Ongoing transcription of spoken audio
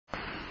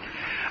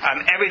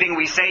Everything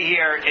we say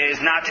here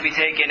is not to be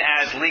taken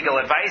as legal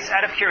advice.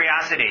 Out of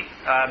curiosity,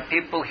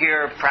 people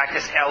here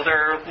practice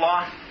elder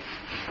law?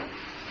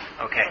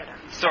 Okay,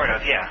 sort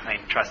of, yeah. I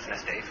trust in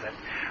this day.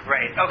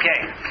 Right,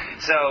 okay.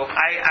 So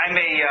I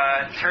may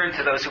turn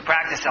to those who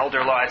practice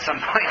elder law at some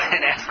point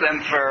and ask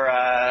them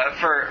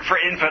for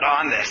input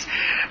on this.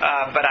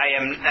 But I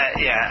am,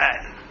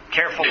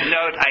 careful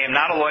note, I am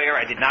not a lawyer.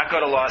 I did not go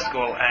to law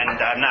school, and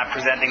I'm not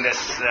presenting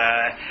this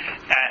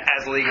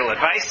as legal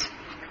advice.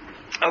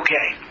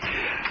 Okay.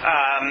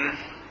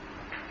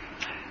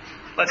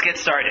 Let's get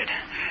started.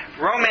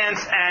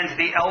 Romance and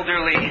the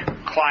elderly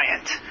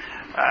client.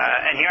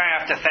 And here I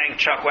have to thank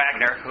Chuck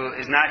Wagner, who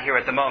is not here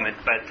at the moment,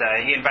 but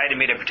he invited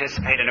me to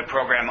participate in a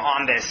program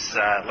on this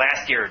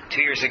last year, 2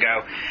 years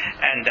ago,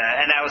 and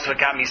that was what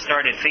got me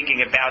started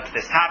thinking about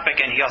this topic,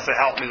 and he also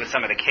helped me with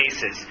some of the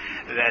cases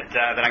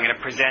that I'm going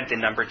to present in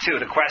number 2,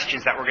 the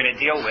questions that we're going to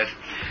deal with.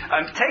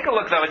 Take a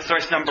look, though, at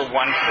source number 1,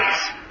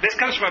 please. This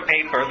comes from a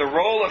paper, The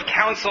Role of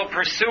Counsel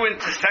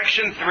Pursuant to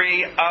Section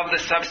 3 of the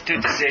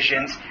Substitute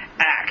Decisions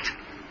Act.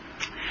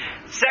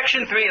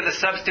 Section 3 of the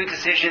Substitute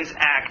Decisions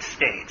Act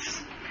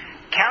states,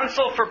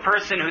 counsel for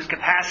person whose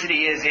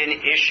capacity is in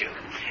issue.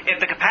 If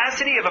the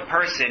capacity of a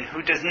person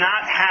who does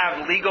not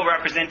have legal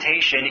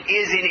representation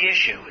is in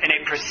issue in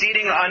a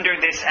proceeding under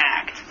this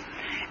Act,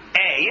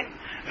 A,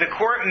 the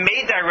court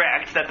may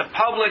direct that the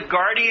public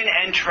guardian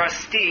and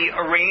trustee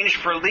arrange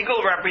for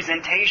legal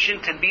representation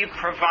to be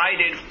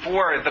provided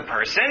for the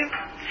person,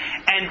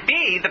 and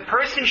B, the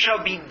person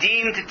shall be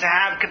deemed to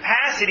have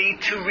capacity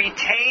to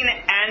retain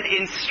and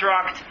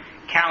instruct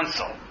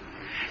counsel.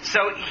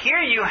 So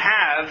here you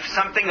have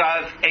something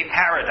of a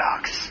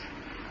paradox,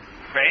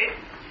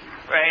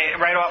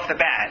 right off the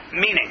bat,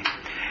 meaning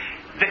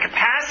the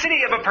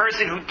capacity of a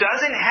person who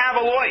doesn't have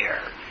a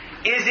lawyer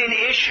is in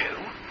issue,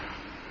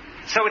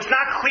 so it's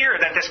not clear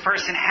that this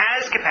person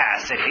has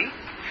capacity.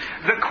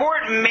 The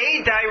court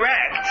may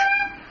direct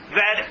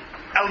that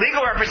a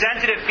legal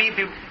representative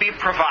be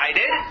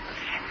provided,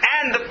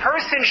 and the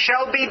person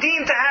shall be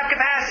deemed to have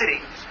capacity.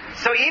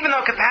 So even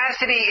though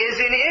capacity is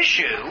an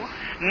issue,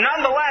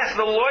 nonetheless,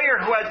 the lawyer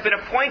who has been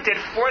appointed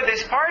for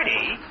this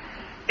party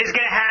is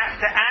going to have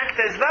to act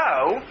as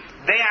though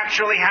they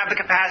actually have the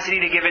capacity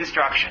to give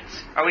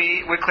instructions. Are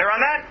we clear on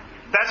that?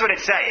 That's what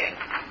it's saying.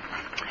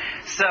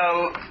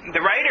 So the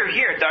writer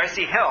here,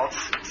 Darcy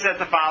Hiltz, says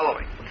the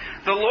following.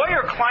 The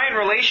lawyer-client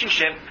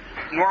relationship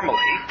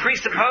normally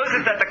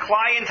presupposes that the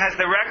client has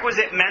the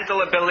requisite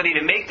mental ability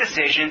to make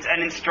decisions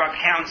and instruct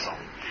counsel.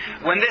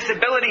 When this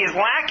ability is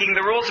lacking,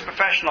 the rules of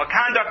professional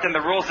conduct and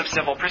the rules of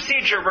civil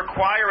procedure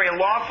require a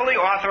lawfully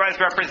authorized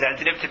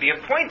representative to be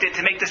appointed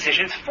to make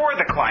decisions for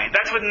the client.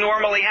 That's what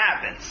normally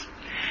happens.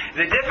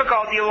 The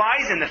difficulty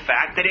lies in the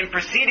fact that in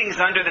proceedings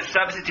under the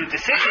Substitute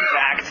Decisions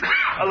Act,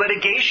 a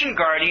litigation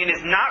guardian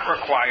is not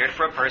required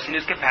for a person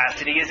whose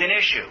capacity is an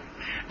issue.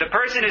 The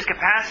person whose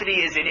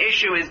capacity is an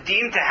issue is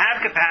deemed to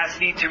have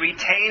capacity to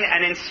retain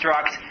and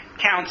instruct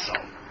counsel.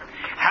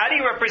 How do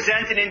you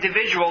represent an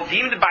individual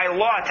deemed by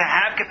law to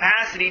have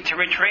capacity to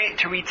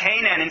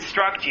retain and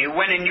instruct you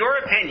when, in your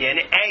opinion,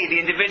 A, the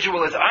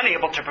individual is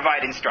unable to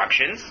provide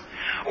instructions,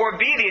 or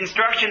B, the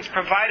instructions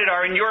provided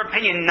are, in your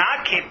opinion,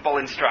 not capable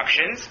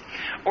instructions,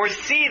 or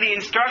C, the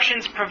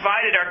instructions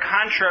provided are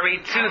contrary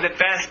to the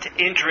best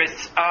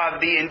interests of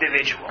the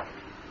individual?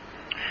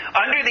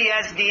 Under the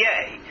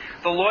SDA,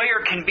 the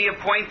lawyer can be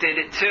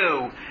appointed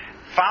to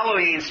follow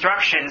the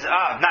instructions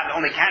of, not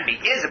only can be,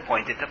 is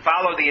appointed to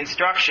follow the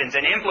instructions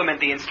and implement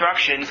the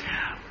instructions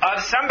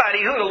of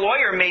somebody who the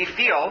lawyer may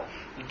feel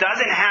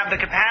doesn't have the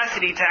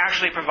capacity to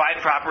actually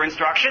provide proper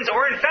instructions,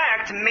 or in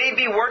fact may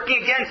be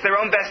working against their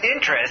own best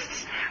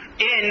interests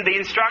in the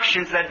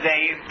instructions that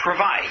they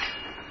provide.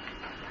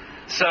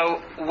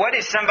 So what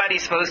is somebody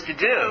supposed to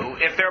do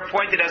if they're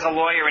appointed as a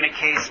lawyer in a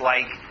case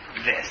like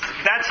this?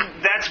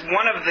 That's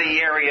one of the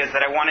areas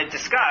that I want to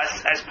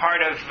discuss as part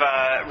of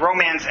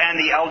romance and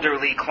the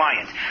elderly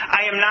client.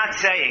 I am not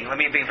saying, let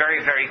me be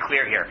very, very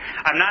clear here,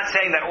 I'm not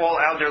saying that all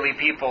elderly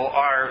people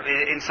are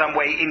in some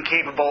way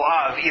incapable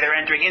of either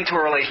entering into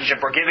a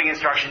relationship or giving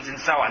instructions and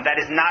so on. That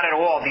is not at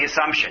all the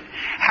assumption.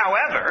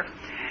 However,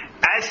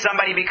 as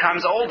somebody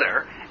becomes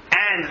older,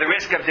 and the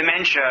risk of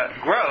dementia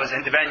grows,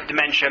 and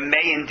dementia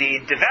may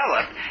indeed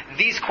develop,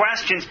 these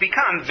questions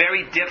become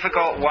very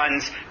difficult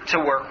ones to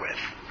work with.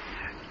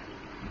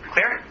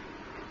 Clear?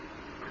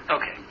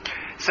 Okay.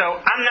 So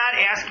I'm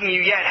not asking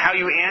you yet how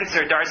you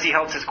answer Darcy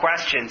Hiltz's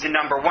questions in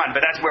number 1,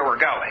 but that's where we're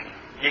going.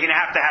 You're going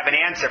to have an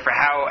answer for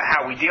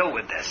how we deal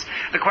with this.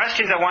 The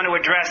questions I want to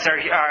address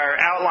are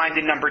outlined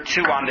in number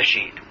 2 on the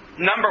sheet.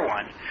 Number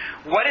 1,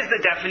 what is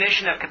the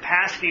definition of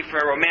capacity for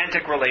a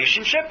romantic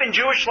relationship in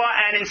Jewish law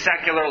and in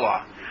secular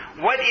law?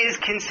 What is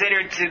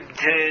considered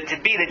to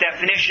be the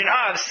definition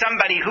of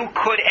somebody who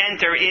could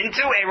enter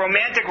into a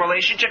romantic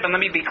relationship? And let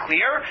me be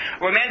clear,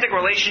 romantic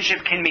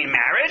relationship can mean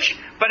marriage,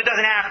 but it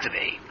doesn't have to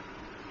be.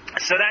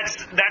 So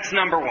that's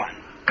number 1.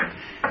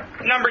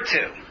 Number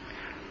 2,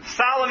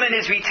 Solomon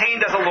is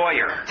retained as a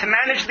lawyer to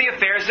manage the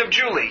affairs of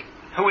Julie,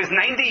 who is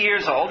 90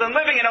 years old and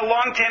living in a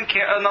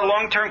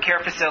long-term care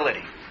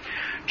facility.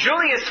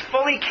 Julie is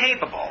fully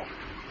capable,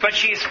 but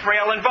she is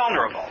frail and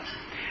vulnerable.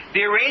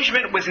 The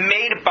arrangement was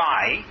made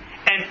by,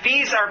 and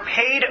fees are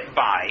paid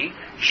by,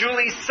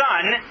 Julie's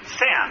son,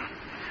 Sam,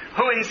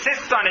 who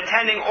insists on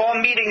attending all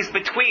meetings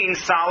between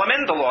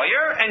Solomon, the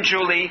lawyer, and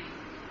Julie,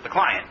 the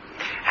client.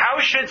 How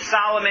should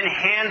Solomon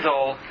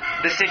handle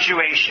the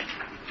situation?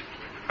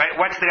 Right?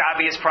 What's the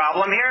obvious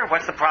problem here?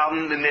 What's the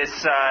problem in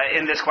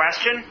this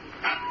question?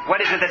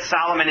 What is it that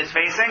Solomon is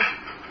facing?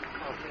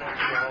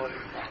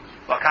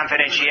 Well,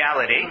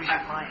 confidentiality.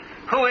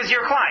 Who is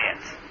your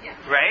client?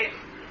 Right?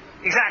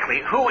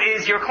 Exactly. Who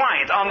is your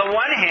client? On the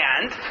one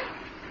hand,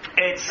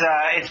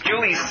 it's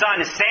Julie's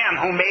son, Sam,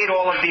 who made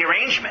all of the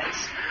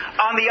arrangements.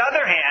 On the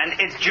other hand,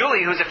 it's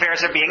Julie whose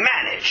affairs are being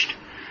managed.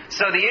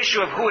 So the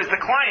issue of who is the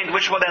client,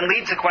 which will then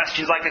lead to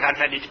questions like the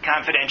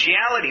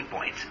confidentiality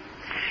point.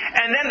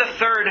 And then the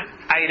third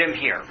item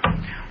here.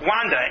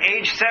 Wanda,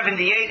 age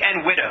 78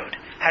 and widowed,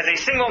 has a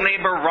single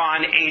neighbor,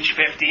 Ron, age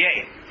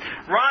 58.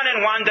 Ron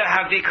and Wanda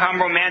have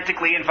become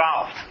romantically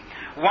involved.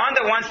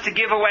 Wanda wants to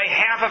give away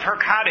half of her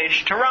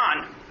cottage to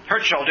Ron. Her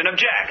children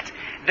object.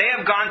 They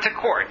have gone to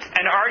court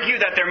and argue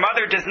that their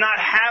mother does not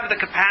have the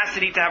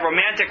capacity to have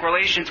romantic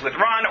relations with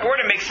Ron or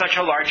to make such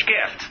a large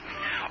gift.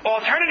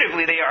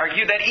 Alternatively, they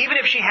argue that even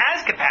if she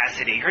has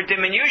capacity, her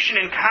diminution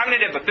in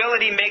cognitive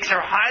ability makes her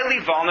highly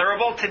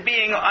vulnerable to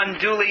being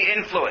unduly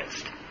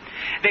influenced.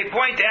 They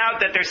point out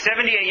that their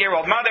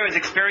 78-year-old mother is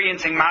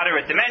experiencing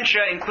moderate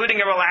dementia,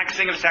 including a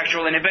relaxing of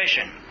sexual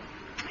inhibition.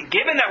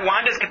 Given that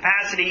Wanda's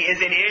capacity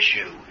is an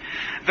issue,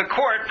 the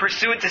court,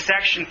 pursuant to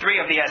Section 3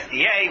 of the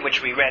SDA,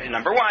 which we read in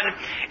number 1,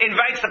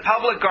 invites the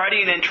public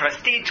guardian and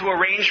trustee to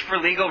arrange for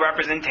legal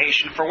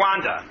representation for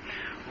Wanda.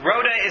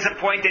 Rhoda is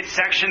appointed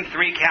Section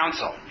 3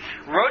 counsel.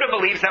 Rhoda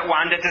believes that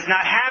Wanda does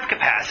not have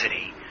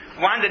capacity.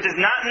 Wanda does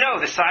not know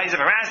the size of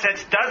her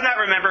assets, does not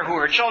remember who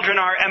her children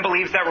are, and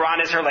believes that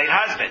Ron is her late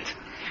husband.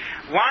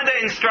 Wanda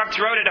instructs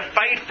Rhoda to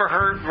fight for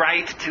her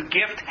right to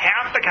gift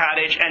half the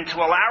cottage and to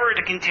allow her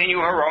to continue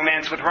her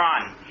romance with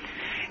Ron.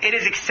 It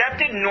is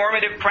accepted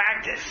normative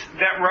practice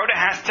that Rhoda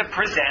has to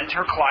present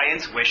her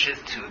client's wishes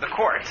to the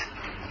court.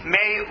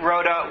 May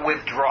Rhoda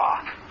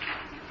withdraw?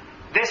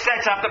 This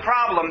sets up the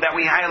problem that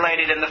we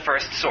highlighted in the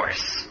first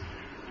source.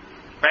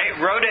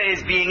 Right? Rhoda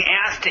is being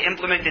asked to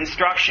implement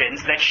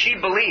instructions that she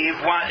believes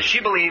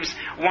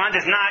Wanda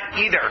is not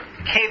either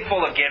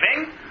capable of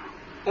giving,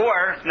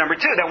 or, number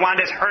 2, that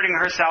Wanda is hurting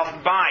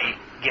herself by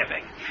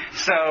giving.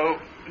 So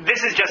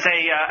this is just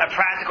a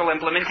practical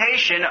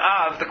implementation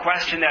of the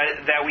question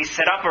that we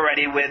set up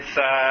already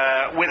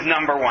with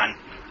number 1.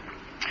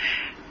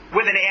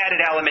 With an added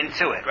element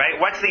to it, right?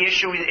 What's the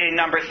issue in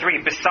number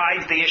 3?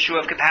 Besides the issue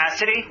of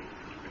capacity,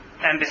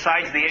 and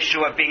besides the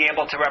issue of being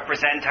able to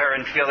represent her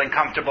and feeling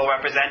comfortable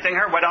representing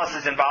her, what else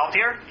is involved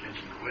here? Can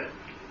she quit?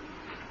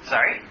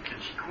 Sorry?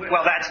 Can she quit?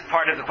 Well, that's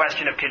part of the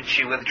question of can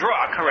she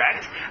withdraw,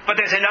 correct? But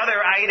there's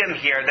another item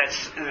here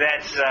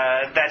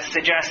that's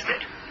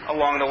suggested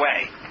along the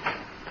way.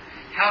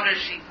 How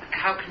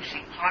can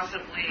she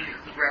possibly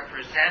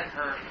represent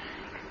her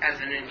as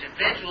an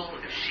individual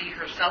if she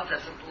herself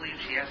doesn't believe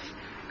she has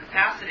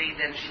capacity?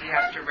 Then she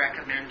has to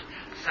recommend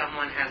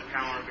someone has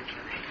power of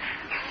attorney.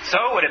 So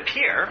it would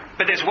appear,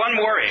 but there's one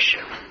more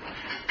issue.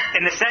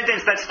 In the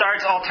sentence that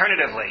starts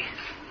alternatively.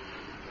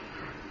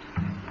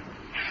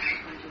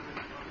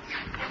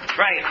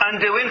 Right,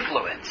 undue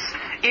influence.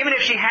 Even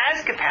if she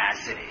has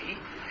capacity,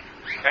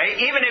 right,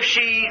 even if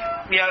she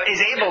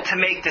is able to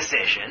make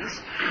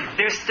decisions,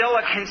 there's still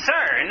a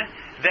concern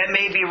that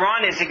maybe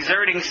Ron is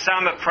exerting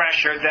some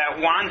pressure that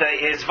Wanda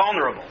is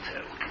vulnerable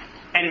to.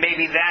 And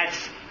maybe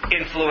that's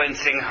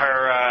influencing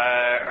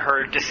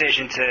her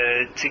decision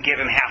to give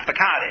him half the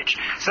cottage.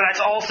 So that's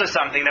also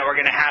something that we're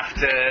going to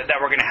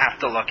have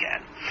to look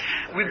at.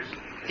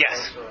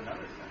 Yes. Also another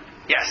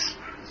thing. Yes.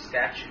 The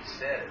statute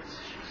says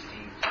she's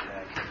deemed to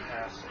have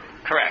capacity.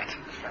 Correct.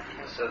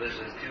 So there's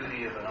a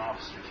duty of an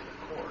officer to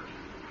the court.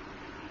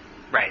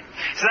 Right.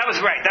 So that was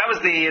right. That was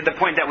the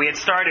point that we had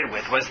started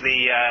with was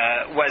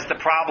the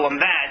problem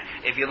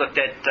that if you looked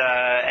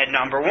at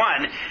number 1,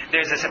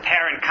 there's this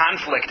apparent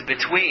conflict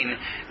between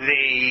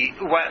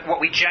what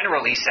we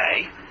generally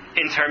say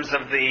in terms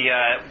of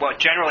what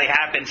generally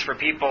happens for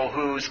people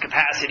whose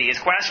capacity is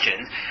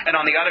questioned, and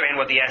on the other hand,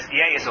 what the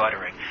SDA is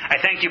ordering. I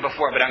thanked you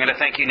before, but I'm going to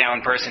thank you now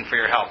in person for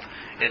your help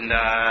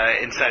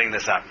in setting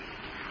this up.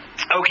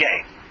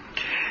 Okay.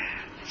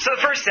 So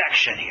the first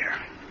section here,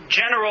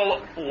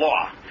 general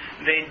law.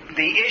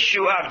 The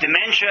issue of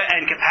dementia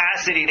and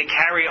capacity to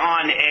carry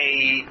on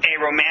a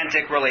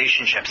romantic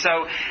relationship.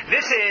 So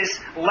this is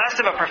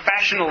less of a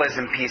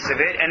professionalism piece of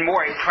it and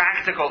more a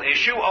practical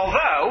issue,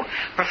 although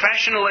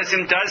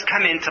professionalism does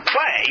come into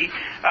play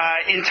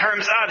in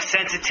terms of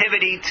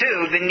sensitivity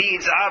to the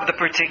needs of the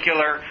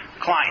particular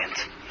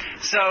client.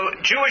 So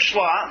Jewish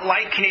law,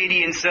 like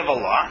Canadian civil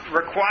law,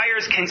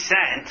 requires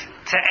consent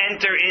to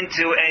enter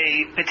into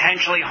a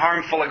potentially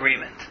harmful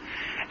agreement.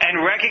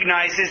 and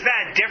recognizes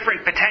that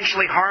different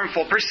potentially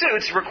harmful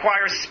pursuits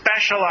require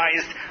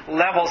specialized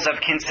levels of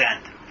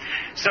consent.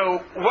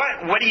 So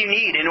what do you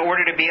need in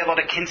order to be able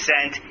to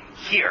consent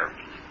here?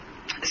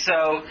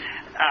 So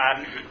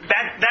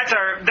that's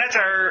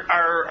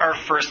our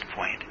first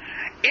point.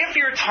 If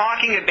you're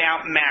talking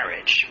about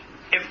marriage,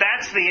 if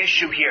that's the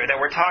issue here, that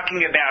we're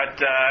talking about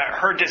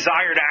her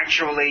desire to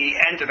actually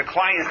enter, the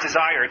client's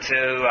desire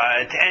to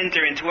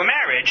enter into a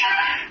marriage,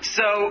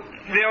 so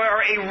there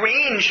are a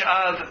range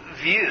of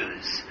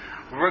views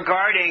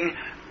regarding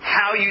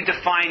how you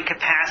define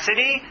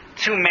capacity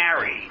to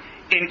marry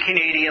in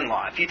Canadian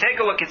law. If you take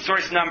a look at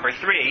source number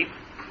 3,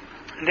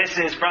 this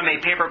is from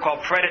a paper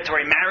called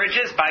Predatory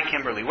Marriages by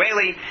Kimberly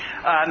Whaley.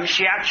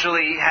 She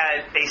actually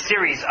had a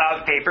series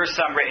of papers,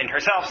 some written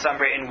herself, some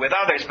written with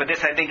others, but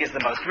this I think is the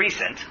most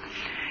recent,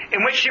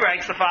 in which she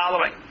writes the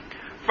following.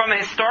 From a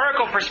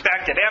historical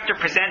perspective, after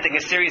presenting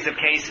a series of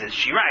cases,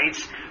 she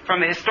writes,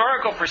 from a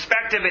historical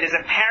perspective, it is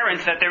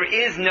apparent that there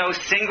is no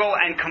single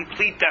and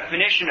complete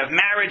definition of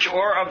marriage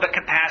or of the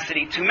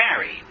capacity to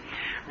marry.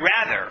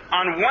 Rather,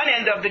 on one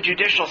end of the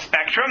judicial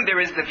spectrum,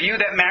 there is the view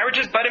that marriage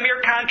is but a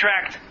mere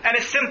contract, and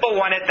a simple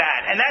one at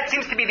that. And that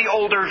seems to be the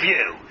older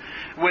view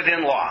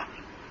within law.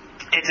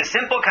 It's a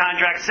simple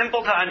contract,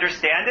 simple to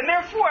understand, and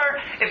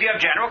therefore, if you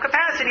have general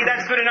capacity,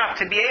 that's good enough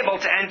to be able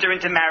to enter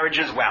into marriage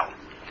as well.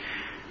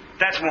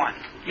 That's one.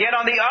 Yet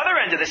on the other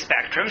end of the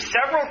spectrum,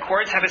 several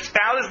courts have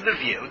espoused the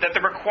view that the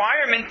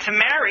requirement to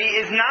marry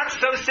is not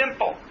so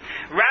simple.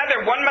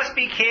 Rather, one must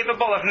be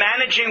capable of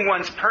managing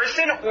one's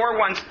person or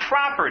one's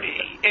property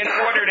in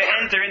order to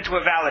enter into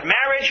a valid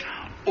marriage,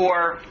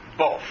 or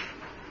both.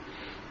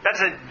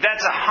 That's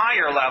a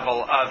higher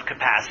level of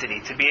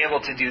capacity to be able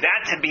to do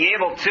that, to be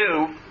able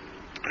to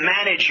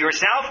manage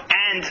yourself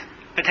and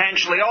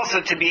potentially also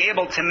to be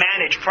able to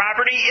manage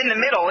property. In the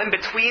middle, in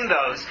between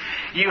those,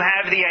 you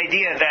have the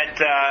idea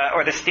that,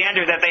 or the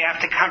standard that they have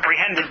to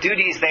comprehend the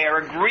duties they are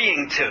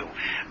agreeing to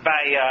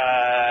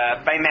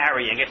by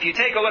marrying. If you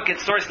take a look at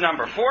source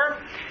number 4,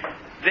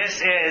 this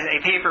is a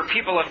paper,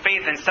 People of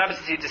Faith and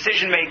Substitute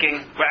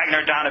Decision-Making,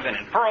 Wagner, Donovan,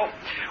 and Pearl.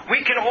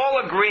 We can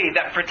all agree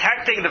that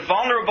protecting the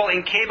vulnerable,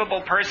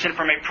 incapable person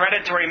from a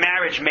predatory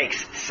marriage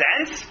makes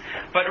sense,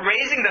 but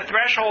raising the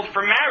threshold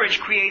for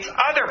marriage creates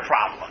other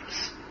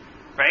problems.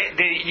 Right?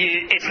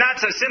 It's not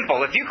so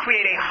simple. If you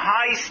create a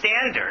high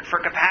standard for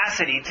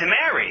capacity to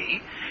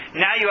marry,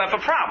 now you have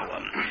a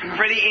problem.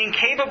 For the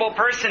incapable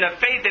person of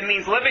faith, it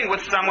means living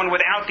with someone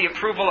without the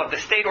approval of the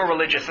state or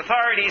religious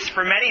authorities.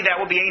 For many, that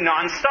will be a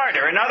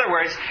non-starter. In other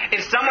words,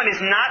 if someone is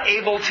not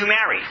able to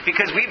marry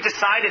because we've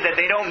decided that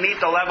they don't meet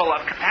the level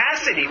of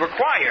capacity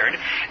required,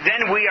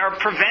 then we are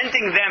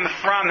preventing them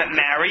from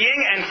marrying,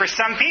 and for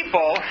some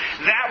people,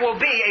 that will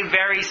be a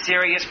very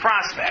serious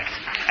prospect.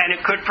 And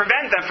it could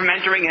prevent them from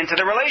entering into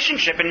the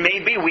relationship, and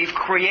maybe we've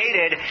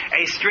created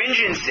a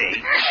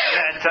stringency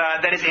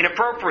that is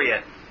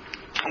inappropriate.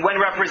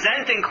 When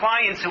representing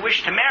clients who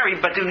wish to marry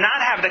but do not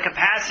have the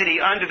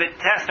capacity under the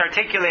test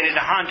articulated in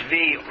Hunt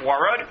v.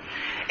 Warroad,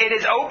 it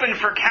is open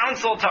for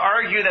counsel to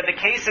argue that the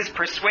case is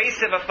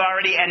persuasive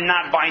authority and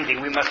not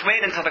binding. We must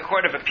wait until the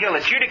Court of Appeal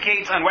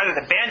adjudicates on whether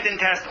the Banton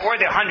test or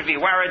the Hunt v.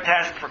 Warroad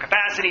test for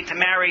capacity to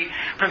marry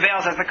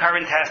prevails as the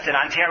current test in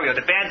Ontario.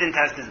 The Banton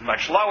test is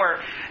much lower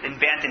than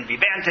Banton v.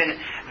 Banton.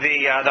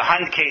 The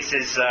Hunt case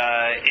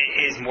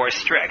is more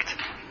strict.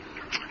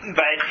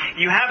 But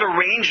you have a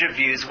range of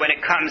views when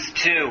it comes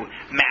to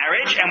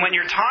marriage, and when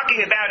you're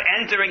talking about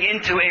entering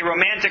into a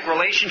romantic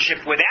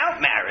relationship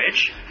without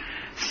marriage,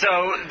 so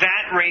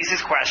that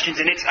raises questions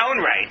in its own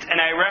right.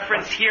 And I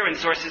reference here in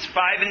sources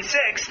 5 and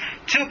 6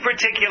 two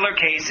particular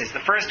cases.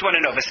 The first one,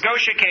 a Nova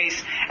Scotia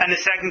case, and the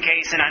second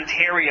case, an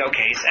Ontario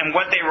case, and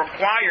what they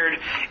required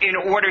in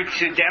order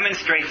to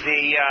demonstrate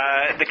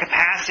the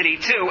capacity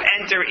to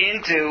enter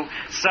into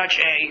such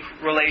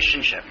a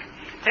relationship.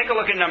 Take a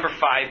look at number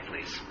 5,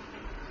 please.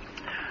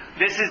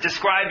 This is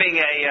describing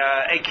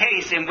a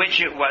case in which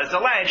it was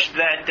alleged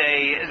that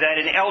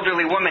an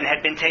elderly woman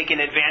had been taken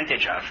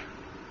advantage of.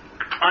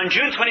 On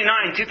June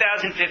 29,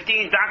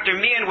 2015, Dr.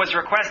 Meehan was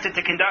requested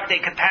to conduct a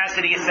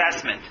capacity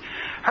assessment.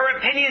 Her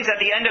opinions at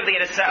the end of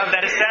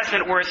that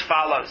assessment were as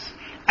follows.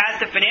 As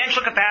to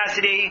financial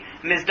capacity,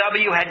 Ms.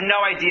 W. had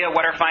no idea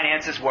what her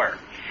finances were.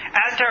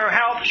 As to her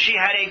health, she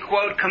had a,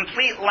 quote,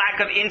 complete lack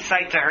of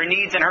insight to her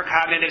needs and her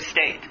cognitive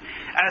state.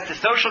 As to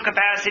social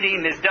capacity,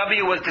 Ms.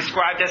 W. was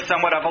described as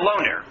somewhat of a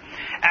loner.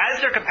 As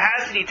to her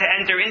capacity to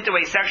enter into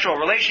a sexual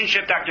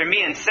relationship, Dr.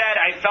 Meehan said,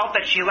 I felt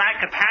that she lacked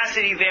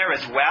capacity there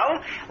as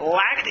well,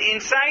 lacked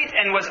insight,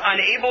 and was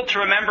unable to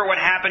remember what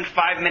happened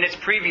 5 minutes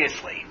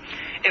previously.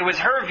 It was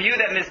her view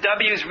that Ms.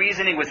 W.'s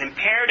reasoning was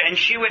impaired, and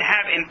she would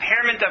have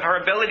impairment of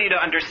her ability to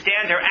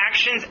understand her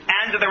actions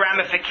and the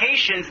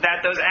ramifications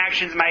that those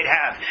actions might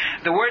have.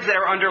 The words that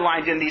are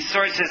underlined in these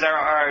sources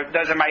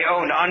those are my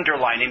own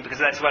underlining, because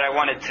that's what I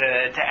wanted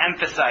to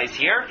emphasize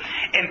here.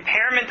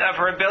 Impairment of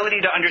her ability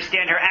to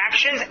understand her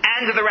actions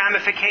and the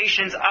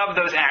ramifications of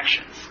those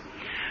actions.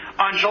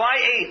 On July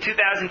 8,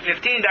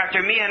 2015,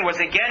 Dr. Meehan was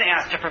again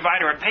asked to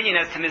provide her opinion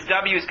as to Ms.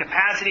 W's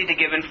capacity to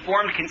give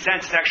informed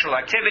consent to sexual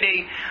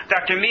activity.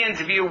 Dr. Meehan's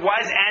view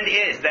was and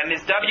is that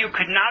Ms. W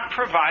could not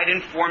provide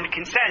informed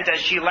consent as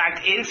she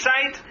lacked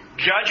insight,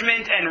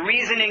 judgment, and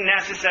reasoning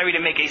necessary to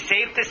make a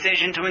safe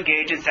decision to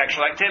engage in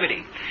sexual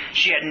activity.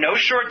 She had no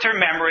short-term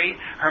memory.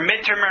 Her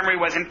mid-term memory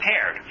was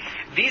impaired.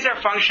 These are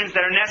functions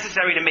that are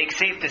necessary to make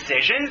safe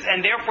decisions,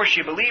 and therefore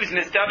she believes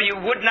Ms.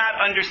 W would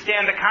not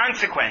understand the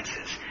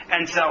consequences,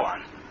 and so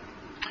on.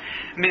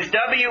 Ms.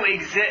 W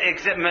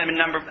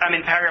I'm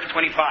in paragraph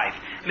 25.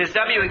 Ms.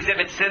 W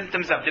exhibits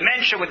symptoms of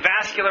dementia with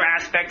vascular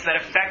aspects that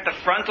affect the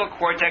frontal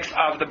cortex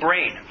of the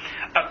brain.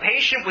 A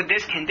patient with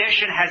this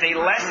condition has a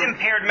less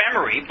impaired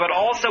memory, but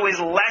also is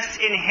less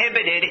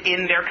inhibited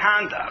in their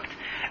conduct.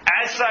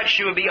 As such,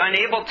 she would be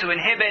unable to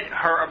inhibit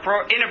her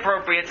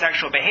inappropriate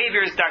sexual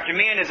behaviors. Dr.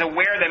 Meehan is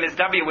aware that Ms.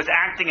 W was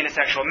acting in a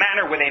sexual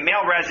manner with a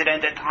male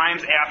resident at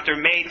times after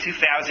May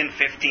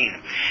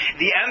 2015.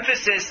 The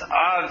emphasis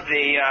of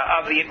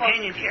the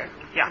opinion here.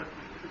 Yeah.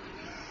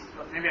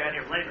 Maybe I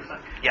hear later,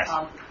 but yes.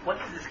 What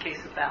is this case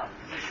about?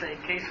 Is this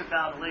a case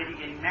about a lady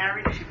getting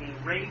married? Is she being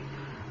raped?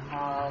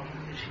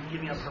 Is she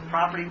giving up her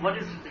property? What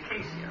is the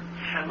case here?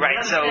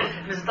 Right. So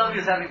Ms. W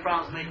is having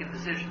problems making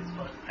decisions,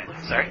 but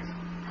sorry.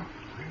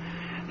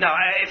 No,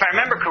 if I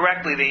remember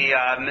correctly,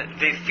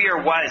 the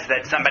fear was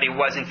that somebody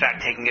was in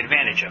fact taking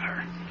advantage of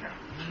her.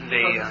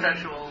 The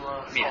sexual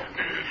assault case.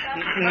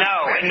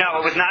 No,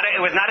 it was not. It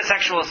was not a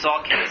sexual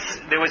assault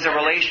case. There was a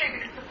relation.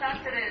 The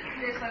fact that it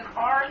is an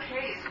R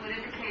case would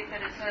indicate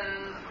that it's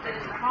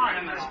a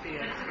crime. But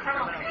it's a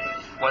criminal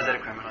case. Was it a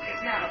criminal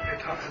case? No. It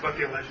talks about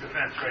the alleged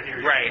offense right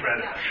here. Right.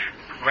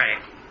 Yeah.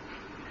 Right.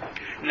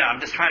 No, I'm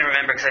just trying to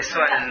remember because I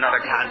saw it in another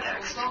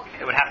context.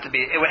 It would have to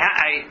be.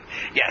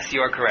 Yes,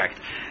 you are correct.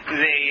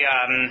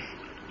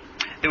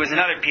 There was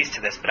another piece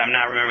to this, but I'm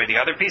not remembering the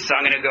other piece, so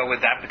I'm going to go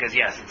with that because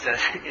yes,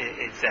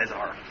 it says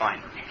R.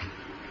 Fine.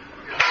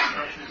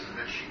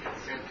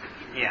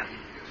 Yeah.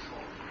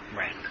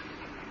 Right.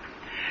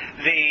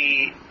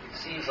 It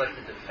seems like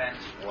the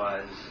defense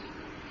was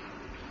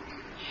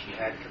she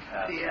had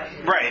capacity.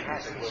 Right.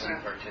 As a willing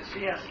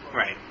participant. Yes.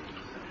 Right.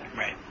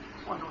 Right.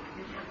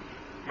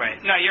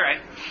 Right. No, you're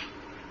right.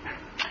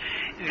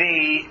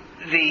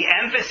 The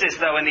emphasis,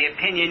 though, in the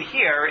opinion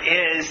here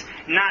is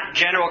not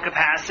general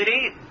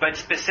capacity, but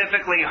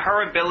specifically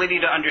her ability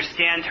to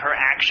understand her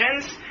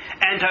actions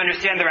and to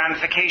understand the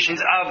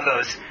ramifications of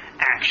those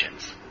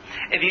actions.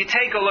 If you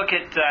take a look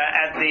at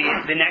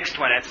the next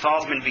one, at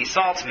Salzman v.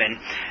 Saltzman,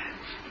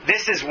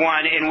 this is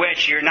one in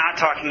which you're not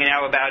talking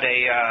now about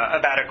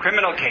a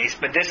criminal case,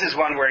 but this is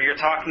one where you're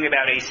talking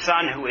about a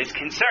son who is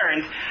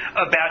concerned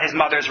about his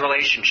mother's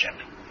relationship.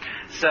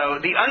 So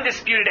the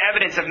undisputed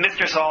evidence of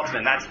Mr.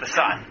 Saltzman, that's the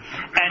son,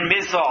 and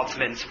Ms.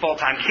 Saltzman's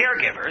full-time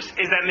caregivers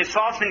is that Ms.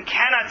 Saltzman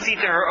cannot see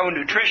to her own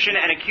nutrition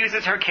and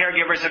accuses her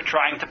caregivers of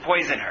trying to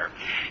poison her.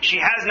 She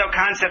has no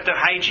concept of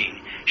hygiene.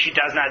 She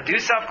does not do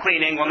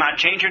self-cleaning, will not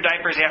change her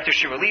diapers after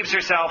she relieves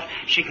herself.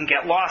 She can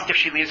get lost if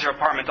she leaves her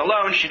apartment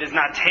alone. She does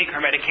not take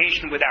her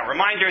medication without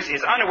reminders,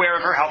 is unaware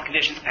of her health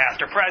conditions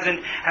past or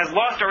present, has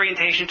lost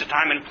orientation to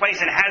time and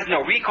place, and has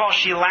no recall.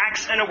 She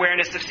lacks an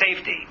awareness of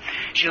safety.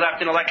 She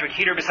left an electric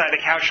heater beside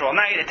the couch all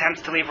night,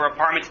 attempts to leave her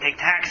apartment to take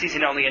taxis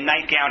in only a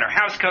nightgown or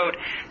housecoat.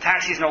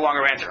 Taxis no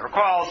longer answer her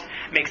calls,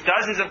 makes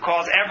dozens of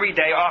calls every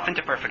day, often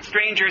to perfect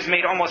strangers,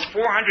 made almost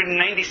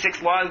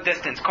 496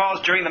 long-distance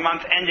calls during the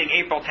month ending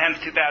April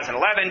 10th,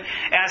 2011,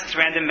 asks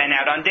random men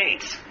out on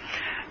dates.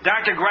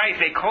 Dr.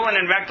 Greif, a colon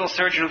and rectal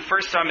surgeon who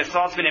first saw Ms.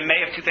 Saltzman in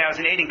May of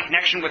 2008 in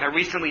connection with her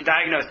recently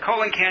diagnosed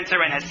colon cancer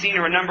and has seen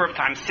her a number of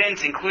times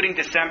since, including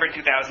December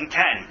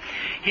 2010.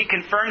 He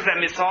confirms that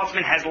Ms.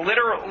 Saltzman has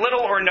little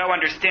or no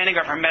understanding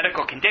of her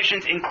medical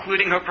conditions,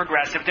 including her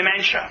progressive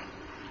dementia.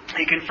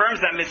 He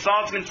confirms that Ms.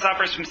 Saltzman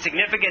suffers from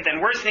significant and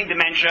worsening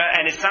dementia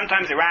and is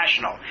sometimes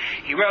irrational.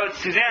 He wrote,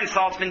 Suzanne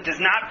Saltzman does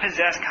not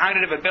possess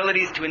cognitive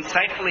abilities to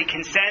insightfully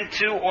consent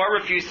to or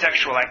refuse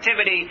sexual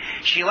activity.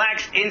 She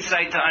lacks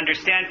insight to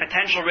understand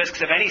potential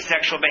risks of any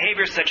sexual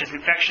behavior, such as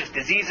infectious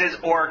diseases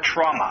or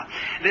trauma.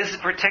 This is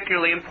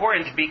particularly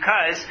important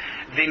because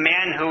the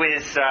man who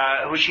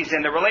she's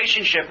in the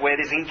relationship with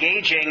is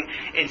engaging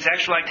in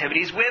sexual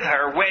activities with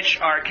her, which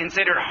are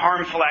considered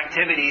harmful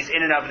activities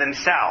in and of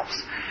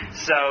themselves.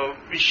 So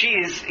she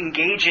is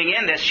engaging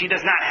in this. She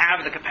does not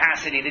have the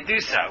capacity to do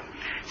so.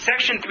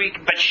 Section 3,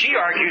 but she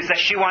argues that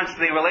she wants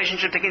the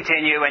relationship to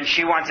continue and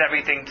she wants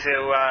everything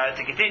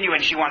to continue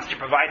and she wants to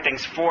provide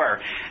things for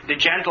the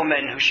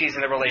gentleman who she's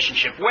in the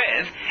relationship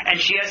with,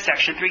 and she has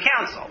Section 3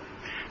 counsel.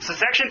 So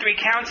Section 3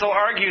 counsel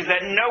argues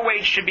that no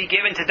weight should be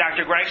given to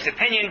Dr. Greif's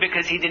opinion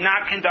because he did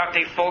not conduct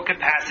a full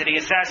capacity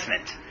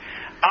assessment.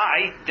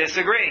 I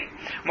disagree.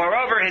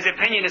 Moreover, his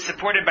opinion is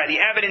supported by the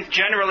evidence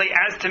generally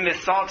as to Ms.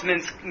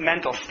 Saltzman's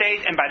mental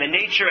state and by the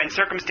nature and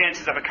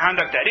circumstances of the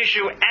conduct at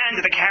issue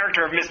and the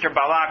character of Mr.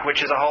 Balak,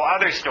 which is a whole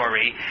other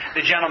story,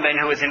 the gentleman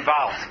who was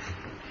involved.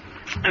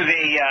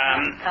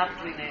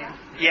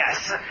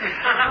 Yes.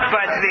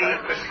 But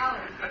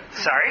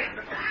sorry?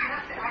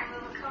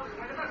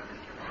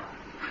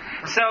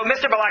 So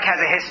Mr. Balak has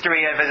a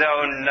history of his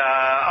own,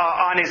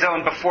 on his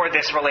own before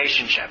this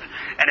relationship,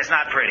 and it's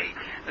not pretty.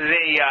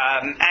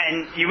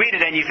 And you read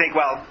it and you think,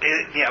 well,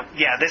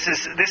 this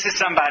is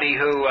somebody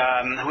who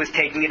is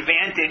taking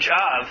advantage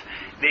of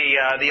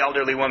the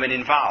elderly woman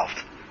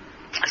involved.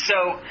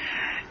 So,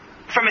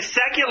 from a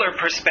secular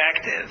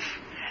perspective,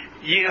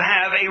 you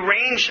have a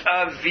range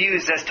of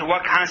views as to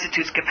what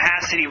constitutes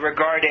capacity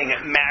regarding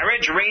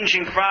marriage,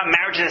 ranging from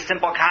marriage is a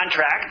simple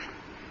contract,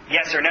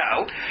 yes or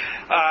no,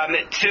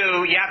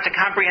 to you have to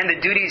comprehend the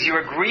duties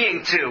you're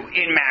agreeing to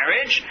in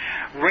marriage,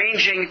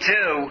 ranging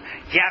to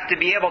you have to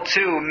be able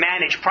to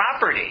manage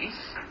property,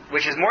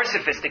 which is more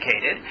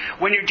sophisticated.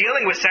 When you're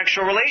dealing with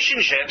sexual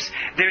relationships,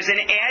 there's an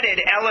added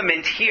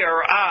element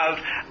here of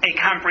a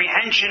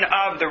comprehension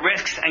of the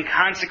risks and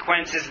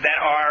consequences that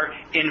are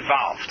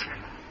involved.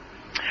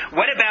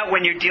 What about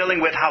when you're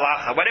dealing with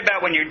halacha? What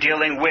about when you're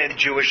dealing with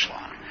Jewish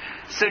law?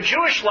 So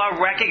Jewish law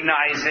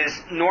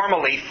recognizes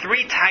normally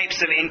three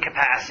types of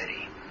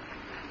incapacity.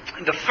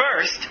 The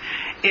first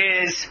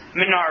is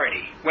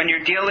minority, when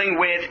you're dealing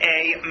with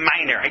a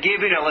minor. I gave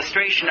you an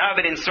illustration of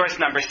it in source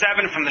number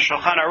 7 from the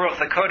Shulchan Aruch,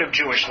 the Code of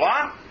Jewish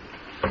Law,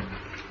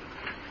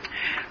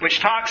 which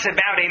talks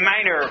about a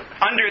minor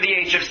under the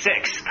age of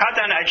 6.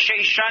 Katan ad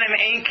sheish shanim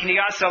ein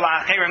kniyasa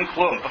la'acherim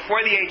klum.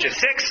 Before the age of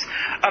 6,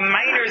 a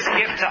minor's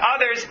gift to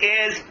others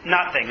is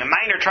nothing. A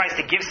minor tries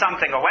to give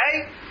something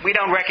away. We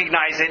don't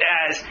recognize it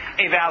as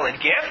a valid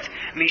gift.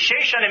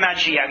 Misheish shanim ad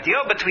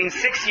sheyagdil, between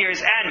 6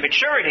 years and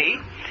maturity.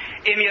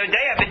 If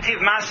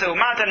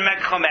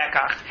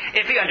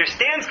he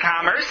understands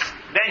commerce,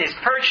 then his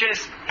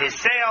purchase, his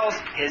sales,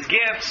 his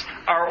gifts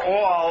are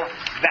all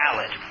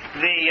valid.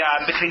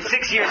 Between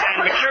 6 years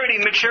and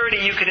maturity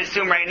you could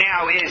assume right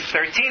now is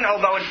 13,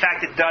 although in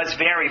fact it does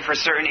vary for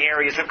certain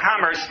areas of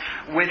commerce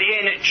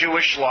within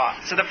Jewish law.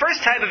 So the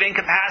first type of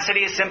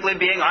incapacity is simply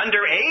being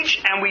underage,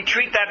 and we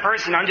treat that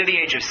person under the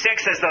age of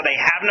 6 as though they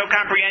have no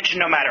comprehension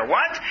no matter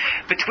what.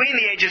 Between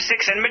the age of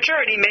 6 and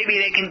maturity, maybe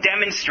they can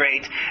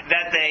demonstrate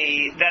that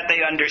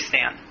they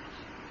understand.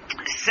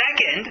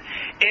 Second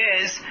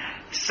is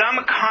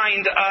some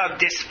kind of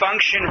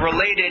dysfunction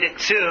related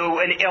to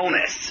an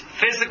illness,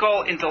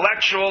 physical,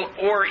 intellectual,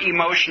 or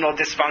emotional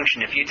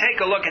dysfunction. If you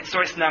take a look at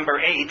source number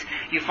 8,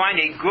 you find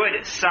a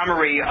good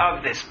summary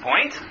of this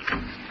point.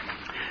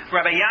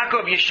 Rabbi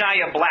Yaakov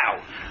Yeshaya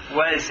Blau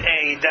was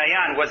a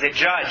dayan, was a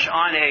judge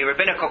on a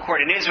rabbinical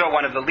court in Israel,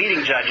 one of the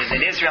leading judges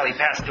in Israel. He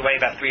passed away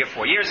about 3 or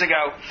 4 years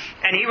ago,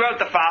 and he wrote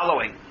the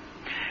following.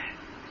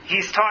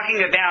 He's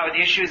talking about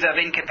issues of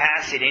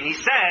incapacity, and he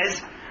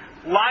says,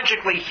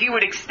 logically, he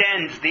would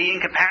extend the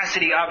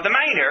incapacity of the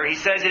minor. He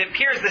says it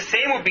appears the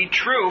same would be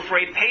true for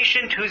a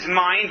patient whose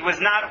mind was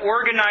not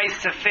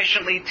organized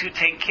sufficiently to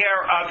take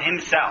care of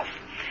himself.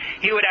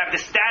 He would have the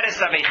status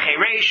of a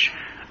cheresh,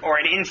 or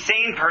an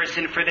insane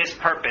person for this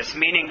purpose,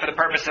 meaning for the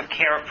purpose of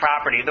care of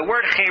property. The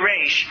word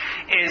cheresh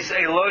is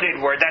a loaded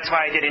word. That's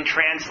why I didn't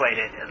translate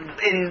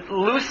it.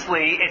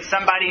 Loosely, it's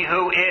somebody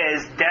who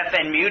is deaf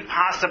and mute,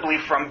 possibly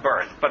from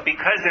birth. But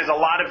because there's a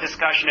lot of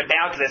discussion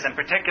about this, and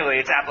particularly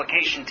its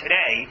application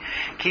today,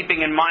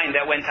 keeping in mind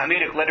that when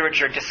Talmudic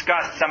literature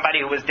discussed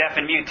somebody who was deaf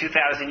and mute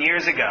 2,000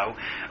 years ago,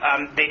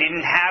 they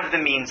didn't have the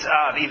means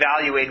of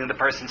evaluating the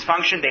person's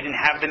function. They didn't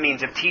have the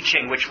means of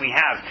teaching, which we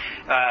have,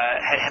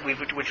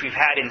 which we've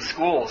had in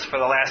schools for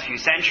the last few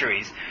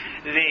centuries.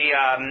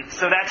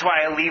 So that's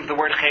why I leave the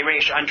word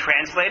cheresh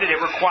untranslated. It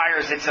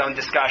requires its own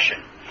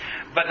discussion.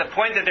 But the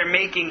point that they're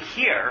making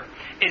here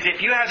is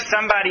if you have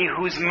somebody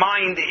whose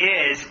mind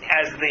is,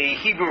 as the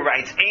Hebrew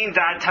writes, ein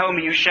da'ato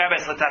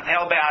miyusheves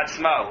l'tapel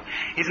be'atzmo,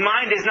 his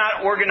mind is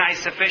not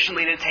organized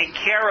sufficiently to take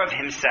care of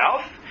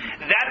himself,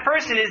 that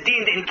person is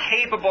deemed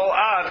incapable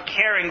of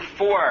caring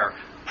for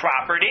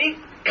property,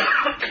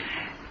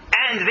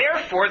 and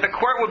therefore the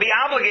court will be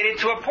obligated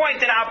to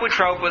appoint an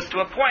apotropos, to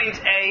appoint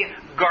a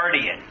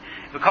guardian.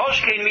 And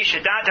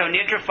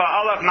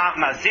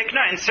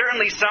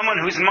certainly someone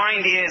whose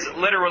mind is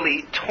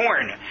literally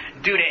torn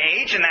due to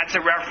age, and that's a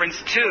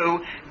reference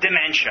to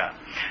dementia.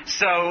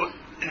 So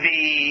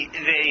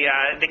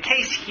the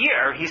case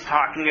here he's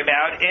talking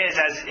about is,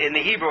 as in the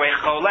Hebrew, a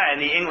choleh, in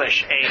the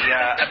English,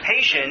 a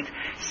patient,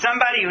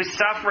 somebody who's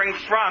suffering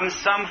from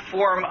some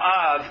form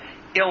of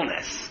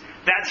illness.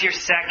 That's your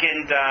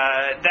second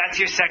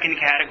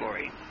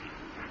category.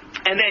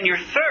 And then your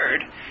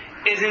third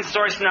is in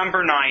source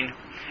number 9.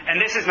 And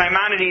this is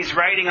Maimonides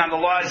writing on the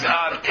laws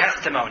of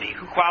testimony,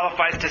 who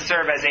qualifies to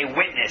serve as a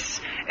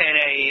witness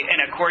in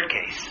a court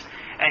case.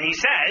 And he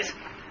says,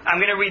 I'm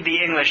going to read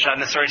the English on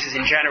the sources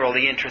in general,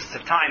 the interests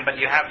of time, but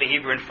you have the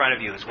Hebrew in front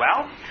of you as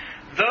well.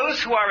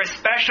 Those who are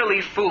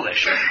especially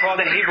foolish, called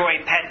in Hebrew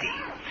a petty,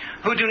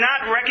 who do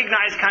not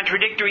recognize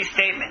contradictory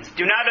statements,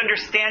 do not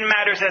understand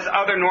matters as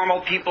other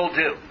normal people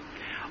do.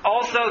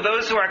 Also,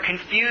 those who are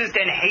confused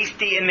and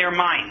hasty in their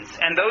minds,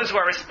 and those who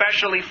are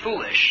especially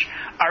foolish,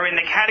 are in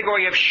the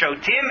category of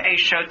shotim. A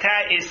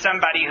shotah is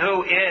somebody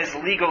who is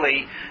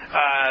legally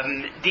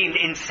deemed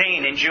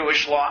insane in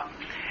Jewish law.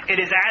 It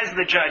is as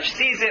the judge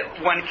sees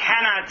it. One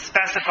cannot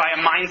specify a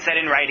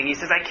mindset in writing. He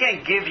says, I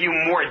can't give you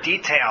more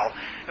detail,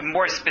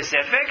 more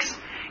specifics.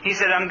 He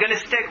said, I'm going to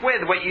stick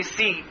with what you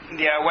see,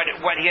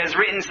 what he has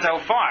written so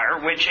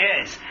far, which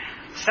is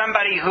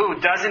somebody who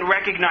doesn't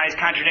recognize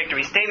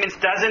contradictory statements,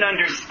 doesn't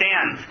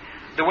understand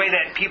the way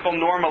that people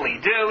normally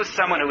do,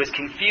 someone who is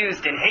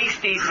confused and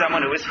hasty,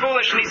 someone who is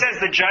foolish, and he says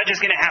the judge is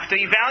going to have to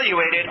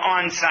evaluate it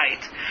on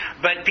site.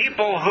 But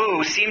people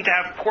who seem to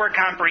have poor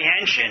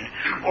comprehension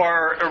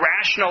or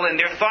irrational in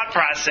their thought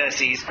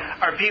processes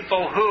are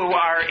people who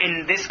are,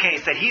 in this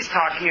case that he's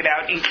talking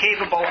about,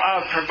 incapable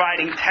of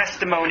providing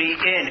testimony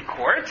in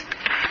court,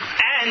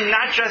 and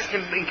not just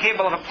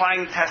incapable of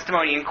applying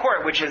testimony in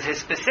court, which is his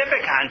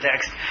specific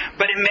context,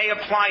 but it may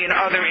apply in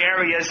other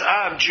areas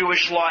of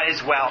Jewish law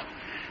as well.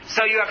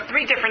 So you have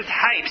three different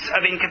types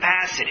of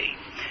incapacity.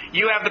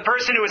 You have the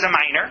person who is a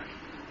minor.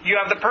 You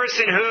have the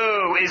person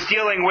who is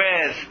dealing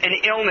with an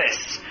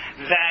illness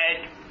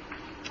that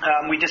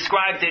we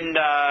described in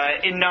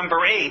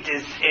number 8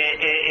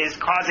 is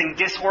causing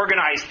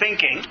disorganized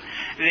thinking.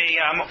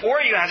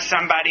 Or you have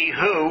somebody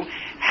who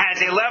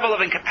has a level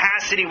of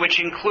incapacity which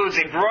includes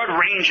a broad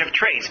range of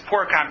traits: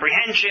 poor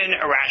comprehension,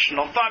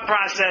 irrational thought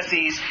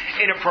processes,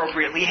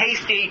 inappropriately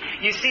hasty.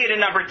 You see it in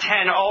number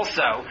 10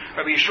 also.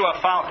 Rabbi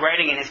Yeshua Falk,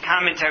 writing in his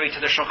commentary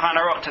to the Shulchan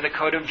Aruch, to the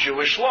Code of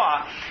Jewish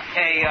Law,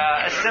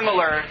 a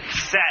similar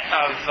set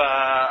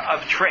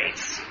of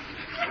traits.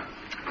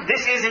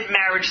 This isn't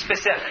marriage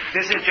specific.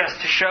 This is just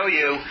to show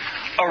you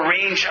a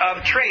range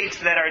of traits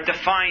that are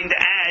defined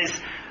as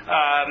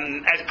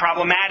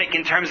problematic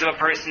in terms of a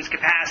person's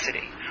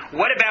capacity.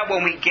 What about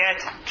when we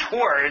get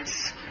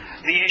towards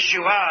the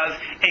issue of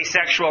a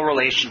sexual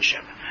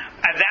relationship?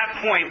 At that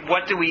point,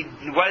 what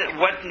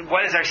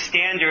is our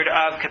standard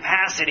of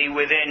capacity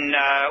within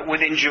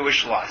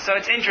Jewish law? So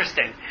it's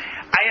interesting.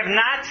 I have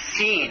not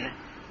seen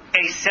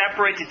a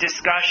separate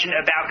discussion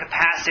about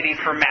capacity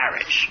for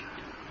marriage.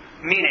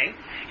 Meaning,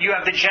 you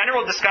have the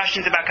general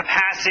discussions about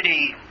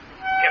capacity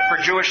for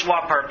Jewish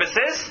law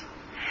purposes,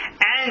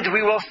 and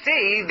we will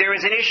see there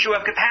is an issue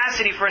of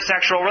capacity for a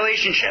sexual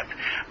relationship.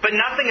 But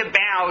nothing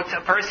about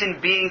a person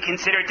being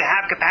considered to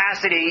have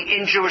capacity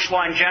in Jewish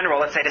law in general,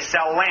 let's say to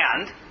sell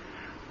land,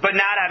 but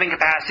not having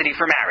capacity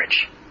for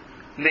marriage.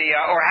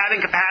 Or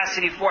having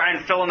capacity for,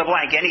 and fill in the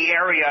blank, any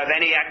area of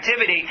any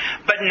activity,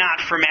 but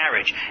not for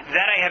marriage.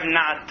 That I have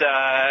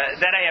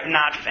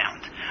not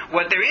found.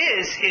 What there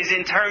is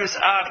in terms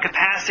of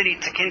capacity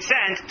to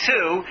consent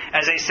to,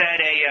 as I said,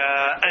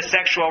 a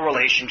sexual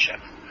relationship.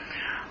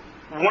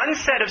 One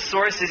set of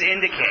sources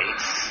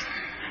indicates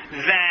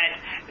that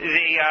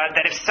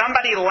if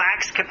somebody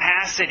lacks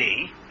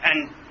capacity,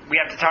 and we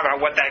have to talk about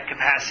what that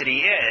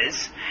capacity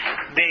is,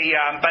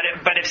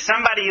 but if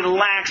somebody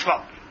lacks,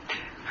 well,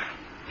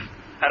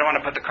 I don't want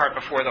to put the cart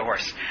before the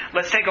horse.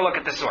 Let's take a look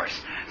at the source.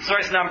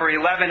 Source number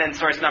 11 and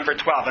source number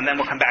 12, and then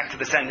we'll come back to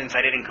the sentence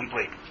I didn't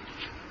complete.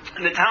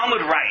 The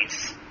Talmud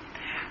writes,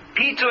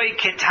 Pitoi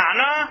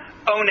Kitana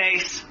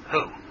Ones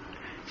Hu.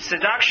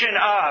 Seduction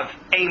of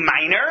a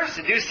minor,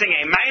 seducing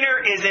a minor,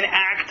 is an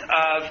act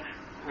of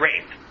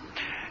rape.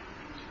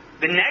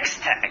 The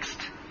next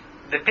text,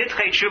 the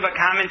Pitkei Tshuva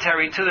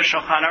commentary to the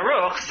Shulchan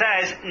Aruch,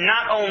 says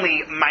not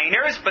only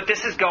minors, but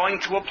this is going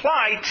to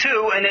apply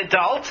to an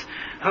adult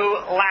who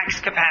lacks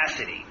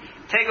capacity.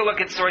 Take a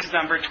look at source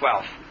number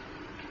 12.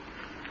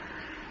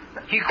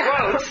 He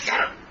quotes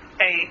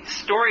a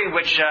story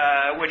which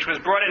was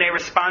brought in a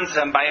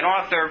responsum by an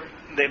author.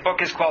 The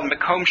book is called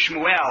Mekom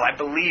Shmuel. I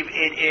believe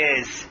it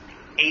is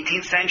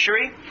 18th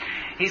century.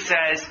 He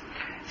says,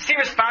 see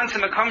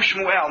responsum Mekom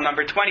Shmuel,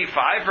 number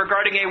 25,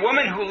 regarding a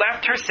woman who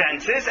left her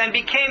senses and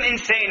became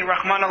insane,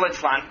 Rahman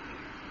al-Itzlan.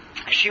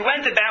 She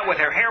went about with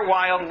her hair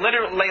wild,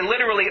 lay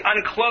literally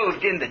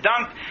unclothed in the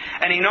dump,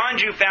 and a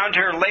non-Jew found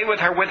her, lay with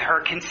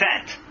her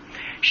consent.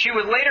 She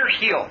was later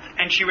healed,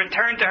 and she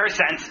returned to her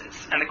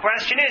senses. And the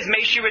question is,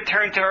 may she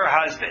return to her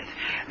husband?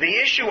 The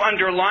issue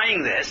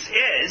underlying this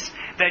is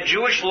that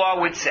Jewish law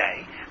would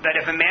say that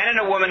if a man and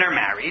a woman are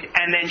married,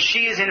 and then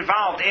she is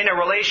involved in a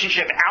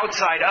relationship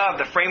outside of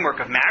the framework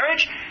of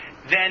marriage,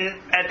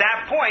 then at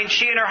that point,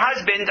 she and her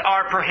husband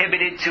are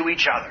prohibited to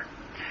each other.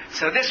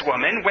 So this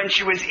woman, when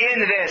she was in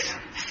this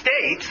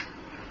state,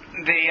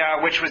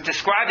 which was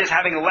described as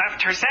having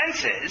left her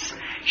senses,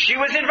 she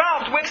was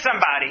involved with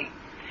somebody.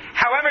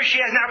 However, she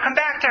has now come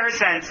back to her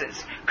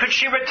senses. Could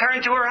she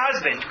return to her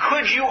husband?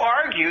 Could you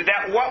argue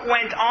that what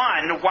went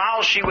on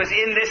while she was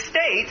in this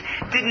state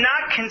did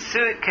not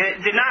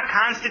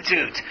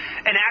constitute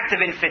an act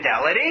of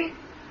infidelity?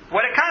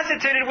 What it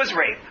constituted was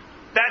rape.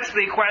 That's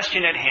the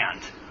question at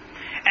hand.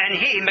 And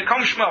he,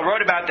 Mekom Shmuel,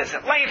 wrote about this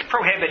at length,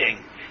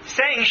 prohibiting,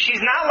 saying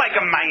she's not like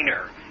a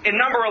minor. In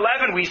number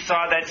 11, we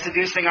saw that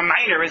seducing a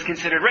minor is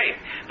considered rape.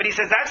 But he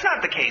says that's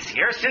not the case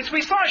here. Since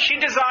we saw she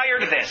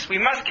desired this, we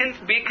must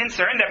be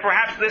concerned that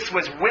perhaps this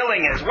was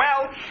willing as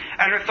well,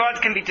 and her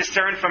thoughts can be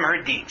discerned from her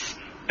deeds.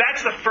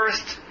 That's the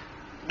first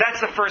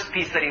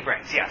piece that he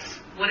brings, yes.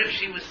 What if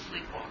she was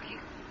sleepwalking?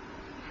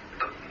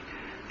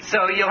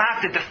 So you'll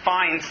have to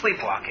define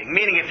sleepwalking.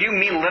 Meaning, if you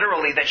mean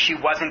literally that she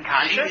wasn't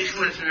conscious, She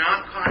was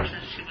not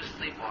conscious, she was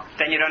sleepwalking.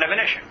 then you don't have an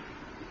issue.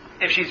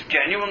 If she's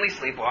genuinely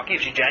sleepwalking,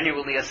 if she's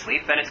genuinely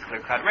asleep, then it's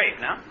clear-cut rape,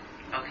 no?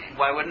 Okay.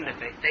 Why wouldn't it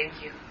be?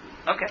 Thank you.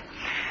 Okay.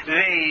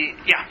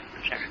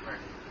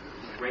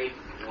 Rape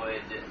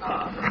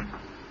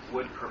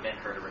would permit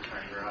her to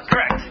return to her husband.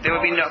 Correct. There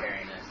would be no...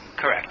 Voluntariness.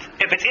 Correct.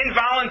 If it's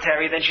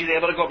involuntary, then she's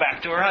able to go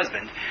back to her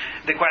husband.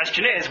 The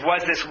question is,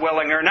 was this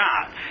willing or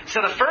not?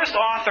 So the first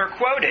author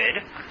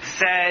quoted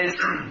says,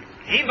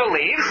 he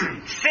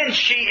believes, since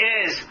she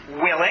is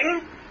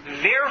willing,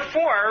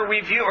 therefore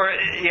we view, or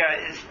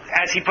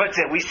as he puts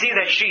it, we see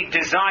that she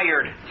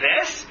desired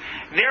this,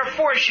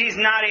 therefore she's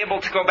not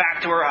able to go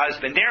back to her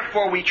husband.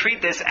 Therefore we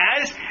treat this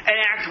as an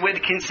act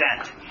with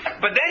consent.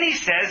 But then he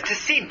says, to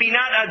see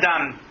Binat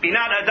Adam.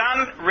 Binat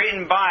Adam,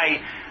 written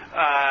by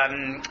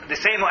the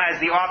same as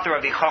the author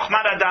of the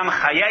Chochmat Adam,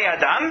 Chayei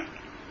Adam.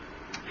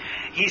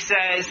 He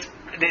says,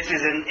 this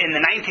is in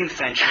the 19th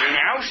century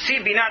now, see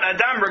Binat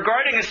Adam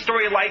regarding a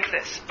story like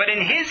this. But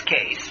in his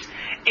case,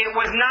 it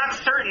was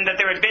not certain that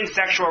there had been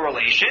sexual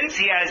relations.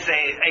 He has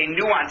a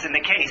nuance in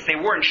the case. They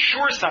weren't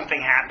sure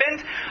something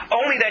happened,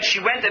 only that she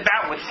went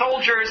about with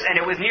soldiers, and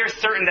it was near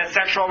certain that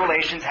sexual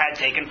relations had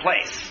taken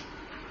place.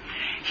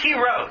 He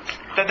wrote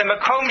that the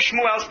Makom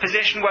Shmuel's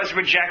position was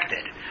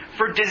rejected,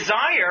 for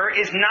desire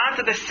is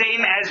not the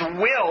same as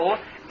will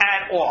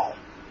at all.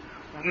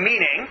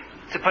 Meaning,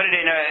 to put it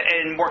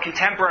in more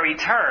contemporary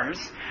terms,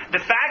 the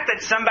fact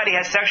that somebody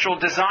has sexual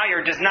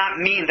desire does not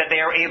mean that they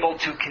are able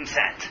to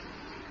consent.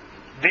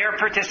 Their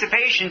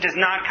participation does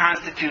not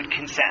constitute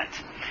consent.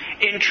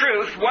 In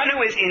truth, one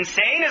who is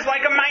insane is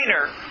like a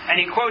minor. And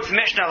he quotes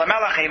Mishnah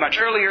Lamelech, a much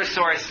earlier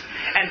source.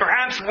 And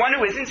perhaps one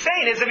who is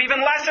insane is of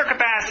even lesser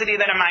capacity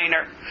than a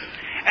minor.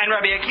 And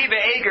Rabbi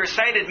Akiva Eger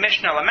cited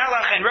Mishnah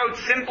Lamelech and wrote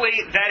simply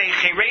that a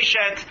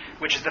chereshet,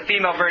 which is the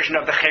female version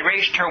of the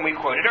cheresh term we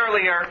quoted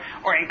earlier,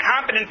 or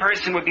incompetent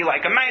person would be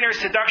like a minor,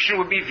 seduction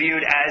would be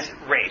viewed as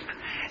rape.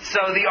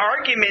 So the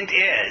argument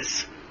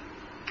is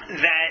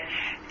that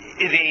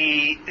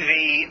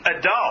the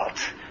adult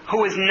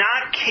who is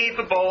not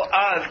capable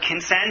of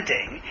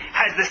consenting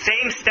has the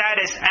same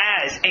status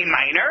as a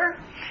minor,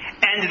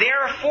 and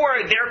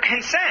therefore their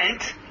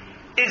consent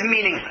is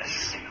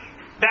meaningless.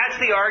 That's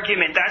the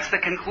argument, that's the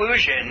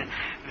conclusion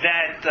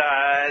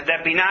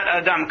that Binat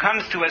Adam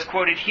comes to as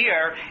quoted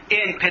here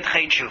in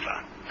Pitchei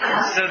Tshuva.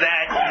 So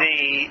that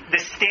the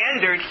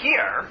standard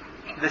here,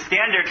 the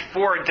standard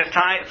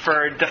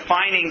for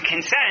defining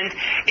consent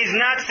is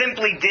not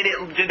simply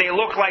did they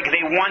look like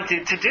they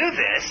wanted to do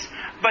this,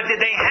 but did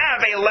they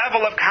have a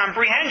level of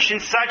comprehension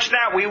such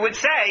that we would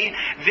say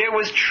there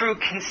was true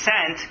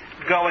consent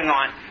going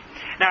on.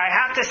 Now I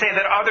have to say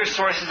that other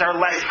sources are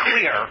less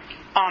clear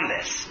on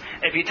this.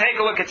 If you take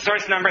a look at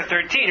source number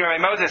 13,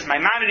 Rabbi Moses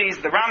Maimonides,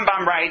 the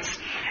Rambam writes,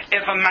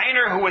 if a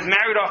minor who was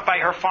married off by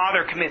her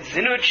father commits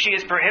zinut, she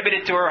is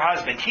prohibited to her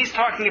husband. He's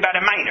talking about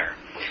a minor.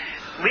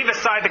 Leave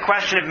aside the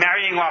question of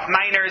marrying off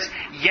minors.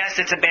 Yes,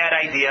 it's a bad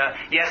idea.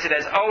 Yes, it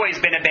has always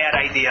been a bad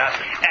idea.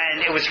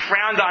 And it was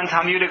frowned on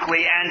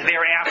Talmudically and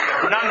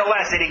thereafter.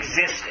 Nonetheless, it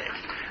existed.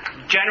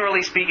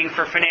 Generally speaking,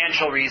 for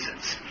financial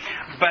reasons.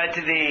 But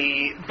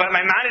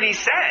Maimonides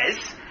says,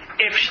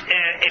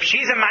 if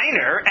she's a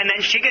minor and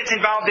then she gets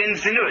involved in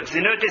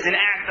zinut is an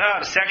act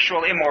of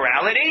sexual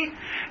immorality,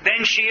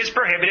 then she is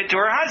prohibited to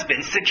her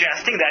husband,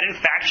 suggesting that in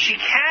fact she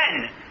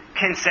can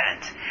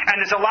consent. And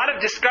there's a lot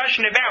of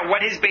discussion about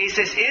what his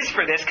basis is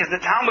for this, because the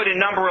Talmud in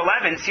number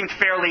 11 seemed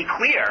fairly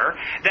clear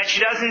that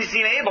she doesn't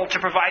seem able to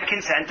provide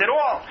consent at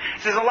all.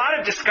 So there's a lot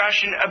of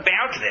discussion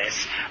about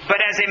this, but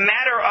as a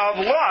matter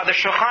of law, the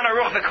Shulchan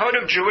Aruch, the Code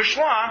of Jewish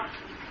Law,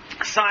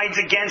 sides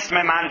against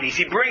Maimonides.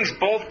 He brings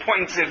both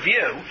points of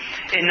view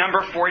in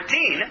number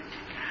 14,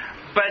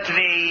 but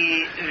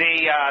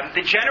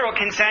the general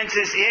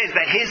consensus is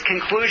that his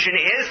conclusion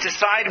is to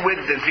side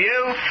with the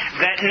view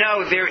that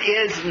no, there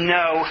is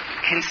no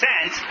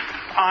consent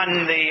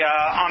on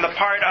the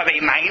part of a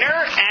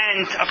minor,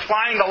 and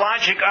applying the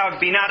logic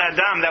of Binat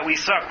Adam that we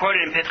saw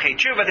quoted in Pitchei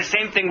Tshuva, the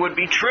same thing would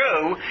be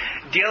true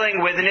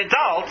dealing with an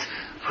adult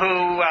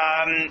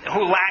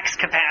who lacks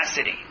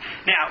capacity.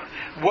 Now,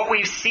 what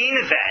we've seen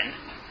then,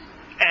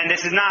 and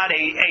this is not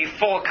a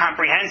full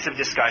comprehensive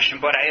discussion,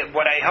 but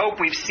what I hope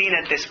we've seen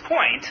at this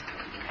point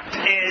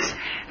is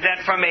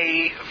that from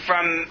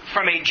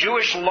a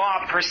Jewish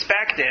law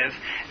perspective,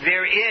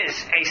 there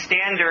is a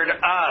standard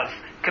of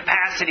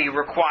capacity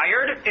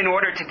required in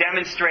order to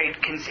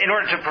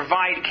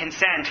provide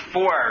consent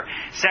for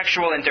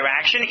sexual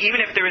interaction,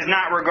 even if there is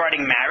not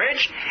regarding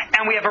marriage.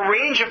 And we have a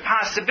range of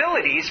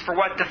possibilities for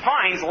what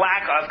defines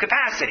lack of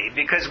capacity,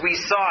 because we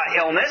saw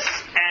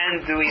illness,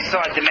 and we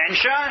saw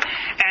dementia,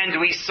 and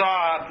we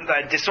saw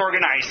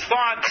disorganized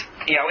thought,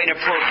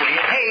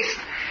 inappropriate haste.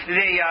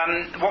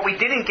 What we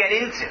didn't get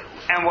into,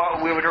 and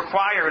what we would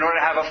require in order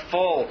to have a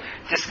full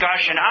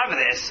discussion of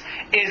this,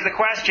 is the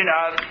question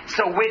of,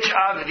 so which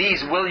of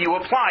these will you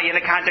apply in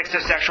the context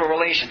of sexual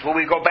relations? Will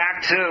we go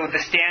back to the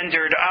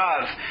standard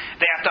of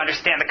they have to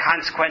understand the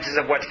consequences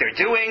of what they're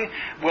doing?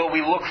 Will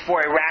we look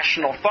for a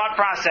rational thought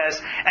process?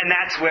 And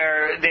that's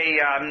where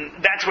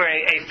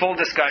a full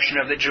discussion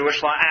of the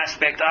Jewish law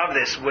aspect of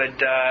this would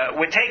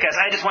take us.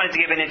 I just wanted to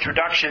give an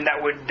introduction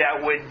that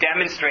would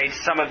demonstrate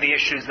some of the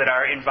issues that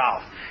are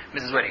involved.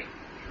 Mrs. Whitty.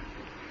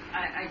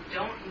 I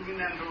don't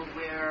remember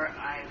where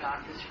I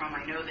got this from.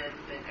 I know that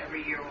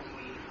every year when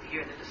we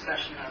hear the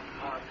discussion of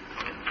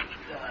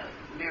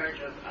the marriage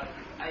of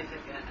Isaac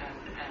and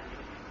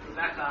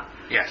Rebecca,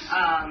 yes,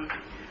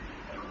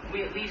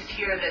 we at least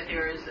hear that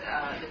there is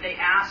that they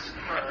ask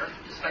her,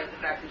 despite the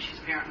fact that she's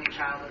apparently a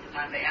child at the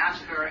time, they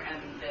ask her,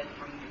 and that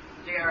from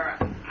there,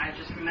 I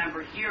just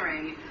remember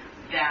hearing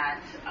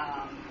that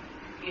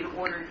in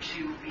order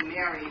to be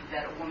married,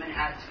 that a woman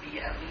had to be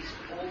at least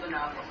old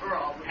enough, a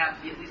girl would have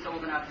to be at least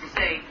old enough to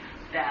say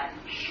that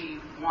she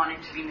wanted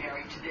to be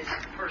married to this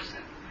person.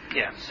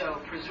 Yeah.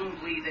 So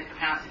presumably the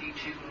capacity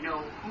to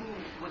know who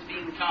was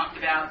being talked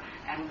about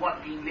and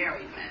what being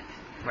married meant.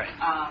 Right.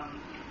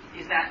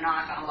 Is that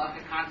not a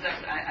halakhic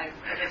concept? I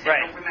guess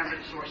right. I don't remember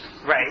the sources.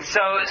 Right.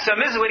 So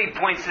Ms. Whitty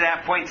points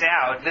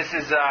out this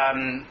is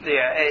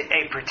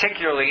a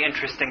particularly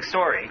interesting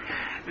story.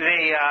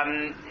 They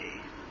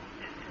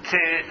to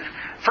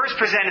first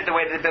present it the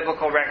way the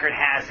biblical record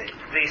has it.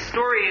 The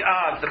story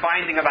of the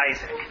binding of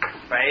Isaac,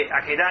 right,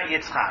 Akedat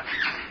Yitzchak,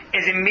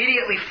 is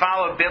immediately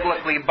followed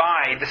biblically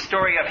by the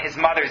story of his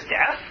mother's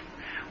death,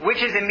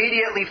 which is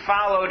immediately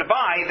followed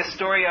by the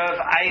story of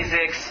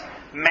Isaac's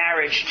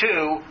marriage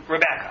to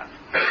Rebekah.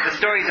 The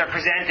stories are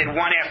presented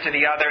one after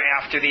the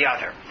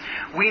other.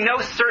 We know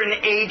certain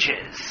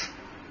ages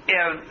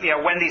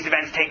when these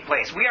events take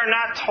place. We are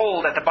not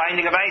told at the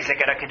binding of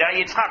Isaac, at Akedat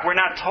Yitzchak, we're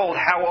not told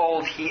how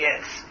old he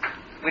is.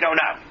 We don't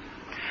know.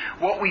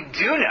 What we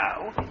do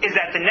know is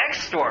that the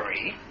next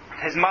story,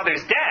 his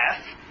mother's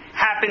death,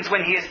 happens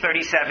when he is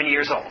 37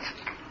 years old.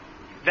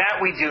 That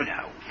we do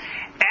know.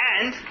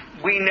 And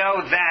we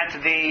know that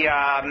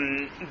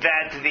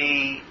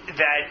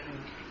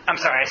I'm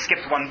sorry, I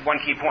skipped one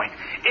key point.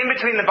 In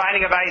between the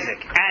binding of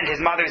Isaac and his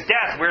mother's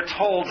death, we're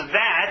told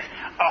that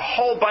a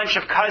whole bunch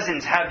of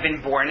cousins have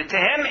been born to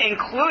him,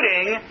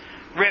 including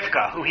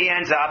Rivka, who he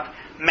ends up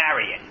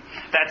marrying.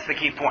 That's the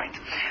key point.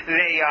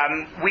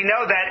 We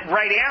know that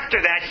right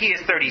after that he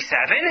is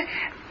 37,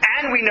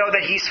 and we know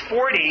that he's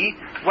 40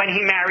 when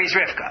he marries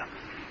Rivka.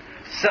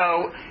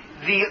 So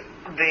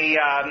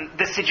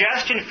the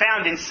suggestion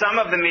found in some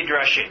of the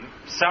midrashim,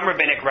 some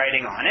rabbinic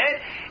writing on it,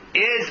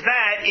 is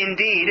that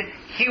indeed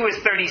he was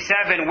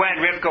 37 when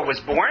Rivka was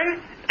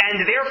born,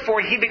 and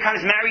therefore he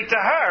becomes married to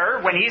her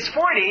when he's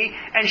 40,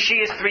 and she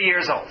is 3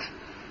 years old.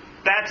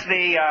 That's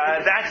the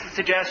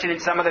suggestion in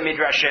some of the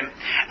midrashim.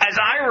 As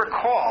I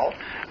recall,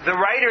 the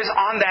writers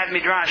on that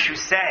midrash who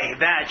say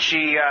that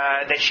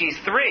she's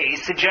 3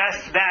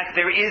 suggest that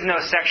there is no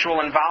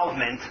sexual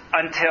involvement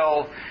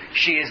until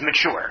she is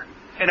mature.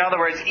 In other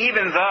words,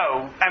 even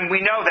though, and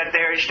we know that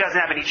she doesn't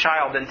have any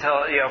child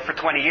until for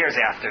 20 years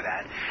after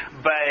that,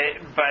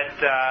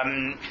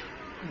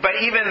 but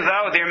even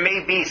though there may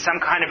be some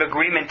kind of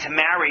agreement to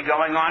marry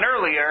going on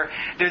earlier,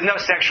 there's no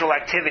sexual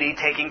activity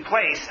taking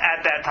place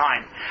at that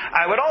time.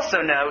 I would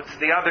also note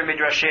the other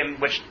midrashim,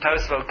 which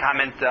Tosfot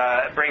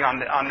bring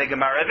on the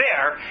Gemara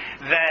there,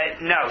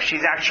 that no,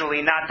 she's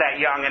actually not that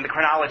young, and the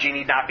chronology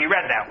need not be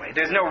read that way.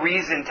 There's no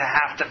reason to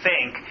have to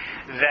think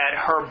that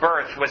her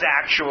birth was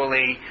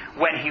actually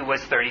when he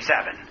was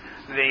 37,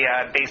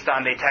 based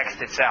on the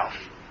text itself.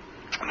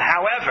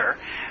 However,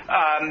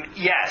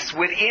 yes,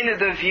 within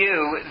the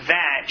view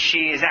that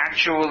she is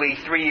actually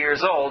 3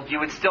 years old, you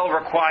would still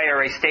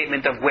require a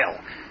statement of will.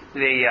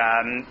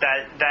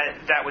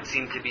 That would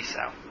seem to be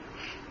so.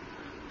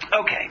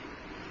 Okay.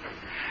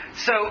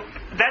 So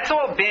that's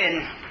all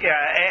been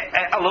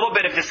a little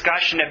bit of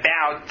discussion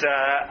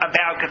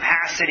about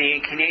capacity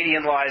in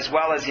Canadian law as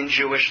well as in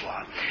Jewish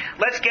law.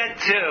 Let's get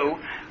to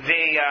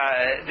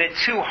the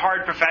two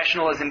hard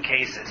professionalism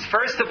cases.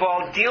 First of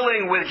all,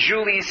 dealing with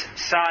Julie's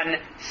son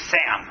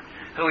Sam,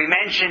 who we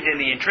mentioned in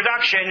the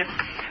introduction,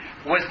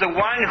 was the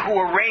one who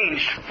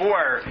arranged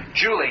for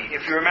Julie.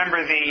 If you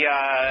remember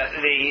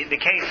the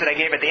case that I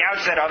gave at the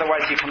outset,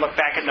 otherwise you can look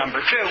back at number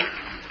 2.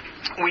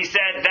 We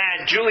said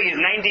that Julie is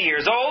 90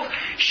 years old.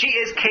 She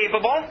is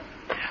capable,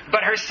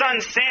 but her son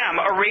Sam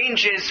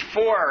arranges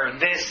for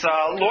this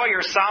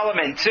lawyer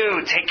Solomon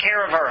to take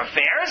care of her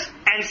affairs,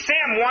 and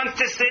Sam wants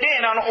to sit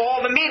in on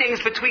all the meetings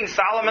between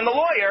Solomon the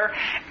lawyer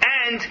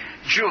and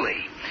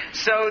Julie.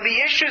 So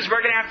the issues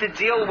we're going to have to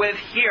deal with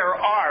here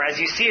are, as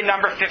you see in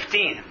number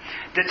 15,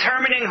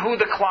 determining who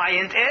the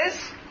client is,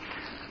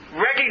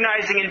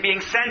 recognizing and being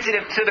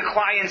sensitive to the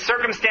client's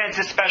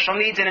circumstances, special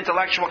needs, and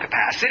intellectual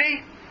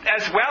capacity,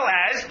 as well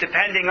as,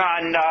 depending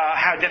on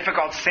how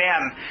difficult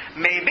Sam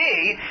may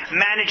be,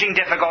 managing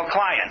difficult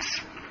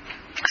clients.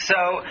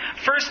 So,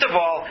 first of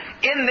all,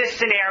 in this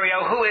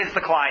scenario, who is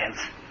the client?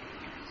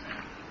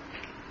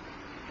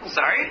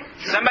 Sorry?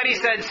 Somebody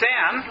said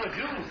Sam.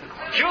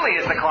 Julie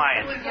is the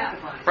client.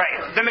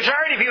 Right. The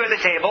majority view at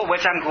the table,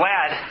 which I'm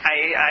glad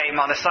I'm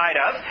on the side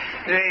of,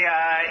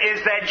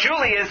 is that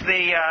Julie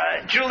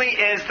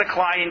is the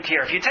client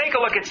here. If you take a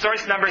look at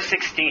source number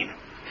 16,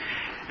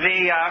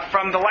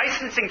 from the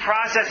licensing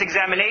process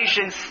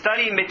examination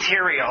study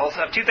materials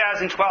of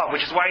 2012,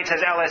 which is why it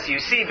says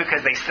LSUC,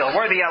 because they still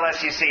were the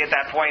LSUC at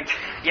that point.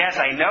 Yes,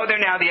 I know they're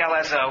now the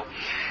LSO.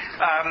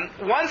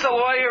 Once a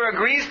lawyer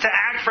agrees to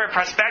act for a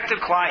prospective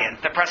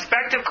client, the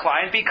prospective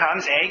client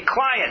becomes a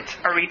client.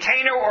 A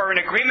retainer or an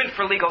agreement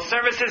for legal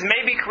services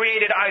may be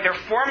created either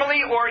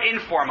formally or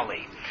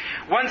informally.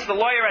 Once the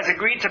lawyer has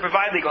agreed to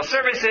provide legal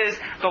services,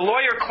 the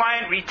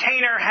lawyer-client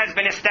retainer has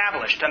been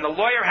established, and the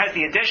lawyer has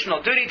the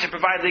additional duty to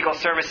provide legal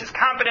services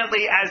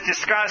competently, as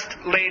discussed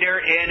later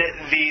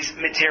in these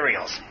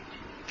materials.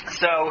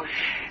 So,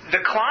 the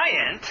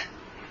client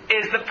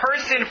is the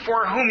person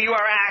for whom you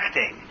are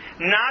acting,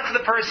 not the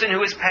person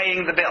who is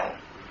paying the bill.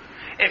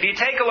 If you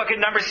take a look at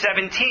number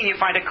 17, you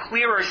find a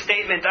clearer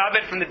statement of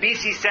it from the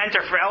BC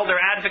Center for Elder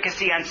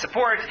Advocacy and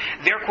Support.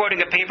 They're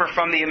quoting a paper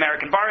from the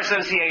American Bar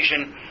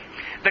Association.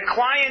 The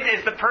client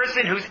is the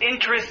person whose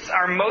interests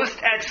are most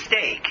at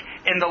stake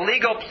in the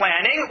legal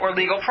planning or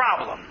legal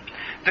problem.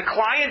 The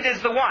client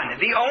is the one,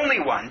 the only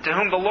one, to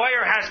whom the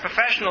lawyer has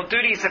professional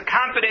duties of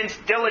competence,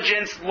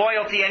 diligence,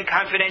 loyalty, and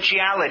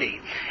confidentiality.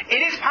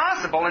 It is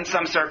possible in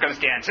some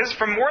circumstances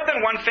for more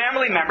than one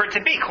family member to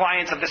be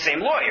clients of the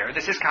same lawyer.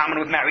 This is common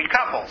with married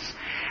couples.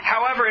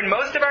 However, in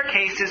most of our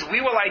cases,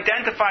 we will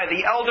identify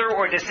the elder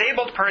or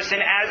disabled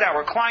person as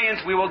our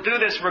client. We will do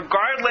this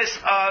regardless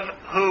of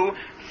who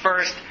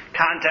first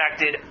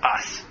contacted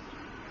us.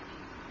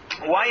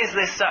 Why is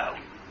this so?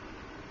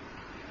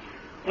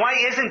 Why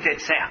isn't it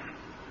Sam?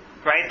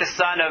 Right, the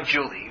son of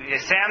Julie.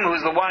 Sam,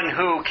 who's the one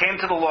who came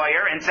to the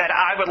lawyer and said,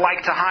 I would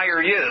like to hire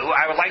you,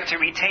 I would like to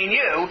retain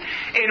you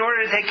in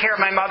order to take care of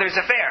my mother's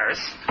affairs.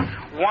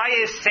 Why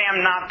is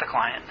Sam not the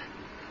client?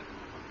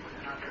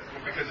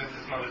 Because it's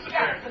his mother's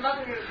Yeah, affair. the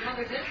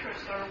mother's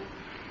interests are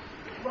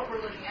what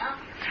we're looking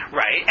after.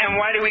 Right, and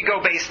why do we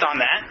go based on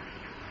that?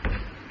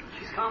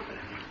 She's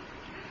confident.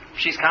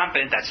 She's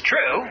competent, that's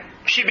true.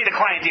 She'd be the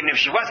client even if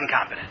she wasn't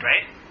competent,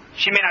 right?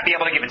 She may not be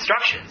able to give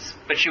instructions,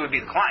 but she would be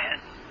the client.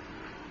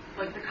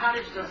 But the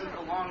cottage doesn't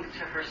belong to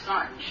her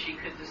son. She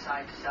could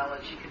decide to sell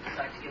it. She could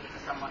decide to give it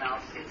to someone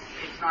else.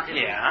 It's not his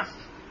interest.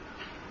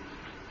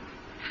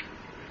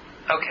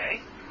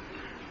 Okay.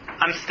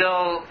 I'm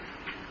still...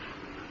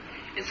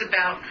 It's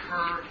about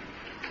her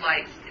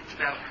life. It's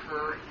about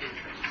her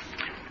interests.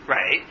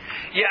 Right.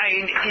 Yeah,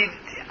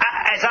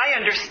 as I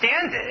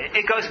understand it,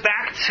 it goes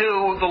back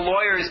to the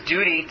lawyer's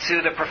duty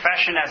to the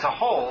profession as a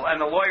whole, and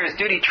the lawyer's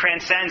duty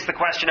transcends the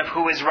question of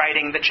who is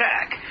writing the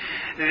check.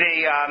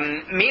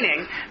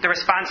 Meaning, the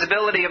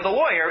responsibility of the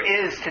lawyer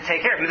is to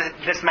take care of it.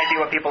 This might be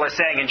what people are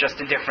saying in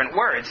different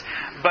words,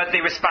 but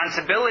the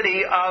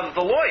responsibility of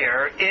the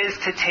lawyer is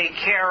to take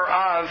care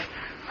of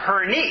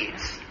her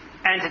needs,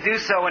 and to do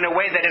so in a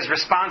way that is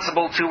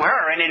responsible to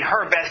her and in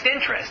her best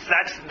interest.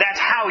 That's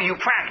how you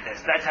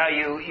practice. That's how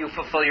you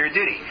fulfill your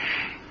duty.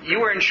 You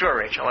were unsure,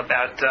 Rachel,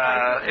 about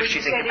if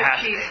she's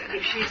incapacitated.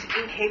 If she's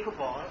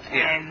incapable,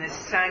 Yeah. and the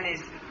son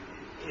is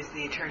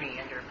the attorney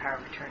under a power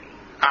of attorney,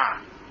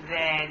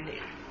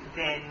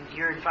 then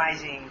you're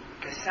advising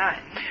the son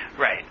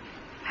Right.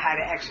 how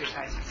to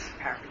exercise his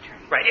power of attorney.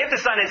 Right. If the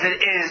son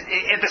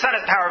if the son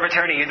has power of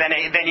attorney, then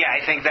yeah,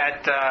 I think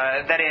that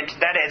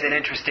is an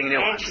interesting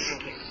nuance. And she's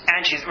incapable.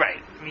 And she's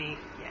right.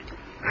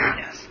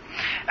 Yes,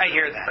 I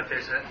hear that. But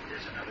there's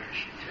another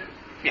issue too.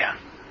 Yeah.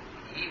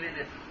 Even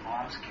if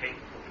mom's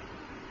capable,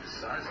 the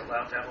son is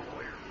allowed to have a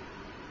lawyer.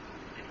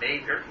 It may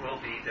very well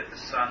be that the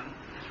son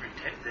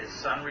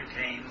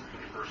retains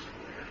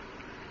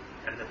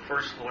the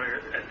first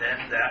lawyer, and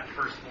then that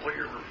first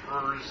lawyer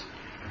refers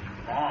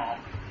mom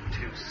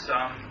to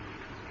some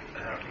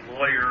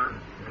lawyer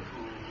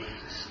who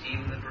is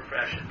esteemed in the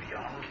profession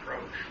beyond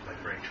reproach,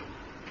 like Rachel,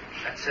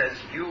 that says,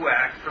 you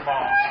act for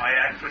mom, I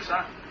act for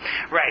son.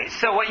 Right.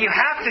 So what you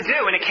have to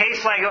do in a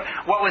case like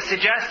what was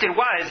suggested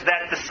was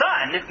that the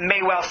son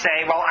may well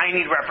say, well, I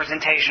need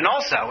representation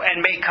also,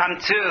 and may come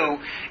to,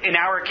 in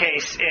our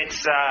case,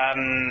 it's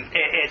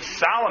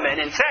Solomon,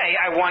 and say,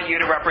 I want you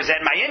to represent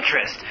my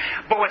interest.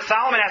 But what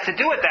Solomon has to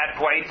do at that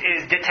point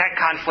is detect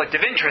conflict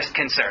of interest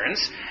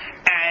concerns,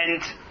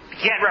 and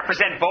he can't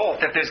represent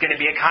both if there's going to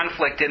be a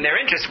conflict in their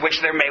interest,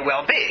 which there may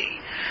well be.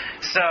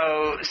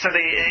 So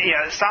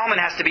Solomon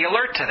has to be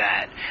alert to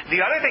that.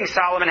 The other thing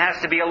Solomon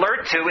has to be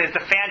alert to is the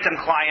phantom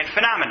client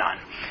phenomenon.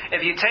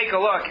 If you take a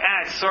look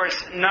at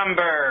source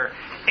number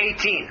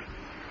 18,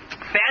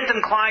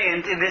 phantom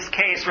client in this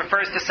case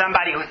refers to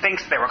somebody who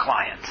thinks they're a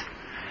client,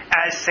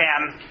 as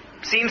Sam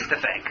seems to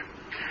think.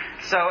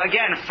 So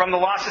again, from the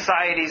Law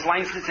Society's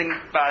licensing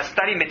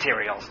study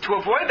materials, to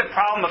avoid the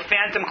problem of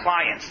phantom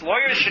clients,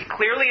 lawyers should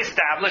clearly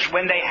establish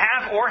when they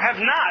have or have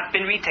not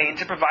been retained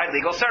to provide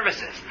legal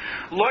services.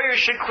 Lawyers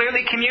should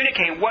clearly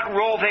communicate what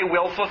role they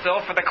will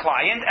fulfill for the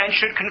client and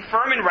should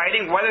confirm in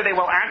writing whether they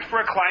will act for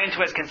a client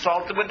who has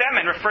consulted with them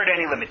and refer to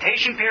any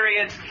limitation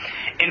periods,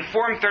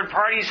 inform third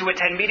parties who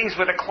attend meetings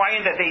with a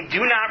client that they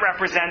do not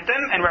represent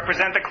them and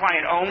represent the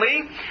client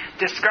only,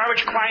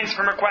 discourage clients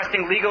from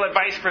requesting legal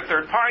advice for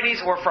third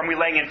parties or from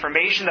relaying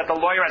information that the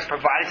lawyer has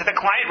provided to the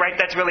client, right?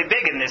 That's really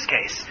big in this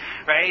case,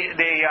 right?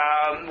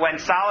 When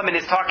Solomon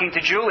is talking to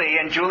Julie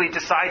and Julie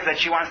decides that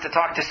she wants to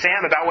talk to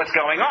Sam about what's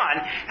going on,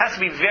 it has to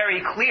be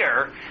very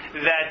clear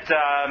that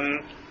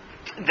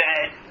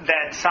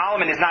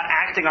Solomon is not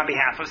acting on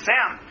behalf of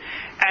Sam.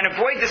 And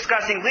avoid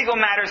discussing legal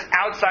matters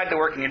outside the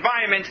working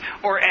environment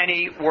or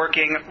any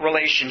working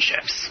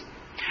relationships.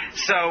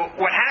 So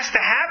what has to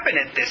happen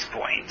at this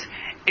point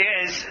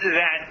is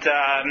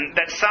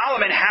that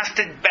Solomon has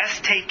to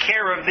best take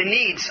care of the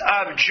needs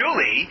of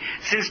Julie,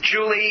 since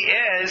Julie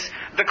is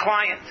the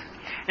client.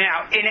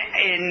 Now,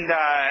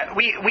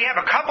 we have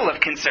a couple of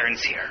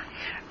concerns here,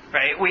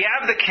 right? We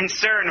have the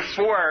concern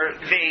for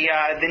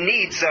the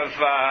needs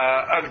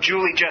of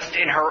Julie just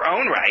in her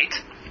own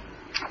right.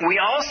 We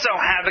also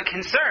have a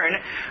concern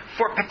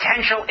for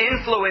potential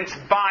influence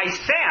by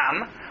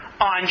Sam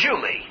on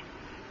Julie.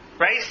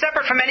 Right?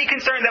 Separate from any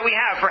concern that we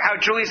have for how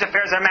Julie's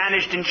affairs are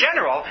managed in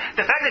general,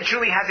 the fact that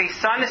Julie has a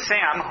son,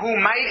 Sam, who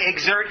might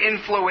exert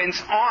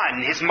influence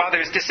on his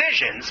mother's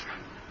decisions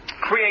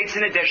creates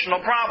an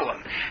additional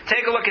problem.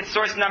 Take a look at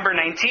source number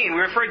 19.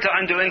 We referred to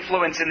undue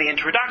influence in the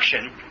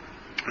introduction.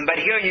 But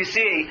here you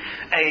see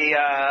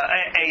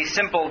a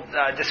simple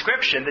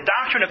description. The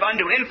doctrine of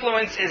undue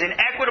influence is an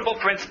equitable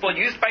principle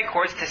used by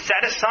courts to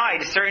set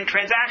aside certain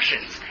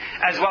transactions,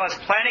 as well as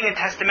planning and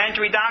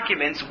testamentary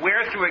documents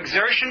where, through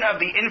exertion of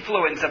the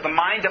influence of the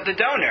mind of the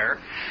donor,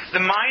 the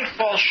mind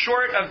falls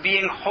short of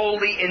being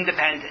wholly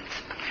independent.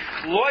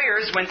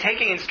 Lawyers, when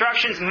taking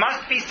instructions,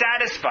 must be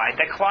satisfied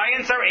that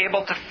clients are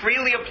able to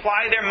freely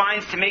apply their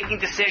minds to making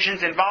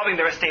decisions involving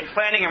their estate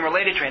planning and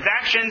related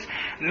transactions.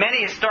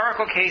 Many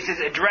historical cases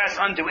address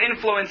undue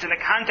influence in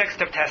the context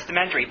of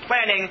testamentary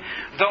planning,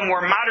 though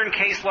more modern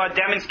case law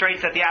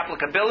demonstrates that the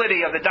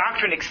applicability of the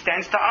doctrine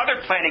extends to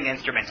other planning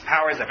instruments,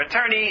 powers of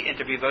attorney,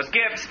 inter vivos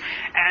gifts,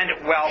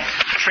 and wealth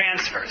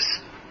transfers.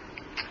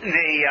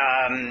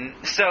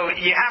 So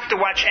you have to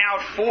watch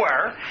out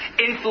for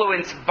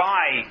influence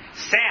by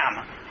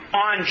Sam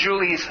on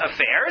Julie's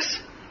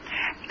affairs,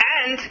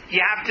 and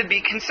you have to be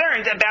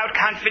concerned about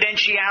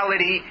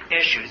confidentiality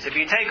issues. If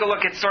you take a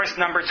look at source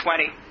number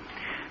 20,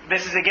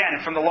 this is again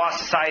from the Law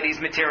Society's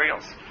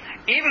materials.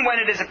 Even when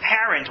it is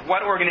apparent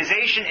what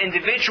organization,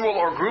 individual,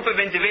 or group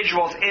of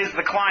individuals is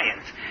the client,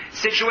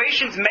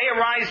 situations may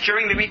arise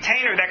during the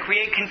retainer that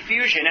create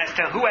confusion as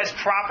to who has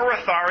proper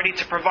authority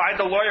to provide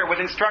the lawyer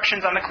with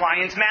instructions on the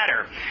client's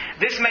matter.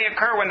 This may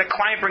occur when the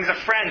client brings a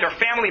friend or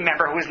family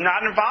member who is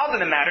not involved in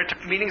the matter to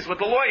meetings with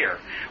the lawyer,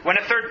 when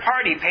a third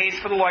party pays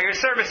for the lawyer's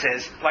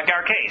services, like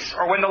our case,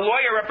 or when the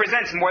lawyer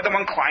represents more than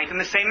one client in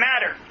the same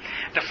matter.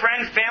 The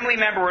friend, family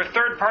member, or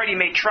third party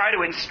may try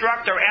to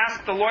instruct or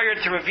ask the lawyer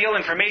to reveal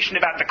information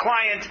about the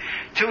client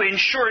to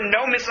ensure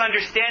no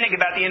misunderstanding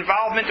about the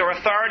involvement or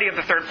authority of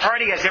the third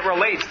party as it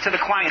relates to the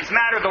client's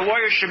matter. The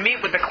lawyer should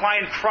meet with the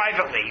client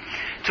privately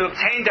to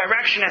obtain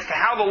direction as to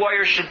how the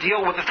lawyer should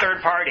deal with the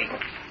third party.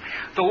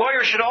 The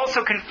lawyer should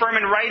also confirm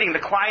in writing the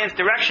client's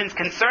directions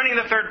concerning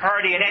the third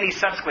party and any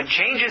subsequent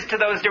changes to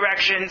those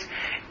directions.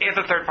 If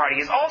the third party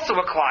is also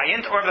a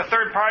client, or if the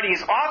third party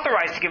is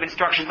authorized to give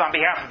instructions on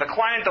behalf of the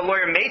client, the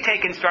lawyer may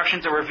take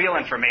instructions or reveal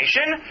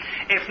information.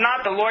 If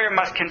not, the lawyer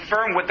must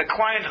confirm with the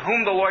client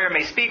whom the lawyer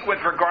may speak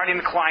with regarding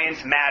the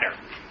client's matter.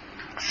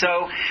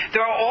 So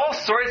there are all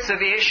sorts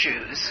of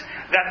issues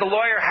that the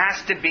lawyer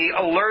has to be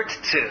alert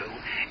to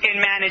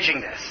in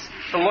managing this.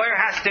 The lawyer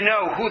has to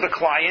know who the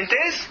client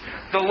is.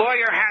 The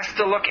lawyer has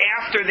to look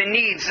after the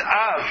needs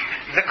of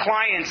the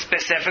client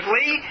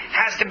specifically,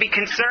 has to be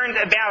concerned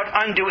about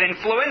undue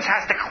influence,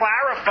 has to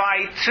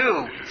clarify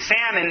to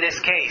Sam in this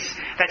case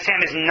that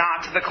Sam is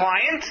not the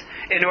client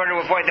in order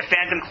to avoid the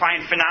phantom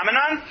client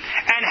phenomenon,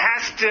 and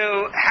has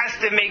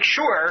to make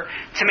sure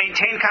to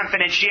maintain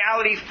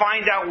confidentiality,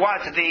 find out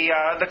what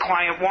the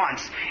client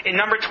wants. In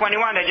number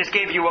 21, I just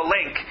gave you a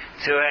link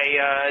to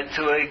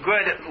a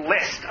good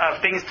list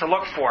of things to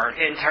look for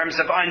in terms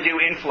of undue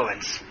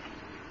influence.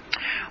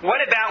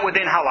 What about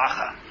within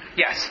halacha?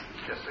 Yes?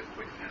 Just a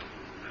quick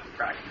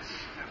practice.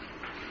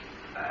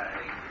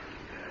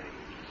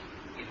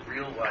 In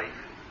real life,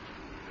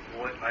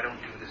 I don't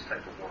do this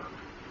type of work,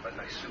 but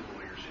I sue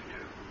lawyers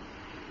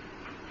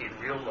who do. In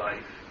real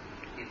life,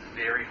 it's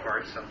very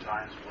hard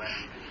sometimes when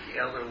the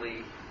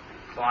elderly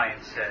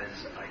client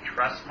says, I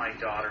trust my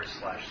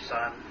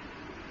daughter/son.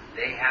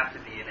 They have to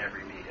be in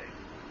every meeting.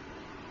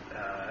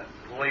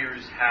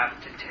 Lawyers have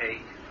to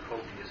take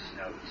copious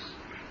notes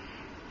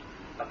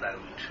about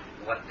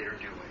what they're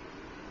doing.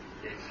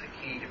 It's the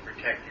key to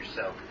protect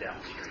yourself down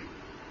the street.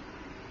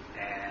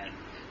 And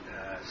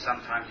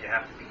sometimes you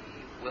have to be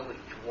willing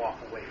to walk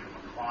away from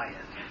a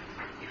client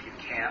if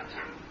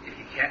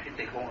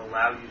they won't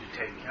allow you to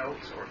take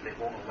notes, or if they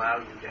won't allow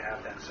you to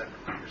have that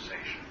separate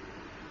conversation.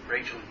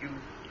 Rachel,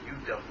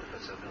 you've dealt with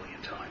this a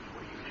million times.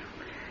 What do you do?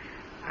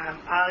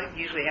 I'll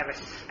usually have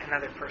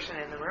another person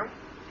in the room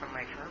from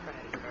my firm,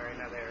 or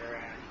another,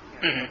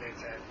 whether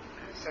it's an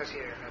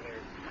associate or another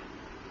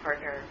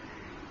partner,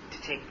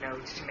 to take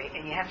notes,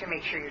 and you have to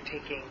make sure you're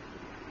taking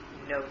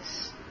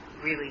notes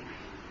really,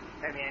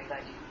 I'm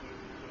glad you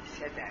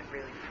said that,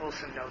 really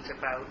fulsome notes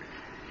about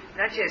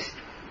not just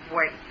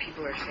what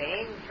people are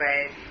saying,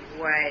 but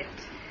what,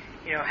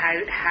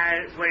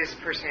 what is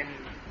the person's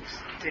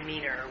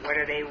demeanor, what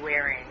are they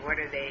wearing, what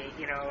are they,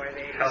 are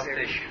they... Health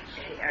issues.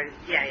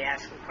 You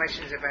ask them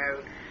questions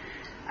about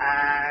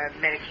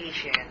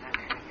medication, that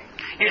kind of thing.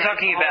 You're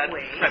talking about...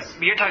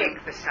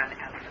 take the sun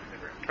out of the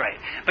room. Right.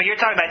 But you're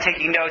talking about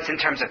taking notes in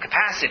terms of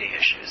capacity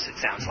issues, it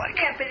sounds like.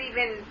 Yeah, but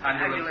even...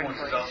 Undue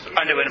influence also.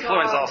 Undue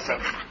influence also.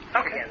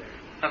 Okay.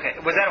 Okay.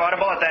 Was that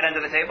audible at that end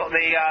of the table?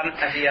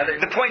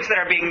 The points that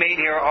are being made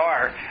here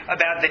are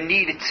about the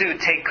need to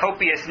take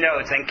copious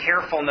notes and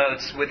careful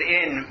notes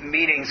within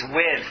meetings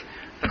with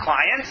the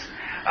client,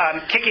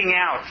 kicking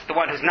out the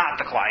one who's not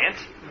the client,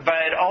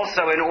 but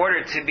also in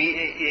order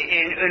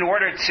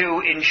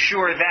to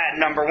ensure that,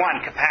 number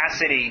one,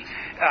 capacity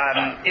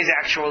is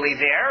actually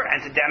there,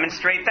 and to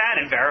demonstrate that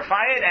and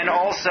verify it, and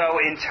also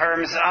in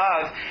terms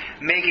of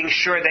making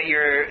sure that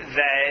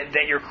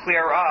you're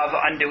clear of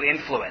undue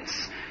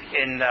influence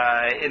in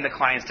the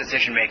client's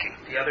decision making.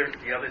 The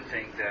other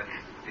thing that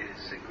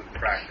is a good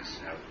practice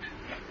note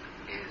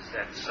is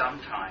that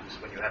sometimes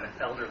when you have an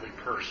elderly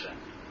person,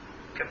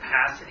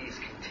 capacity is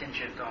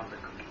contingent on the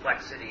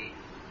complexity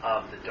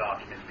of the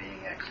document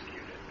being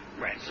executed.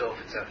 Right. So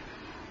if it's a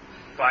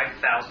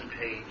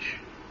 5,000-page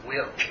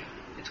will,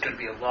 it's going to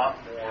be a lot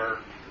more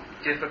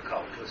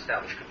difficult to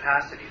establish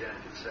capacity than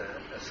if it's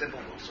a simple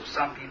will. So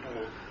some people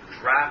will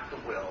draft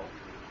the will,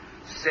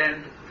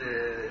 send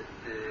the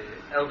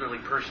elderly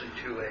person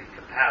to a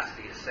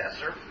capacity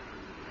assessor,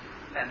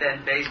 and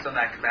then based on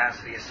that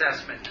capacity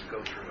assessment,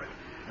 go through it.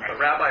 Right. But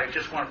Rabbi, I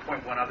just want to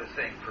point one other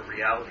thing for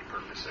reality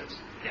purposes.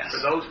 Yes. For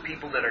those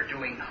people that are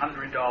doing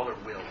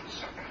 $100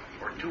 wills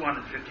or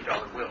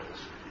 $250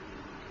 wills,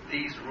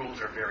 these rules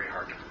are very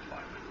hard to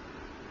comply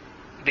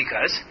with.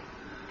 Because?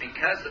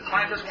 Because the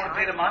client doesn't want to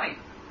pay the money.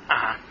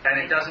 And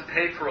it doesn't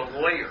pay for a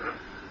lawyer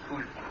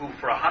who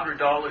for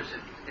 $100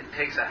 it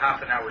takes a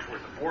half an hour's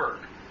worth of work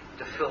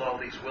to fill all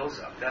these wills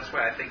up. That's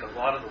why I think a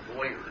lot of the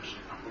lawyers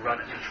who run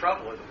into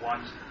trouble are the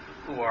ones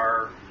who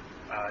are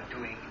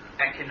doing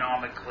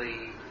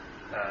economically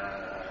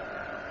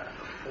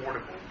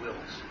affordable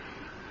wills.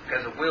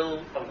 Because a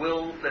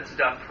will that's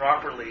done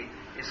properly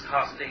is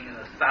costing in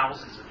the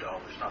thousands of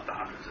dollars, not the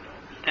hundreds of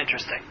dollars.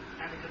 Interesting.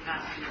 And the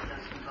capacity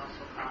assessment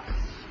also costs.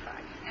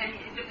 And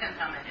it depends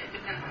on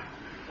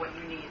what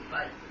you need,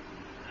 but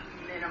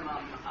a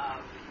minimum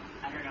of,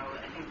 I don't know,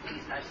 I think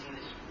least I've seen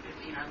is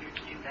 $1,500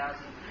 to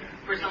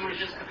 $2,000 for someone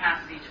who's just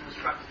capacity to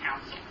instruct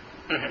counsel.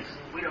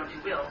 Mm-hmm. We don't do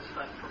wills,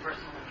 but for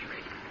personal injury.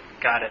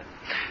 Got it.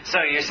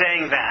 So you're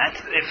saying that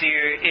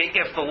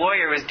if the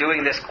lawyer is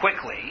doing this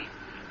quickly,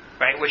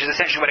 right, which is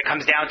essentially what it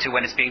comes down to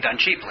when it's being done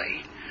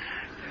cheaply,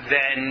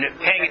 then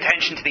paying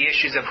attention to the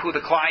issues of who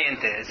the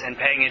client is and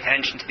paying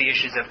attention to the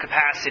issues of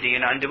capacity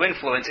and undue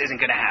influence isn't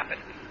going to happen.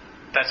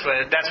 That's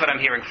what I'm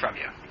hearing from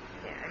you.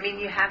 Yeah,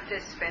 you have to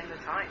spend the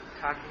time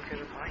talking to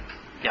the client.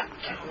 Yeah.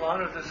 A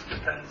lot of this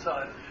depends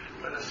on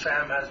whether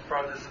Sam has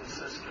brothers and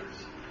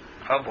sisters.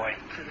 Oh boy.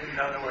 In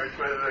other words,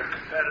 whether they're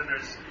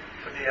competitors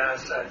for the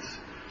assets,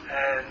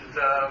 and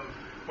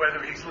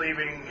whether he's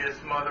leaving his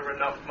mother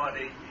enough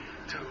money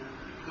to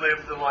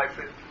live the life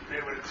that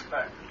they would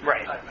expect.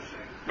 Right. Type of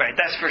thing. Right,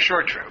 that's for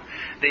sure true.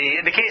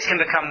 The case can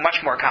become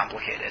much more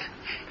complicated.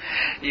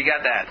 You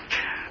got that.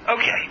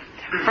 Okay.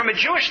 From a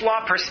Jewish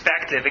law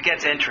perspective, it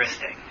gets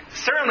interesting.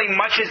 Certainly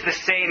much is the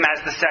same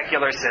as the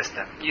secular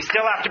system. You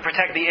still have to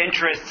protect the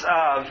interests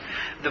of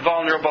the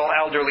vulnerable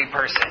elderly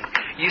person.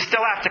 You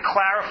still have to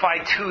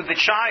clarify to the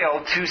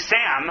child, to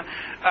Sam,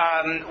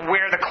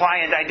 where the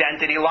client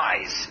identity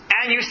lies.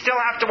 And you still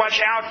have to watch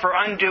out for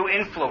undue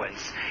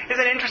influence. There's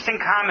an interesting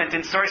comment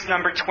in source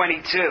number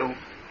 22.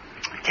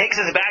 It takes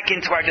us back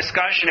into our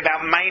discussion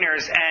about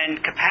minors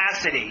and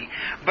capacity,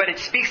 but it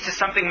speaks to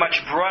something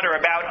much broader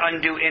about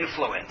undue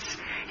influence.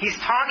 He's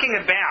talking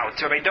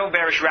about, or Rabbi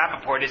Berish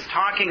Rappaport is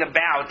talking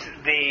about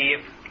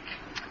the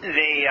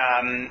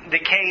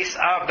case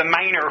of the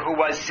minor who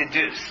was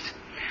seduced.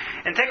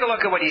 And take a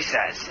look at what he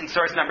says in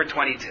source number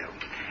 22.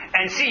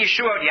 And see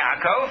Yeshuot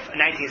Yaakov, a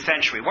 19th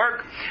century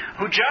work,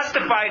 who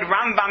justified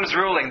Rambam's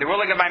ruling, the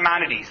ruling of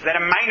Maimonides, that a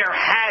minor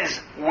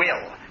has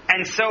will,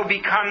 and so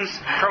becomes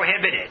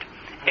prohibited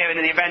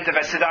in the event of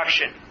a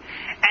seduction.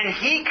 And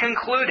he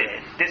concluded,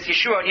 this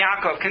Yeshuot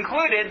Yaakov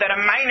concluded, that a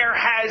minor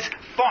has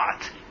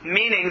thought,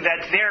 meaning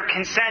that their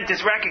consent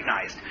is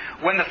recognized,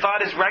 when the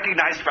thought is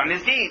recognized from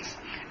his deeds.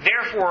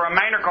 Therefore, a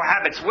minor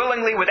cohabits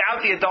willingly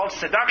without the adult's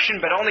seduction,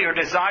 but only her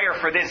desire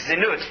for this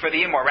zinut, for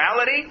the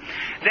immorality.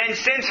 Then,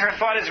 since her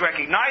thought is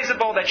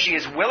recognizable that she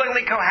is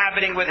willingly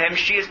cohabiting with him,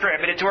 she is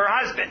prohibited to her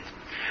husband.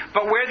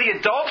 But where the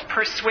adult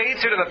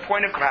persuades her to the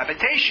point of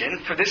cohabitation,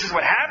 for this is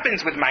what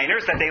happens with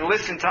minors, that they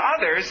listen to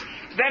others,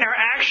 then her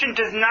action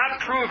does not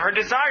prove her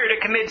desire to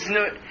commit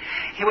znut.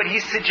 What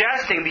he's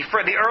suggesting,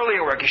 before the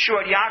earlier work,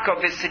 Yeshua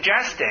Yaakov is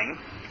suggesting,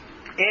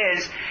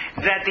 is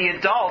that the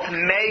adult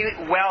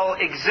may well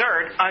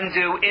exert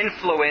undue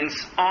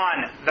influence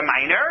on the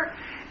minor,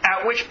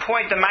 at which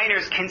point the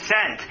minor's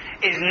consent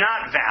is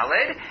not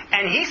valid.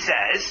 And he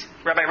says,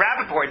 Rabbi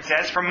Rappaport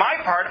says, for my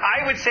part,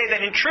 I would say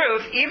that in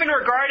truth, even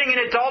regarding an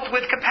adult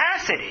with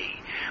capacity,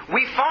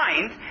 we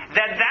find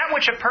that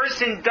which a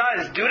person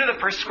does due to the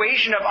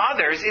persuasion of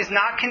others is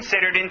not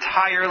considered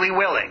entirely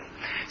willing.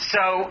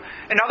 So,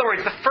 in other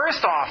words, the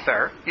first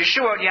author,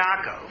 Yeshua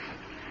Yaakov,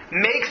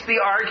 makes the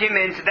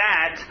argument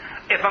that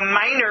if a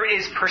minor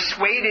is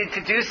persuaded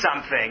to do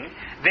something,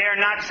 they are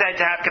not said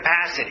to have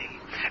capacity.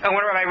 And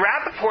what Rabbi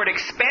Rappaport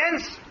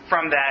expands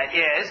from that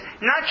is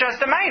not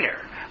just a minor,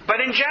 but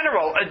in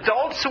general,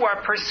 adults who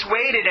are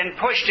persuaded and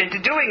pushed into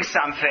doing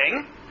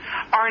something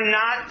are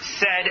not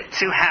said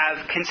to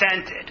have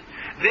consented.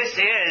 This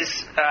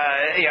is,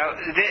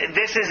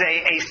 this is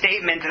a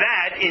statement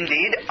that,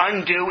 indeed,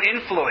 undue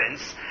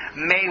influence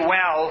may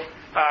well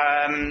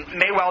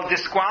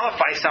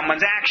disqualify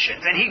someone's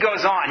actions. And he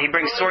goes on, he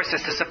brings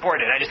sources to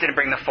support it. I just didn't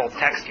bring the full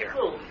text here.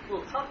 It's a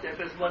little tough there,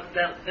 because what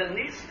that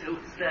leads to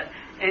is that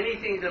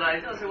anything that I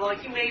do, I say, well,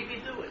 he made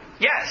me do it.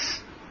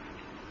 Yes.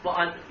 Well,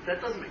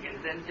 that doesn't make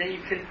it. Then you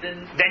can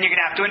Then you're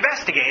going to have to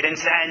investigate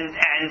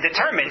and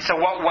determine. So,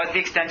 what was the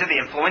extent of the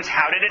influence?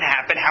 How did it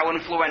happen? How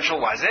influential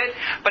was it?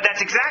 But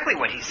that's exactly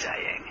what he's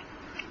saying.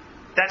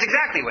 That's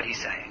exactly what he's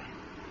saying.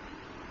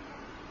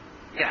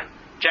 Yeah,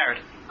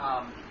 Jared.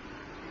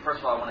 First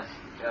of all, I want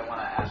to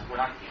ask.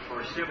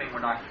 We're assuming we're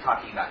not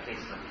talking about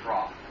cases of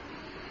fraud.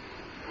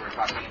 We're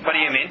talking about. What do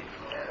you mean?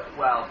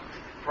 Well,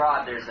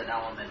 fraud. There's an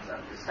element of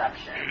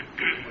deception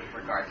with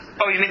regards to.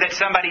 Oh, you mean that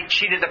somebody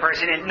cheated the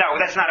person? No,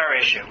 that's not our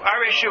issue.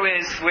 Our issue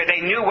is where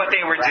they knew what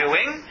they were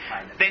doing.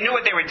 They knew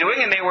what they were doing,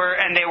 and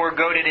they were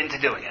goaded into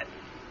doing it.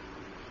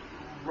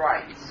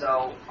 Right.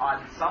 So,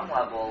 on some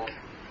level,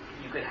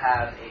 you could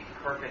have a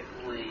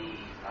perfectly,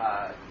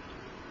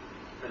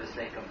 for the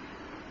sake of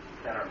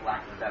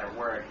lack of a better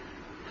word,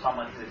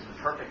 someone who is in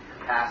perfect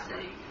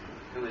capacity,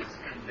 who is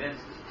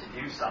convinced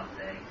to do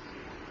something,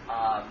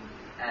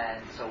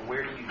 and so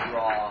where do you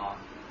draw?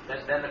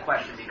 Then the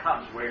question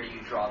becomes, where do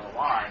you draw the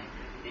line?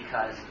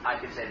 Because I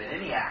could say that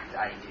any act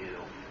I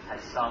do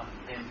has some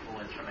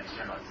influence from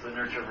external. It's the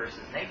nurture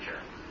versus nature.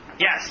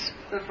 Yes.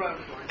 That's right.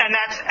 And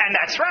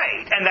that's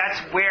right. And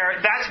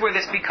that's where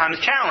this becomes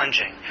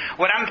challenging.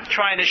 What I'm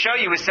trying to show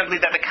you is simply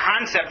that the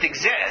concept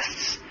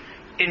exists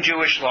in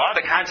Jewish law.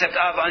 The concept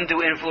of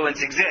undue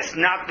influence exists.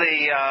 Not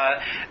the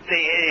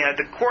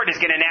court is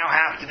going to now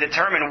have to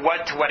determine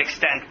to what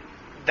extent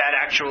that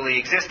actually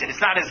existed. It's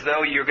not as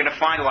though you're going to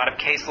find a lot of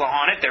case law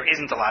on it. There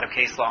isn't a lot of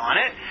case law on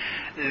it.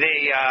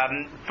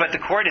 But the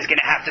court is going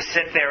to have to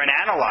sit there and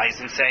analyze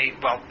and say,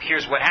 well,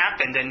 here's what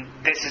happened, and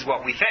this is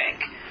what we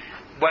think.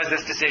 Was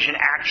this decision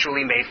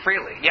actually made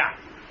freely? Yeah.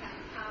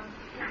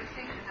 Your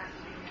distinction has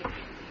to be made.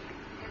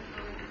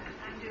 Influence and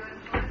undue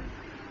influence.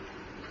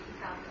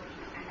 That's what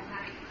you're saying. And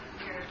that's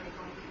invariably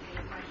going to be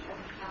a question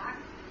of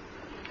fact.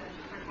 The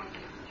judges are going to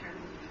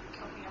determine,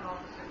 looking at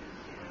all the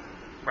circumstances,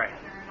 Right.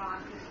 whether or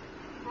not this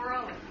we're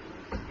all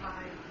influenced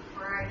by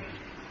variety.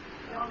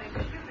 We all make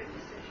stupid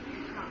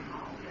decisions. Not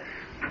all,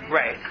 but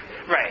Right.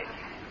 Right.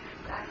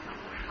 That's not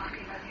what we're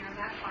talking about here, and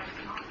that's why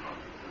it's not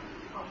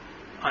called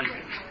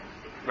Undue.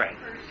 Right.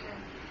 The person,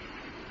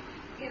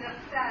 in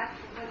effect,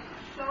 was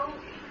so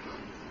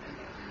influenced that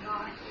they were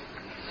not.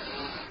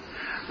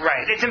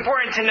 Right. It's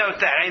important to note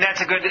that. I mean,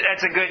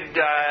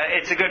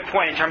 it's a good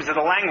point in terms of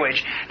the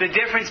language. The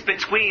difference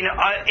between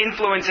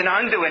influence and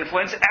undue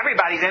influence.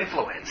 Everybody's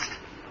influenced.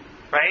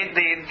 Right?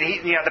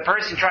 The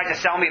person tried to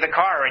sell me the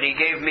car and he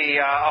gave me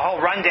a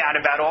whole rundown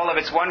about all of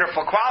its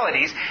wonderful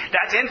qualities.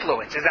 That's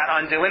influence. Is that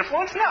undue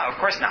influence? No, of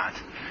course not.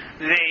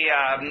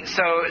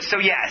 So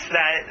yes,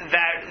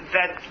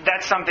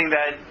 that's something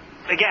that,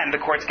 again, the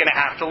court's going to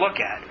have to look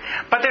at.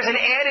 But there's an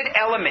added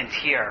element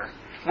here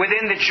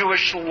within the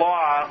Jewish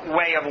law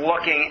way of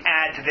looking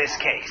at this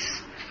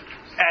case.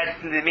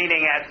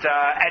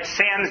 At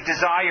Sam's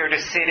desire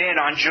to sit in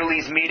on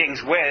Julie's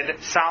meetings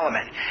with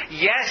Solomon.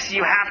 Yes,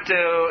 you have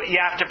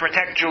to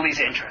protect Julie's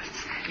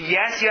interests.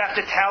 Yes, you have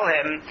to tell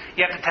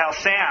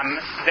Sam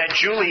that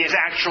Julie is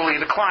actually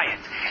the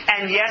client.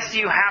 And yes,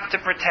 you have to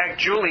protect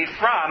Julie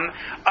from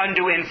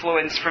undue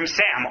influence from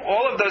Sam.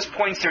 All of those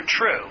points are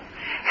true.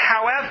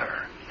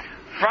 However,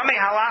 from a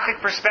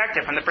halachic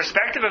perspective, from the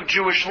perspective of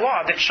Jewish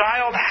law, the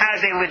child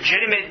has a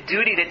legitimate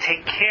duty to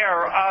take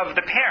care of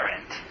the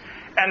parent.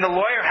 And the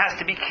lawyer has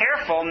to be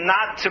careful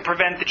not to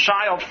prevent the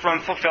child from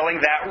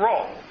fulfilling that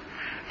role.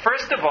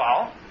 First of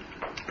all,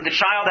 the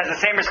child has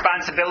the same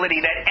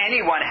responsibility that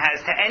anyone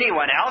has to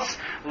anyone else.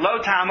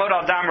 Lo ta'amod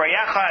al dam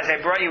rayecha, as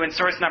I brought you in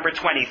source number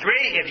 23.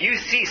 If you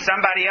see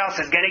somebody else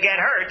is going to get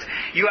hurt,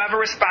 you have a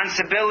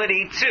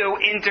responsibility to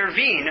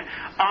intervene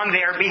on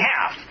their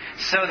behalf,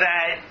 so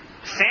that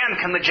Sam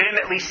can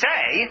legitimately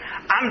say,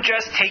 I'm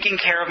just taking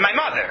care of my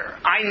mother.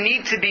 I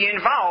need to be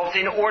involved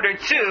in order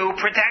to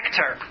protect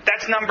her.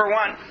 That's number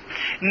one.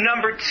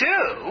 Number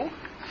two,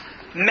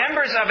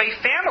 members of a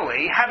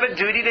family have a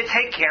duty to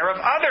take care of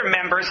other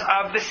members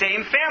of the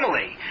same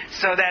family.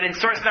 So that in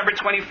source number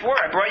 24,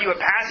 I brought you a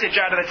passage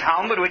out of the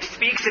Talmud which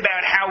speaks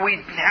about how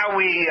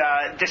we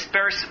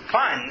disperse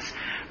funds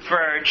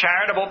for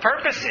charitable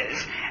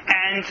purposes.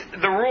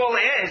 And the rule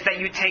is that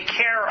you take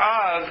care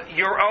of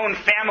your own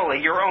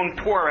family, your own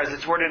poor, as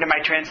it's worded in my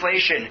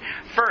translation,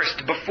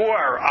 first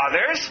before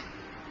others.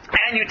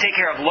 And you take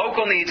care of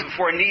local needs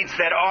before needs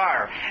that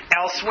are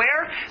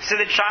elsewhere. So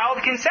the child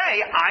can say,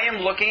 I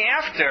am looking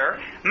after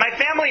my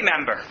family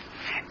member.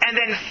 And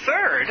then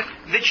third,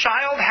 the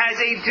child has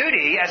a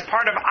duty, as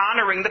part of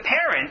honoring the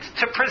parent,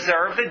 to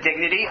preserve the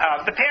dignity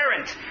of the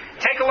parent.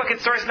 Take a look at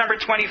source number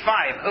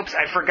 25. Oops,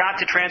 I forgot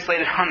to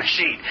translate it on the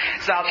sheet,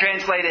 so I'll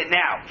translate it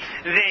now.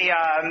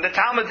 The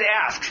Talmud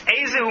asks,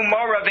 Ezu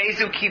mora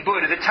vezu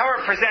kibud. The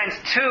Torah presents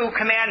two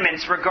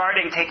commandments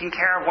regarding taking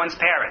care of one's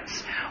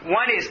parents.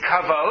 One is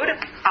kavod,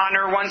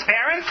 honor one's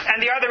parents,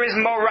 and the other is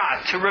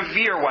morat, to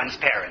revere one's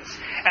parents.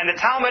 And the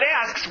Talmud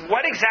asks,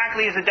 what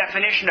exactly is the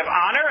definition of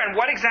honor, and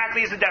what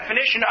exactly is the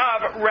definition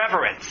of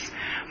reverence?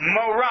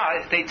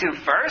 Mora, they do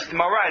first.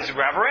 Mora is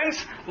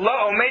reverence.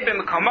 Lo omed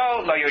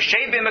b'mekomo, lo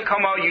yoshev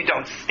b'mekomo. You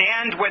don't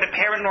stand where the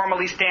parent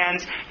normally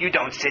stands. You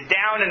don't sit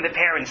down in the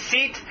parent's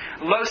seat.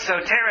 Lo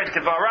soteret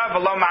devarav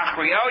v'lo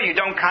machrio. You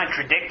don't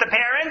contradict the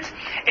parent.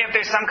 If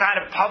there's some kind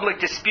of public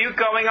dispute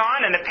going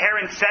on and the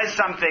parent says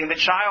something, the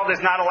child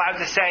is not allowed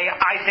to say,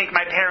 I think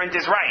my parent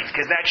is right,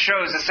 because that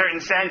shows a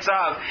certain sense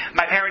of,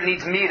 my parent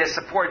needs me to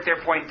support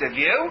their point of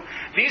view.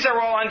 These are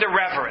all under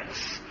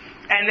reverence.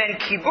 And then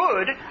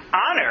kibud,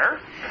 honor,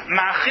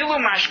 machilu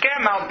mashke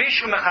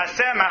malbishu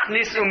mechaseh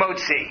machnisu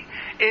motzi,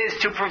 is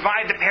to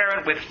provide the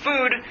parent with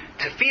food,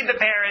 to feed the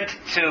parent,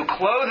 to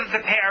clothe the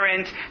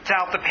parent, to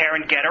help the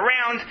parent get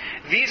around.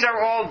 These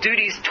are all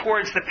duties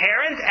towards the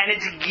parent, and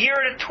it's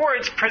geared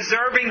towards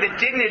preserving the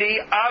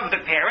dignity of the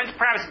parent,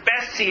 perhaps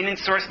best seen in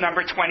source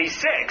number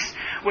 26,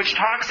 which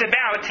talks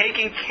about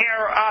taking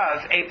care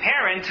of a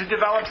parent who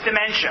develops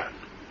dementia.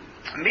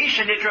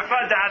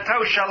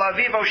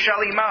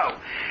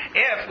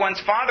 If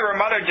one's father or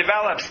mother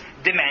develops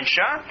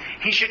dementia,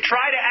 he should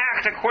try to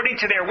act according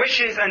to their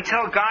wishes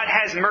until God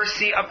has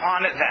mercy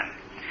upon them.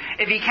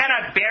 If he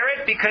cannot bear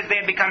it because they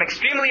have become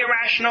extremely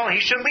irrational,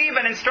 he should leave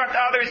and instruct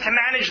others to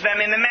manage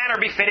them in the manner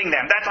befitting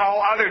them. That's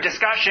all other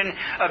discussion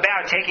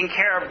about taking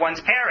care of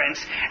one's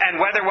parents and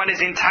whether one is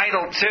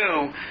entitled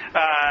to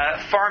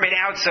farm it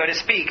out, so to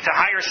speak, to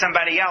hire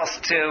somebody else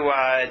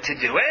to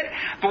do it.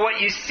 But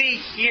what you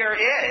see here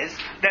is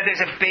that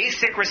there's a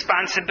basic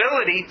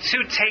responsibility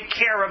to take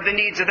care of the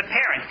needs of the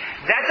parent.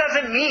 That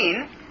doesn't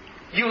mean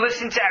you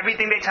listen to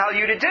everything they tell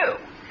you to do.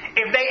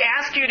 If they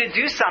ask you to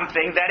do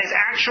something that is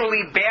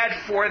actually bad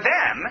for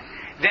them,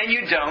 then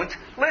you don't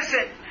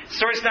listen.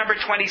 Source number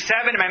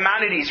 27,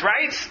 Maimonides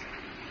writes,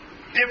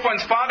 if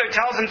one's father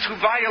tells him to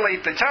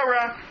violate the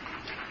Torah,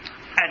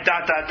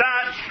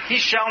 and ... he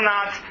shall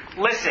not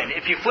listen.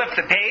 If you flip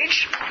the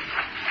page,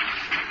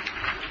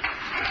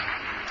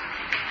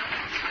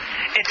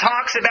 it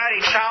talks about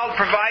a child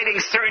providing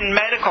certain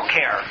medical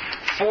care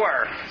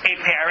for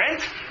a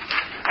parent.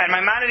 And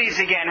Maimonides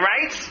again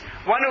writes,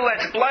 one who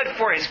lets blood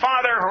for his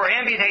father or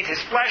amputates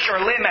his flesh or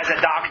limb as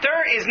a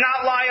doctor is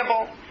not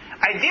liable.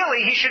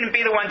 Ideally, he shouldn't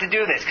be the one to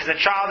do this, because a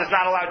child is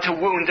not allowed to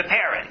wound a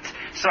parent.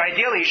 So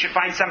ideally, you should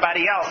find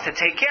somebody else to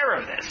take care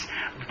of this.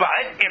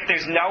 But if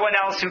there's no one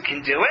else who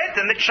can do it,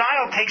 then the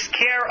child takes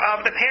care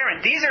of the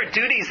parent. These are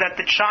duties that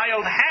the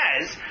child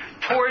has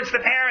towards the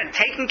parent,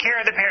 taking care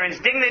of the parent's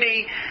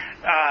dignity,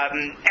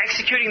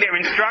 executing their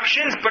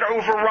instructions, but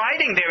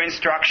overriding their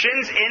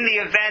instructions in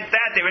the event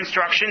that their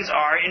instructions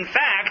are, in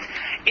fact,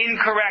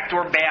 incorrect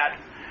or bad.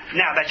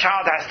 Now, the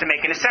child has to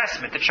make an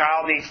assessment. The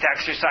child needs to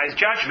exercise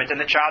judgment,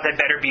 and the child had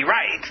better be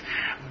right.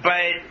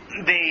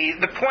 But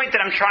the point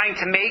that I'm trying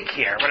to make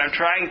here, what I'm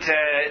trying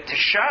to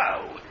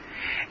show,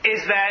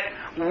 is that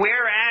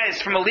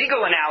whereas from a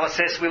legal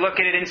analysis we look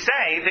at it and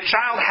say the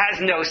child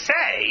has no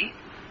say,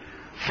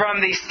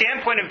 from the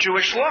standpoint of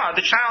Jewish law,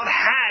 the child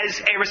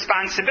has a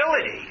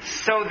responsibility,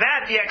 so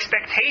that the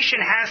expectation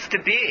has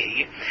to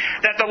be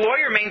that the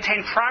lawyer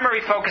maintain primary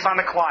focus on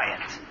the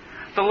client.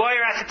 The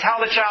lawyer has to tell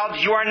the child,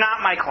 you are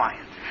not my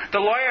client. The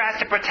lawyer has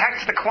to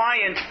protect the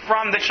client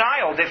from the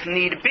child if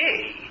need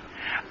be.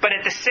 But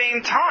at the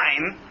same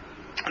time,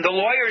 the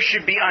lawyer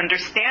should be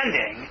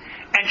understanding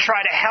and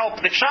try to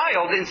help the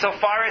child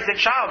insofar as the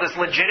child is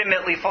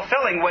legitimately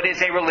fulfilling what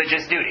is a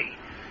religious duty.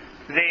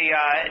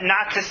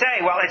 not to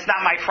say, well, it's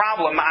not my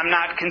problem, I'm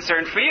not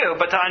concerned for you,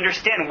 but to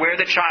understand where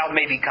the child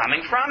may be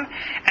coming from,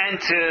 and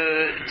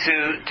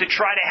to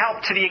try to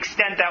help to the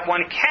extent that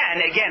one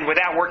can, again,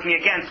 without working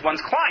against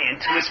one's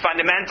client, who is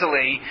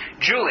fundamentally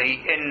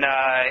Julie in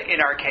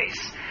our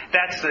case.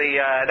 That's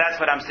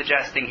what I'm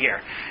suggesting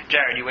here.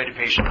 Jared, you waited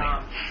patiently.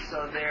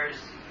 So there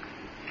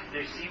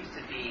seems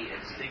to be a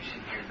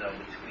distinction here, though,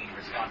 between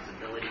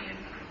responsibility and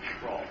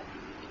control.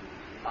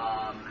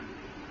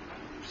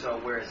 So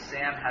whereas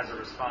Sam has a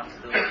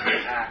responsibility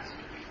to act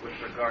with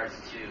regards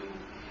to,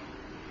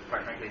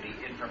 quite frankly,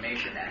 the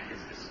information at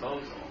his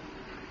disposal,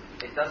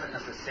 it doesn't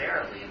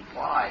necessarily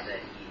imply that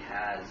he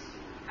has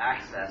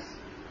access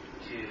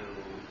to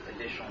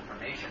additional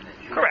information that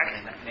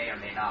Julie may or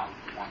may not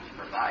want to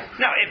provide.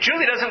 No, if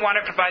Julie doesn't want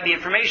to provide the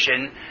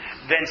information,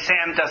 then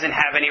Sam doesn't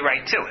have any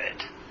right to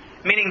it.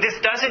 Meaning this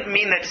doesn't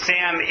mean that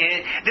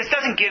this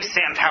doesn't give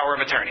Sam power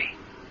of attorney.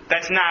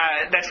 That's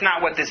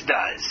not what this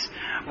does.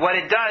 What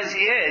it does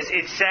is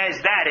it says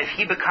that if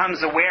he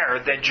becomes aware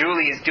that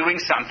Julie is doing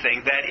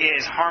something that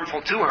is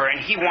harmful to her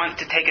and he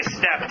wants to take a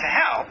step to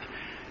help,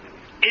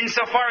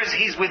 insofar as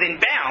he's within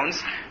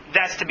bounds,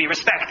 that's to be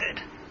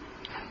respected.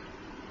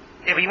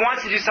 If he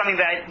wants to do something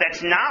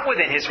that's not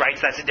within his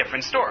rights, that's a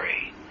different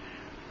story.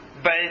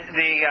 But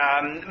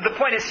the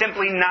point is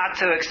simply not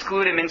to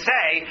exclude him and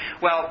say,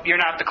 well, you're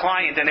not the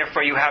client and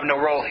therefore you have no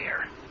role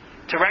here.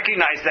 To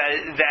recognize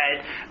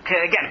that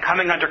again,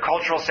 coming under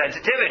cultural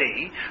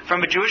sensitivity,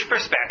 from a Jewish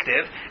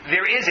perspective,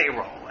 there is a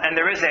role and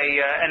there's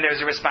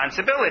a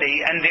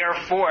responsibility, and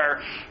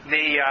therefore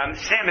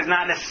Sam is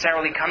not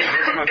necessarily coming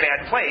here from a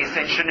bad place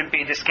and shouldn't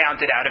be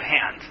discounted out of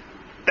hand.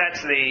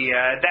 That's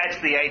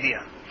the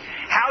idea.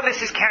 How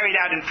this is carried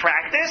out in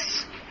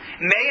practice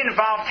may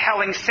involve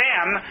telling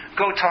Sam,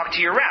 go talk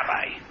to your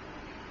rabbi.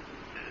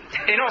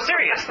 In all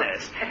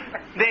seriousness,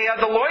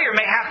 the lawyer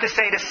may have to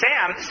say to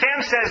Sam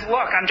says,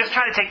 look, I'm just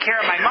trying to take care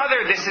of my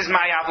mother. This is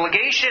my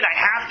obligation. I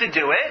have to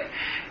do it.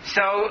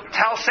 So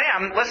tell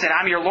Sam, listen,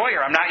 I'm your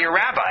lawyer. I'm not your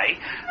rabbi.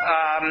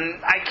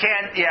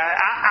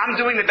 I'm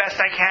doing the best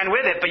I can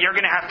with it, but you're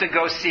going to have to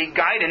go seek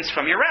guidance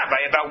from your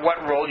rabbi about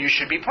what role you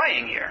should be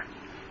playing here.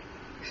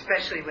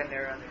 Especially when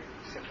there are other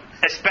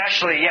siblings.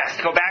 Especially, yes.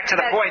 Go back to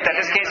the point that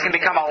this case can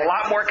become a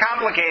lot more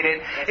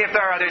complicated if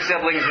there are other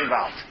siblings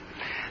involved.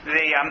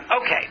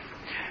 Okay.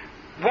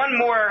 One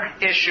more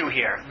issue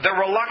here. The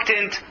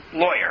reluctant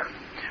lawyer.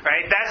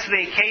 Right? That's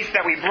the case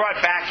that we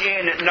brought back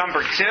in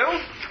number 2.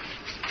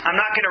 I'm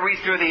not going to read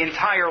through the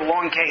entire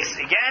long case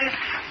again,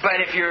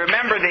 but if you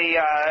remember the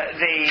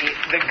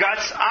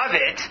guts of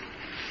it,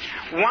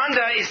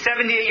 Wanda is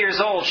 78 years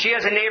old. She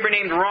has a neighbor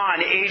named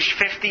Ron, aged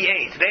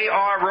 58. They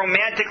are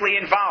romantically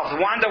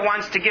involved. Wanda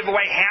wants to give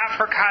away half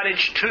her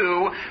cottage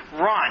to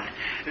Ron.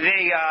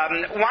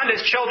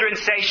 Wanda's children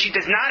say she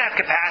does not have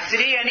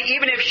capacity, and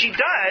even if she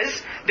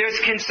does, there's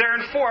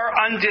concern for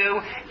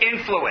undue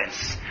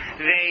influence.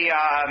 They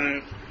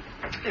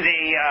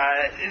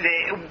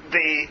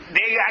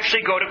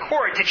actually go to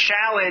court to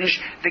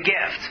challenge the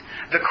gift.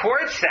 The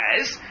court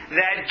says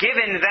that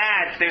given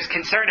that there's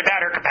concern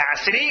about her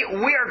capacity,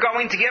 we are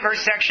going to give her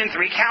Section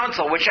 3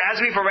 counsel, which, as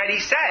we've already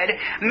said,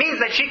 means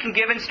that she can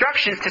give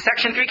instructions to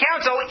Section 3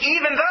 counsel,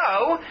 even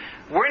though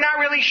we're not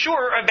really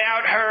sure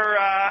about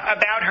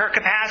her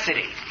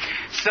capacity.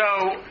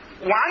 So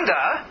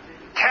Wanda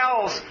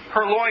tells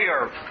her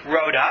lawyer,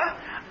 Rhoda,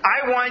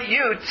 I want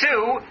you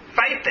to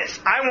fight this.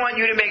 I want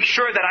you to make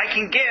sure that I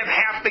can give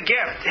half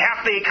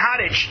the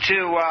cottage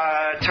to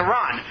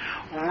Ron.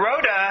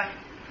 Rhoda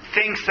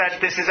thinks that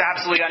this is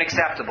absolutely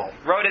unacceptable.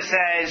 Rhoda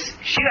says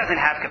she doesn't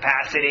have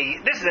capacity.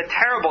 This is a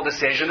terrible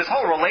decision. This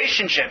whole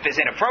relationship is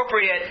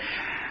inappropriate.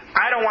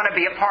 I don't want to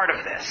be a part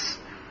of this.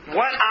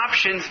 What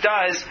options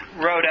does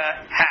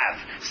Rhoda have?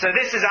 So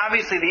this is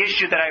obviously the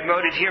issue that I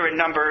noted here in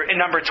number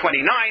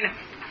 29.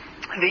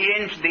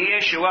 The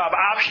issue of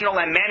optional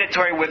and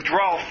mandatory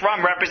withdrawal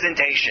from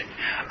representation.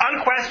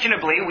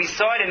 Unquestionably, we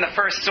saw it in the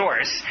first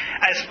source.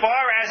 As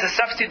far as the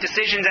Substitute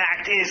Decisions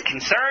Act is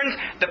concerned,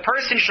 the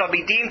person shall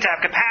be deemed to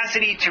have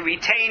capacity to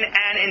retain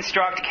and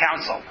instruct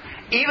counsel.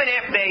 Even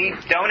if they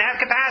don't have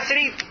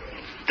capacity,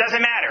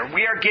 doesn't matter.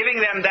 We are giving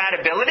them that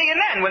ability, and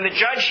then when the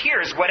judge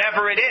hears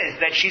whatever it is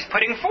that she's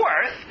putting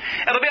forth,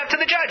 it'll be up to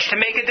the judge to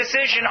make a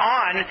decision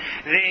on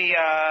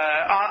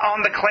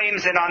the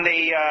claims and on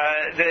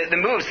the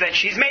moves that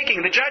she's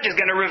making. The judge is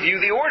going to review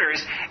the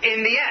orders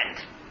in the end.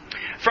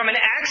 From an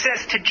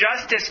access to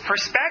justice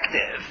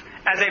perspective,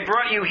 as I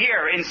brought you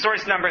here in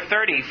source number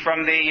 30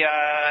 from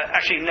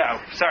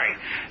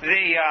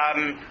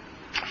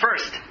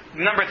first,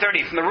 number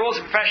 30, from the Rules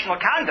of Professional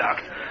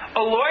Conduct, a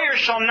lawyer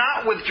shall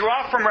not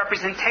withdraw from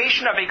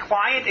representation of a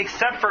client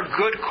except for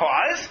good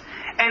cause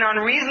and on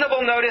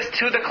reasonable notice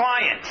to the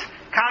client.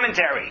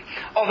 Commentary.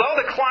 Although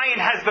the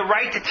client has the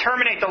right to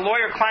terminate the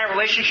lawyer-client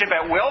relationship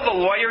at will, the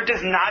lawyer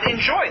does not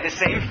enjoy the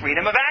same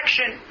freedom of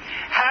action.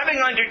 Having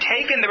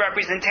undertaken the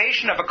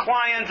representation of a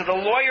client, the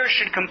lawyer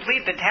should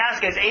complete the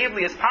task as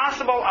ably as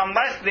possible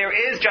unless there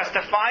is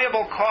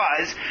justifiable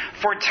cause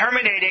for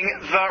terminating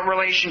the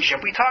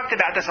relationship. We talked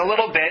about this a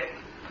little bit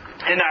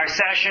in our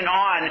session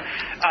on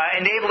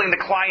enabling the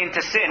client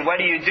to sin. What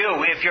do you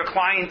do if your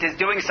client is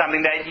doing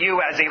something that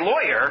you as a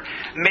lawyer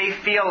may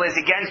feel is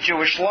against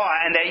Jewish law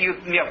and that you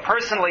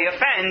personally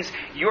offends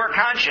your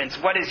conscience?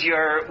 What is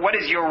your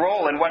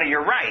role and what are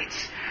your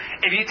rights?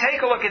 If you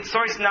take a look at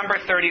source number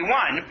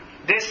 31,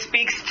 this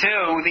speaks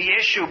to the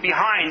issue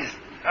behind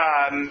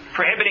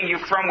prohibiting you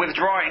from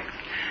withdrawing.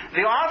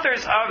 The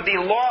authors of the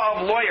Law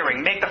of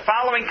Lawyering make the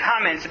following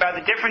comments about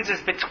the differences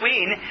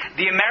between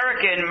the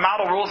American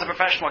Model Rules of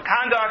Professional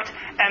Conduct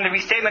and the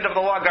Restatement of the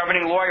Law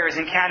Governing Lawyers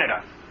in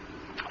Canada.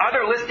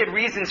 Other listed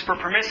reasons for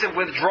permissive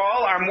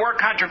withdrawal are more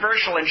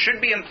controversial and should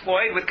be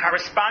employed with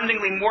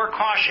correspondingly more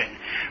caution,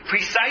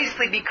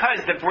 precisely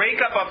because the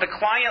breakup of the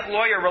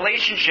client-lawyer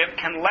relationship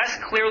can less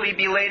clearly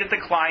be laid at the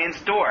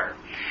client's door.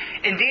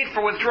 Indeed,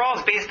 for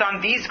withdrawals based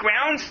on these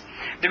grounds,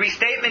 the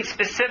restatement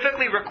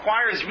specifically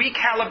requires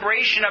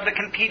recalibration of the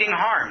competing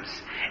harms.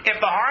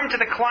 If the harm to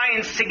the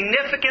client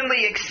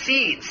significantly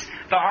exceeds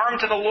the harm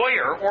to the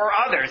lawyer or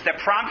others that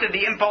prompted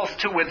the impulse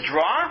to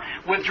withdraw,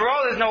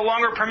 withdrawal is no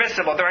longer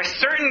permissible. There are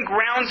certain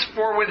grounds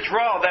for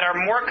withdrawal that are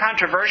more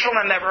controversial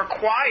and that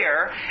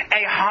require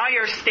a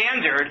higher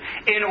standard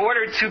in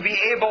order to be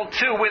able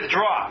to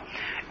withdraw.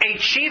 A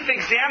chief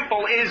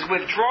example is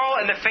withdrawal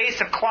in the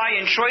face of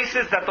client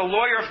choices that the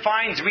lawyer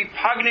finds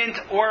repugnant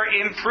or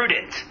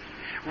imprudent.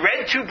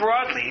 Read too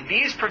broadly,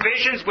 these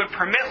provisions would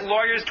permit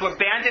lawyers to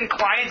abandon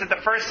clients at the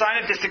first sign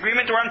of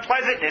disagreement or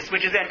unpleasantness,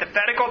 which is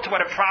antithetical to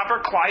what a proper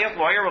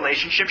client-lawyer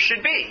relationship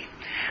should be.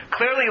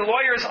 Clearly,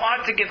 lawyers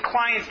ought to give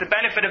clients the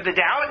benefit of the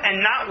doubt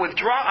and not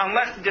withdraw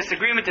unless the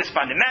disagreement is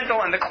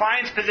fundamental and the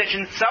client's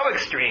position so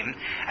extreme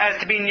as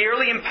to be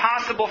nearly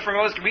impossible for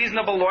most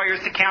reasonable lawyers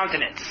to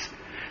countenance.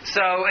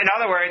 So, in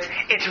other words,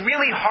 it's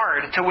really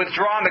hard to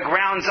withdraw on the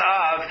grounds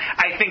of,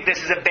 I think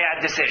this is a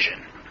bad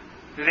decision.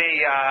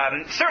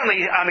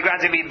 Certainly on the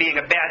grounds of it being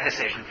a bad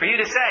decision. For you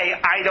to say,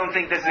 I don't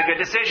think this is a good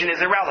decision, is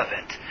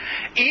irrelevant.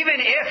 Even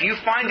if you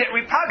find it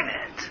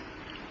repugnant,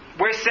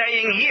 we're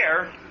saying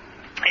here,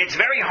 it's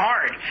very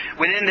hard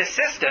within the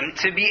system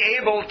to be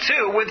able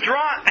to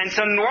withdraw. And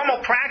so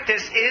normal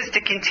practice is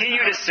to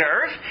continue to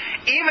serve,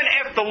 even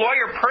if the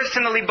lawyer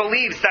personally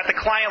believes that the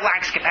client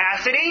lacks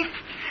capacity,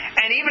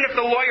 and even if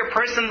the lawyer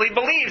personally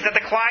believes that the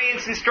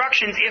client's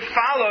instructions, if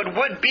followed,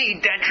 would be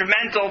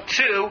detrimental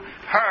to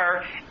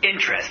her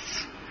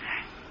interests.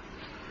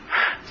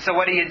 So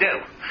what do you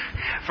do?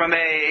 From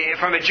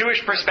a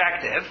Jewish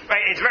perspective,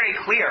 right, it's very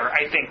clear,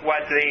 I think,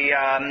 what the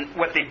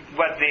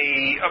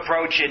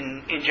approach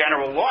in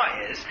general law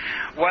is.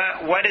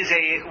 What is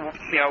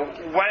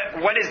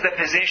the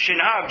position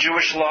of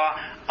Jewish law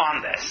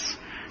on this?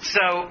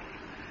 So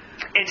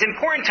it's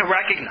important to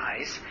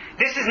recognize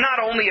this is not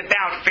only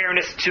about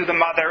fairness to the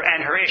mother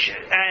and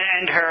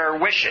her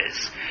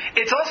wishes.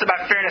 It's also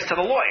about fairness to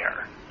the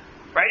lawyer,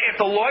 right? If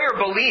the lawyer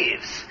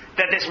believes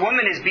that this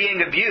woman is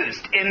being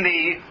abused in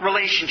the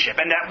relationship,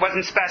 and that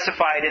wasn't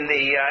specified in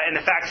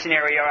the fact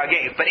scenario I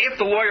gave, but if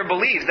the lawyer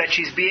believes that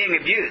she's being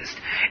abused,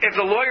 if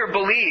the lawyer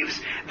believes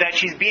that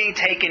she's being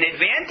taken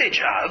advantage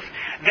of,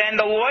 then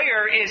the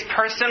lawyer is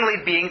personally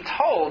being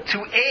told to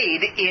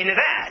aid in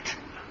that.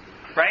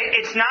 Right?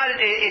 It's not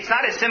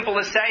as simple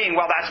as saying,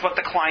 well, that's what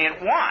the client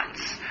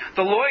wants.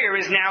 The lawyer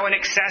is now an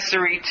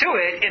accessory to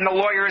it in the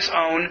lawyer's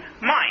own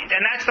mind.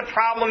 And that's the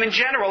problem in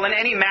general in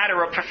any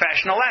matter of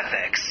professional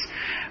ethics.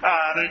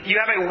 You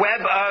have a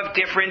web of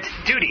different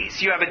duties.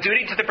 You have a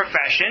duty to the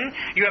profession,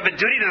 you have a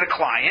duty to the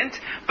client,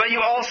 but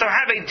you also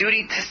have a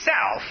duty to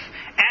self.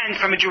 And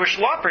from a Jewish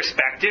law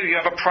perspective, you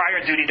have a prior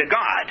duty to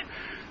God.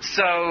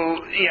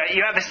 So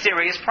you have a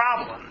serious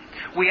problem.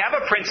 We have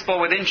a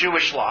principle within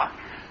Jewish law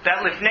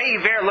that lifnei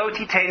iver lo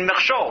titein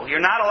mechshol. You're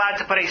not allowed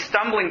to put a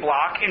stumbling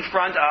block in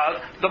front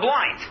of the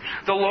blind.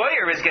 The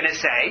lawyer is going to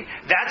say,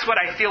 that's what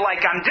I feel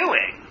like I'm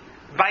doing.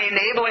 By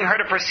enabling her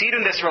to proceed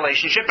in this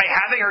relationship, by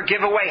having her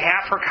give away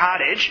half her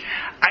cottage,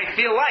 I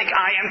feel like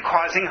I am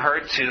causing her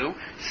to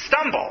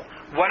stumble.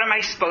 What am I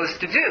supposed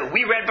to do?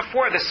 We read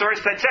before the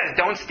source that says,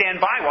 don't stand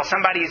by while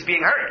somebody is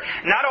being hurt.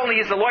 Not only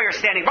is the lawyer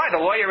standing by, the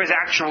lawyer is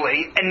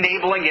actually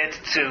enabling it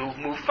to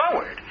move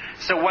forward.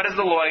 So what does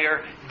the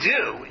lawyer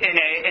do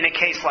in a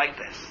case like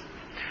this?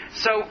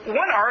 So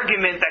one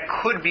argument that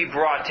could be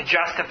brought to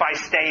justify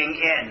staying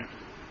in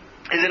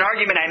is an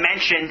argument I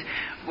mentioned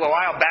a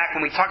while back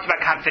when we talked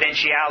about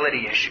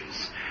confidentiality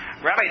issues.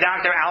 Rabbi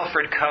Dr.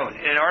 Alfred Cohn,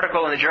 in an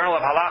article in the Journal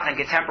of Halacha and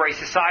Contemporary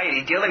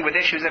Society dealing with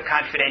issues of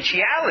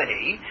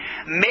confidentiality,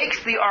 makes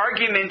the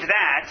argument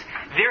that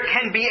there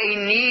can be a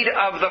need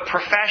of the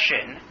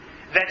profession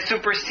that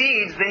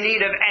supersedes the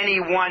need of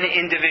any one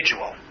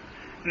individual.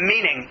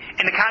 Meaning,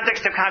 in the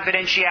context of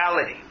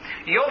confidentiality,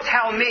 you'll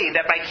tell me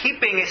that by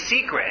keeping a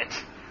secret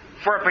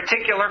for a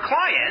particular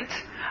client,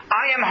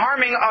 I am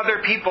harming other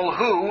people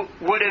who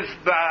would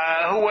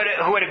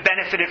have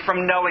benefited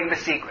from knowing the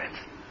secret.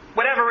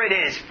 Whatever it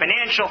is,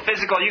 financial,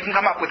 physical, you can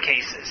come up with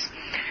cases.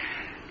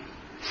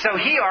 So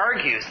he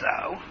argues,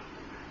 though,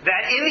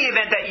 that in the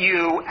event that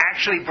you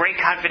actually break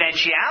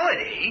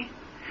confidentiality,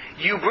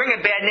 you bring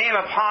a bad name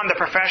upon the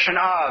profession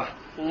of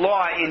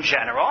law in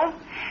general,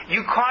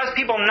 you cause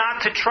people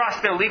not to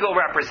trust their legal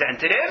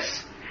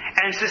representatives,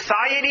 and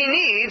society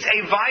needs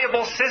a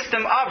viable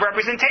system of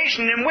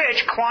representation in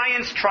which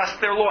clients trust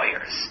their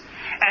lawyers.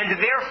 And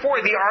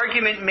therefore, the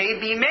argument may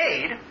be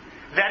made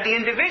that the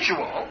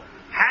individual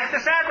has to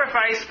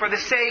sacrifice for the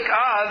sake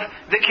of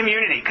the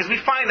community, because we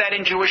find that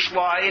in Jewish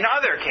law in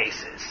other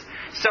cases.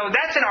 So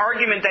that's an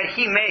argument that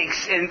he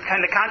makes in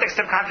the context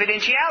of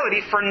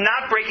confidentiality for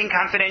not breaking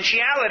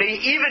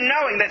confidentiality, even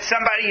knowing that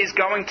somebody is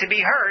going to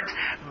be hurt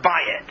by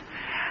it.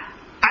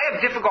 I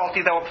have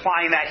difficulty, though,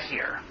 applying that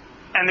here.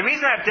 And the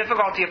reason I have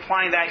difficulty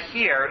applying that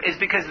here is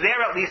because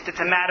there, at least, it's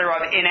a matter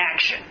of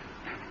inaction.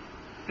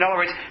 In other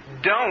words,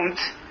 don't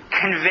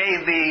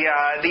convey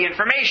the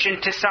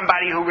information to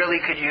somebody who really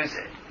could use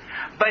it.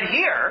 But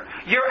here,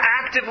 you're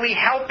actively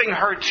helping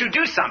her to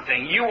do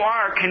something. You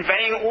are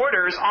conveying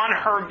orders on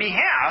her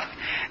behalf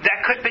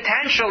that could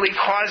potentially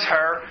cause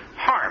her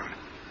harm.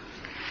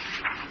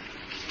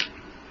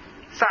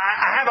 So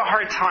I have a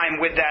hard time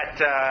with that.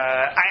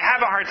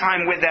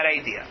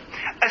 Idea.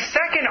 A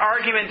second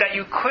argument that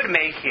you could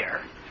make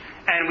here,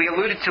 and we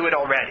alluded to it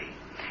already,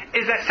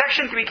 is that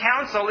Section 3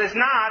 counsel is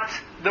not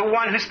the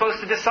one who's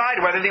supposed to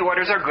decide whether the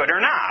orders are good or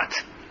not.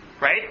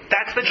 Right?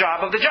 That's the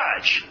job of the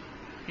judge.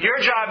 Your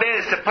job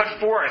is to put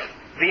forth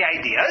the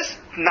ideas,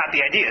 not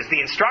the ideas, the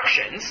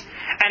instructions,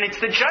 and it's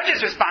the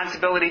judge's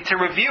responsibility to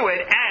review it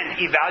and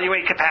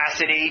evaluate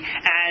capacity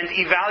and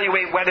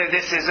evaluate whether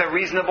this is a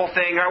reasonable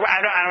thing. Or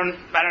I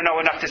don't know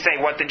enough to say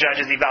what the judge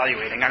is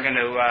evaluating. I'm going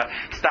to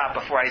stop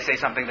before I say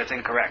something that's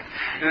incorrect.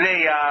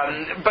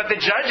 But the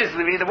judge is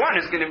the one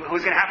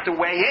who's going to have to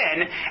weigh in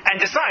and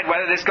decide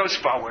whether this goes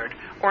forward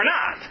or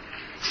not.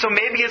 So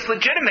maybe it's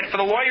legitimate for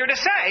the lawyer to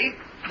say,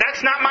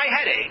 "That's not my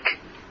headache.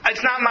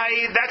 That's not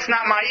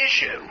my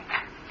issue."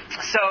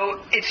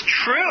 So it's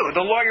true,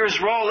 the lawyer's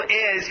role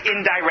is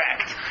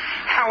indirect.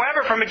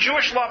 However, from a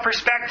Jewish law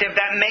perspective,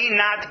 that may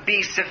not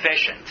be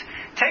sufficient.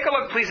 Take a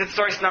look, please, at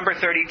source number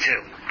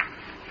 32.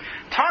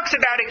 Talks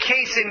about a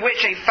case in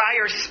which a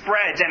fire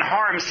spreads and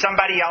harms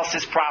somebody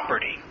else's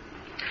property.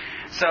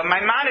 So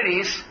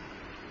Maimonides,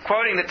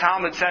 quoting the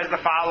Talmud, says the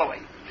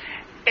following: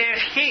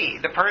 if he,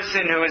 the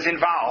person who is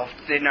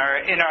involved in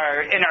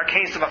our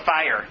case of a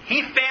fire,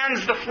 he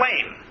fans the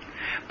flame,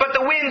 but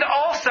the wind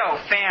also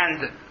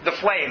fanned the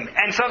flame,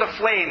 and so the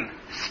flame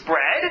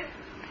spread,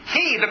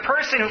 he, the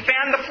person who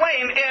fanned the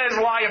flame, is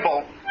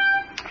liable,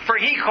 for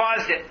he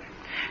caused it.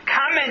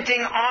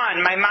 Commenting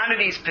on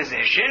Maimonides'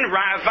 position,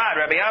 Ravad,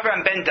 Rabbi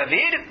Avraham ben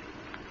David,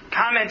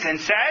 comments and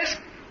says,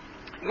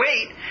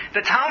 wait,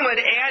 the Talmud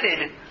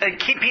added a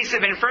key piece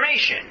of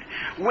information,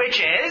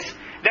 which is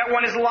that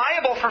one is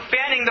liable for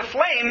fanning the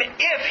flame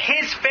if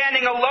his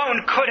fanning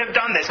alone could have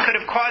done this, could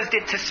have caused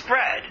it to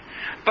spread.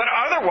 But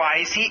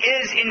otherwise, he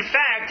is, in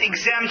fact,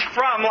 exempt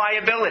from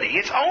liability.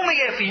 It's only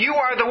if you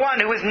are the one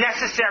who is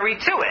necessary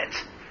to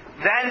it,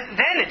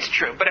 then it's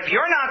true. But if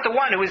you're not the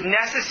one who is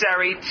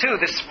necessary to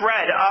the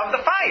spread of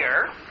the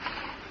fire,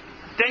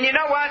 then you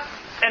know what?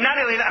 And not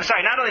only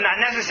not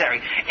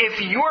necessary.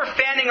 If you're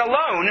fanning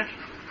alone,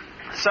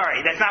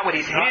 sorry, that's not what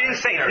he said. He didn't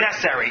say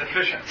necessary.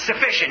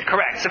 Sufficient,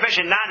 correct.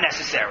 Sufficient, not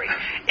necessary.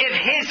 If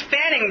his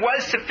fanning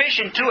was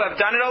sufficient to have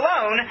done it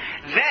alone,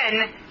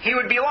 then he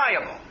would be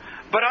liable.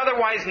 But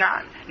otherwise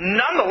not.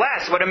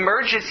 Nonetheless, what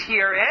emerges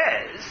here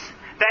is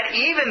that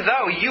even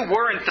though you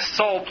weren't the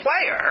sole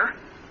player,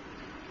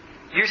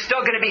 you're still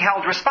going to be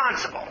held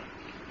responsible.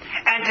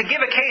 And to give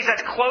a case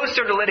that's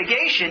closer to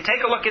litigation,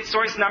 take a look at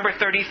source number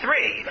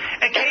 33.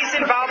 A case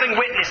involving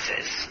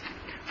witnesses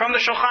from the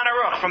Shulchan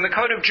Aruch, from the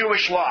Code of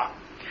Jewish Law.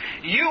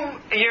 You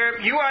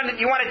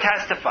want to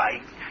testify.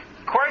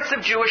 Courts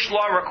of Jewish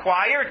law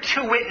require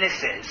 2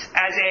 witnesses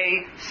as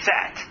a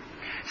set.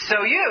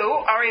 So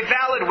you are a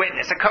valid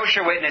witness, a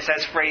kosher witness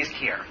as phrased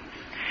here.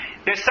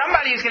 There's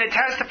somebody who's going to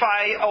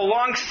testify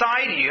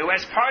alongside you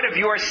as part of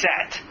your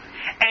set.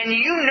 And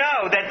you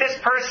know that this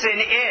person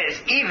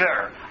is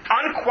either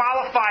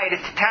unqualified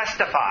to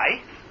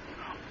testify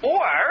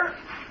or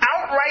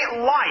outright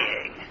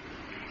lying.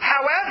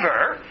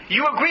 However,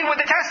 you agree with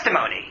the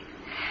testimony.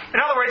 In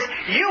other words,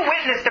 you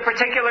witnessed a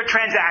particular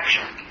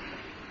transaction.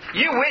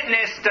 You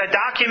witnessed a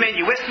document,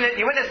 you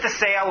witnessed a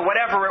sale,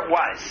 whatever it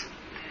was.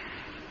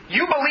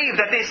 You believe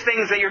that these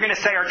things that you're going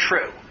to say are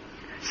true.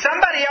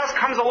 Somebody else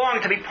comes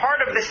along to be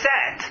part of the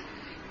set,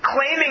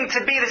 claiming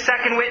to be the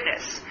second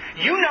witness.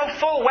 You know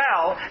full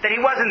well that he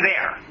wasn't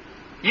there.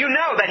 You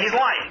know that he's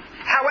lying.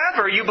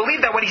 However, you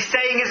believe that what he's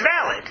saying is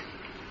valid.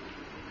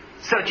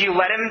 So do you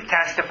let him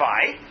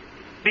testify?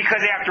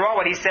 Because after all,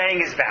 what he's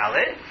saying is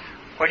valid?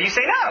 Or do you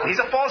say, no, he's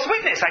a false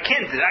witness, I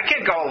can't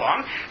go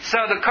along. So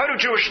the Code of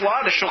Jewish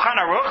Law, the Shulchan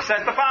Aruch,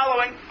 says the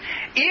following: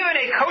 even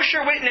a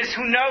kosher witness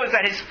who knows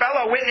that his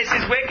fellow witness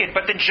is wicked,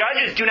 but the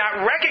judges do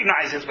not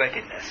recognize his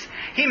wickedness,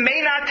 he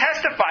may not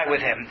testify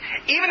with him,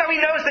 even though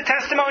he knows the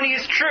testimony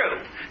is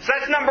true. So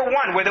that's number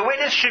one, where the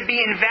witness should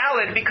be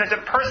invalid because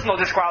of personal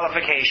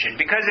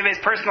disqualification, because of his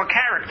personal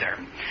character.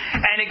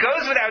 And it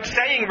goes without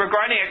saying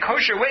regarding a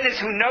kosher witness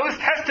who knows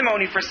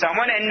testimony for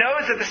someone and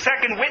knows that the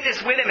second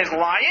witness with him is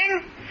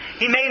lying,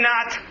 he may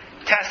not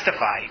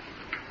testify.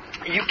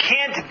 you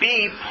can't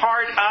be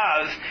part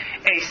of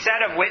a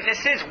set of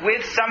witnesses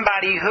with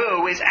somebody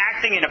who is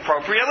acting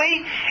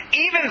inappropriately,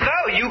 even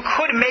though you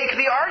could make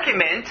the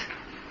argument,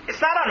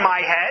 it's not on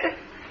my head.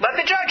 Let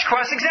the judge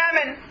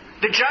cross-examine.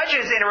 The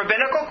judges in a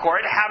rabbinical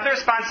court have the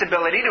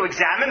responsibility to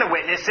examine the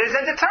witnesses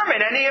and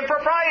determine any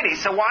impropriety.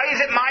 So why is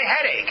it my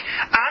headache?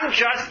 I'm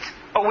just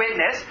a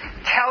witness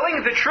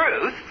telling the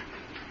truth,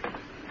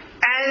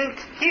 and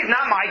he's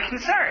not my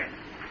concern.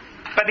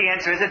 But the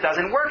answer is it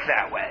doesn't work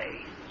that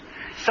way.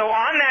 So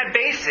on that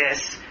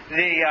basis,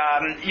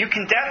 you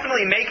can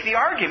definitely make the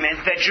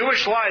argument that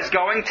Jewish law is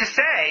going to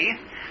say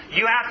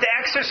you have to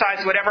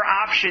exercise whatever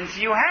options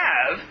you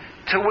have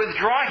to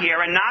withdraw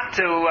here and not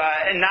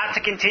to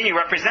continue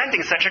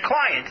representing such a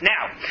client.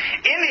 Now,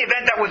 in the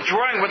event that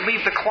withdrawing would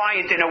leave the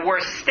client in a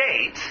worse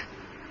state,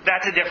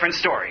 that's a different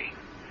story.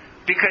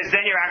 Because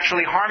then you're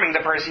actually harming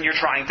the person you're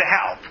trying to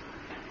help.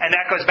 And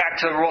that goes back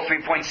to Rule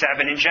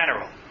 3.7 in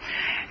general.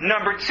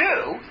 Number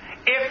two,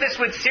 if this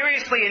would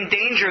seriously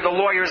endanger the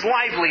lawyer's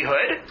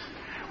livelihood,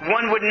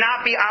 one would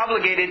not be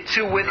obligated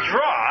to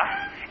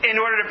withdraw in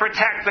order to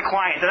protect the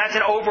client. And that's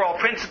an overall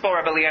principle.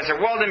 Rabbi Eliezer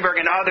Waldenberg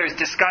and others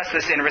discuss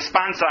this in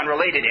response on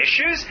related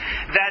issues,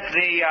 that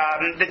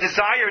the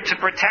desire to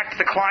protect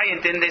the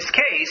client in this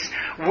case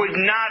would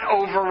not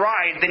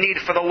override the need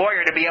for the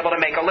lawyer to be able to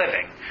make a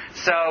living.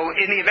 So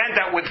in the event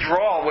that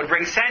withdrawal would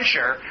bring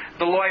censure,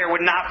 the lawyer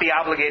would not be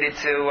obligated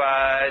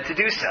to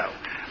do so.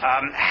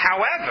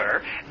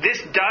 However,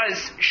 this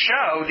does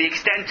show the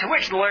extent to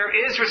which the lawyer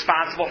is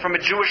responsible from a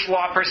Jewish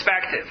law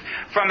perspective.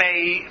 From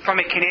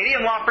a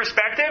Canadian law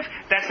perspective,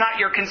 that's not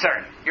your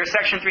concern. You're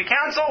Section 3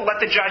 counsel, let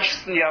the judge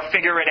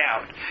figure it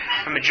out.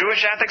 From a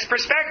Jewish ethics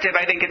perspective,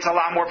 I think it's a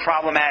lot more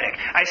problematic.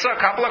 I saw a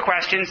couple of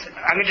questions.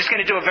 I'm just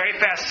going to do a very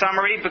fast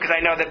summary because I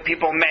know that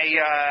people may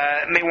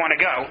want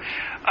to go.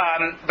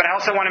 But I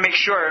also want to make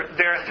sure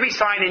there are 3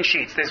 sign-in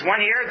sheets. There's one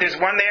here, there's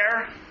one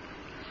there.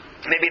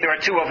 Maybe there are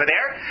 2 over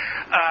there.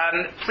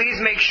 Please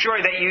make sure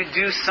that you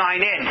do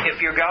sign in if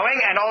you're going,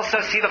 and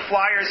also see the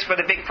flyers for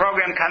the big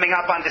program coming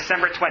up on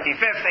December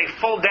 25th, a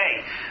full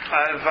day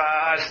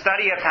of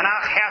study of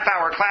Tanakh,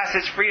 half-hour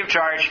classes free of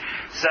charge.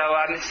 So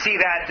see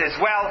that as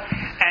well.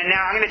 And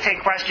now I'm going to take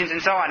questions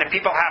and so on. If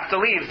people have to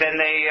leave, then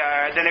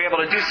they're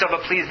able to do so,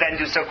 but please then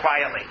do so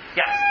quietly.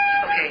 Yes?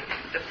 Okay.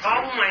 The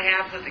problem I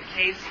have with the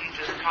case you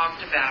just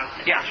talked about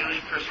from a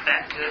Jewish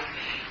perspective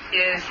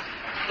is,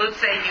 let's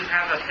say you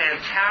have a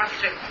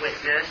fantastic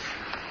witness,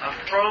 a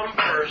frum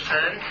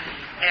person,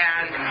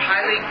 and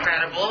highly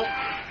credible,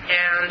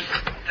 and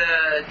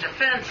the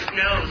defense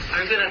knows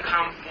they're going to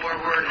come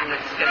forward and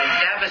it's going to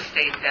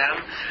devastate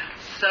them.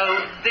 So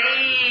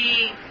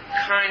they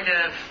kind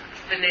of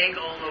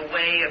finagle a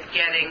way of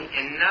getting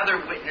another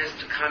witness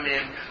to come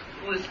in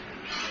who is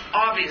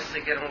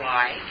obviously going to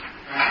lie.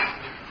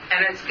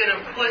 And it's going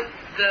to put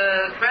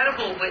the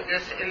credible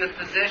witness in the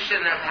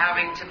position of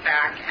having to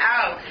back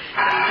out.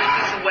 And this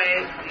is a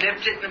way,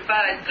 nipped it in the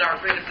bud, got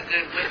rid of the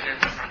good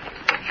witness.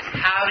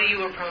 How do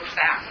you approach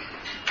that?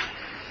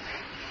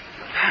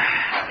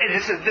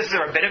 This is a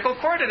rabbinical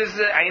court, or this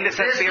has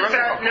to be a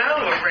rabbinical court?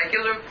 No, a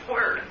regular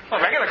court. Well,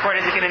 a regular court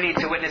isn't going to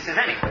need 2 witnesses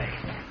anyway.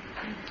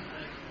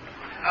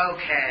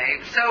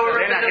 Okay, so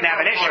they're not going to have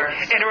an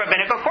issue. In a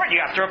rabbinical court,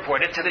 you have to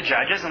report it to the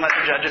judges and let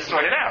the judges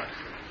sort it out.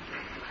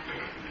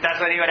 That's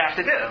what he would have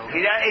to do.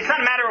 It's not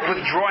a matter of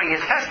withdrawing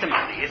his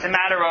testimony. It's a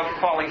matter of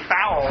calling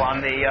foul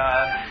on the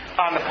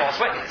false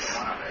witness.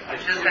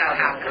 Does that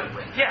happen?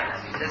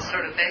 Yeah. This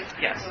sort of thing?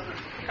 Yes.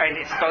 I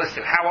mean, it's supposed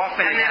to. How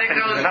often it happens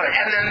with another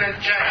and then the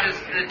judges,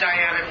 the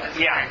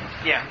dynamic.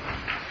 Yeah.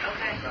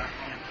 Okay.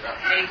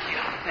 Thank you.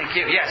 Thank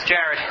you. Yes,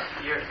 Jared.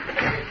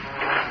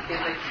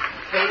 In the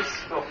case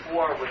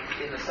before,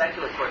 in the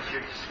secular courts,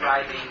 you're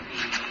describing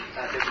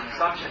there's an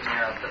assumption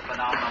there of the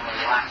phenomenally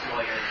lax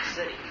lawyer in the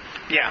city.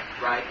 Yeah.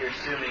 Right? You're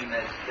assuming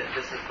that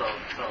this is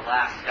the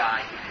last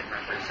guy you can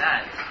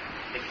represent.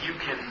 If you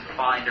can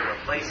find a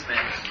replacement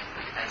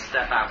and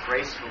step out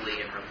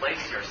gracefully and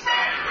replace yourself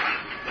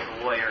with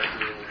a lawyer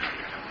who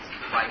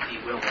might be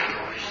willing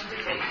or wishes to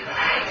take his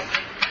case,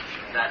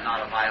 is that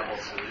not a viable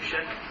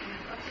solution?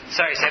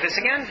 Sorry, say this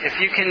again? If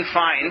you can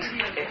find...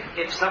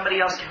 If somebody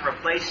else can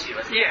replace you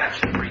as a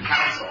Section 3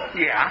 counsel,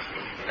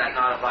 is that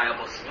not a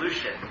viable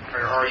solution? Or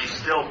are you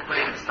still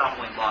putting the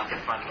stumbling block in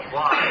front of the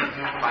blind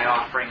by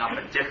offering up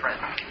a different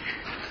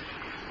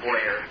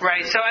lawyer?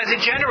 Right, so as a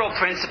general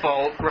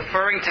principle,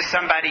 referring to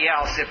somebody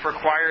else, if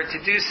required to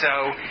do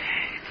so,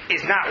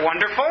 is not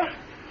wonderful,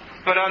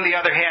 but on the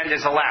other hand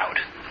is allowed.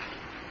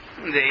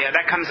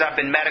 That comes up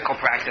in medical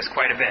practice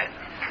quite a bit.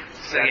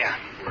 So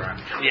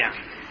yeah.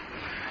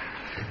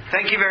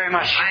 Thank you very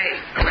much.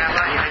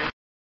 Rabbi.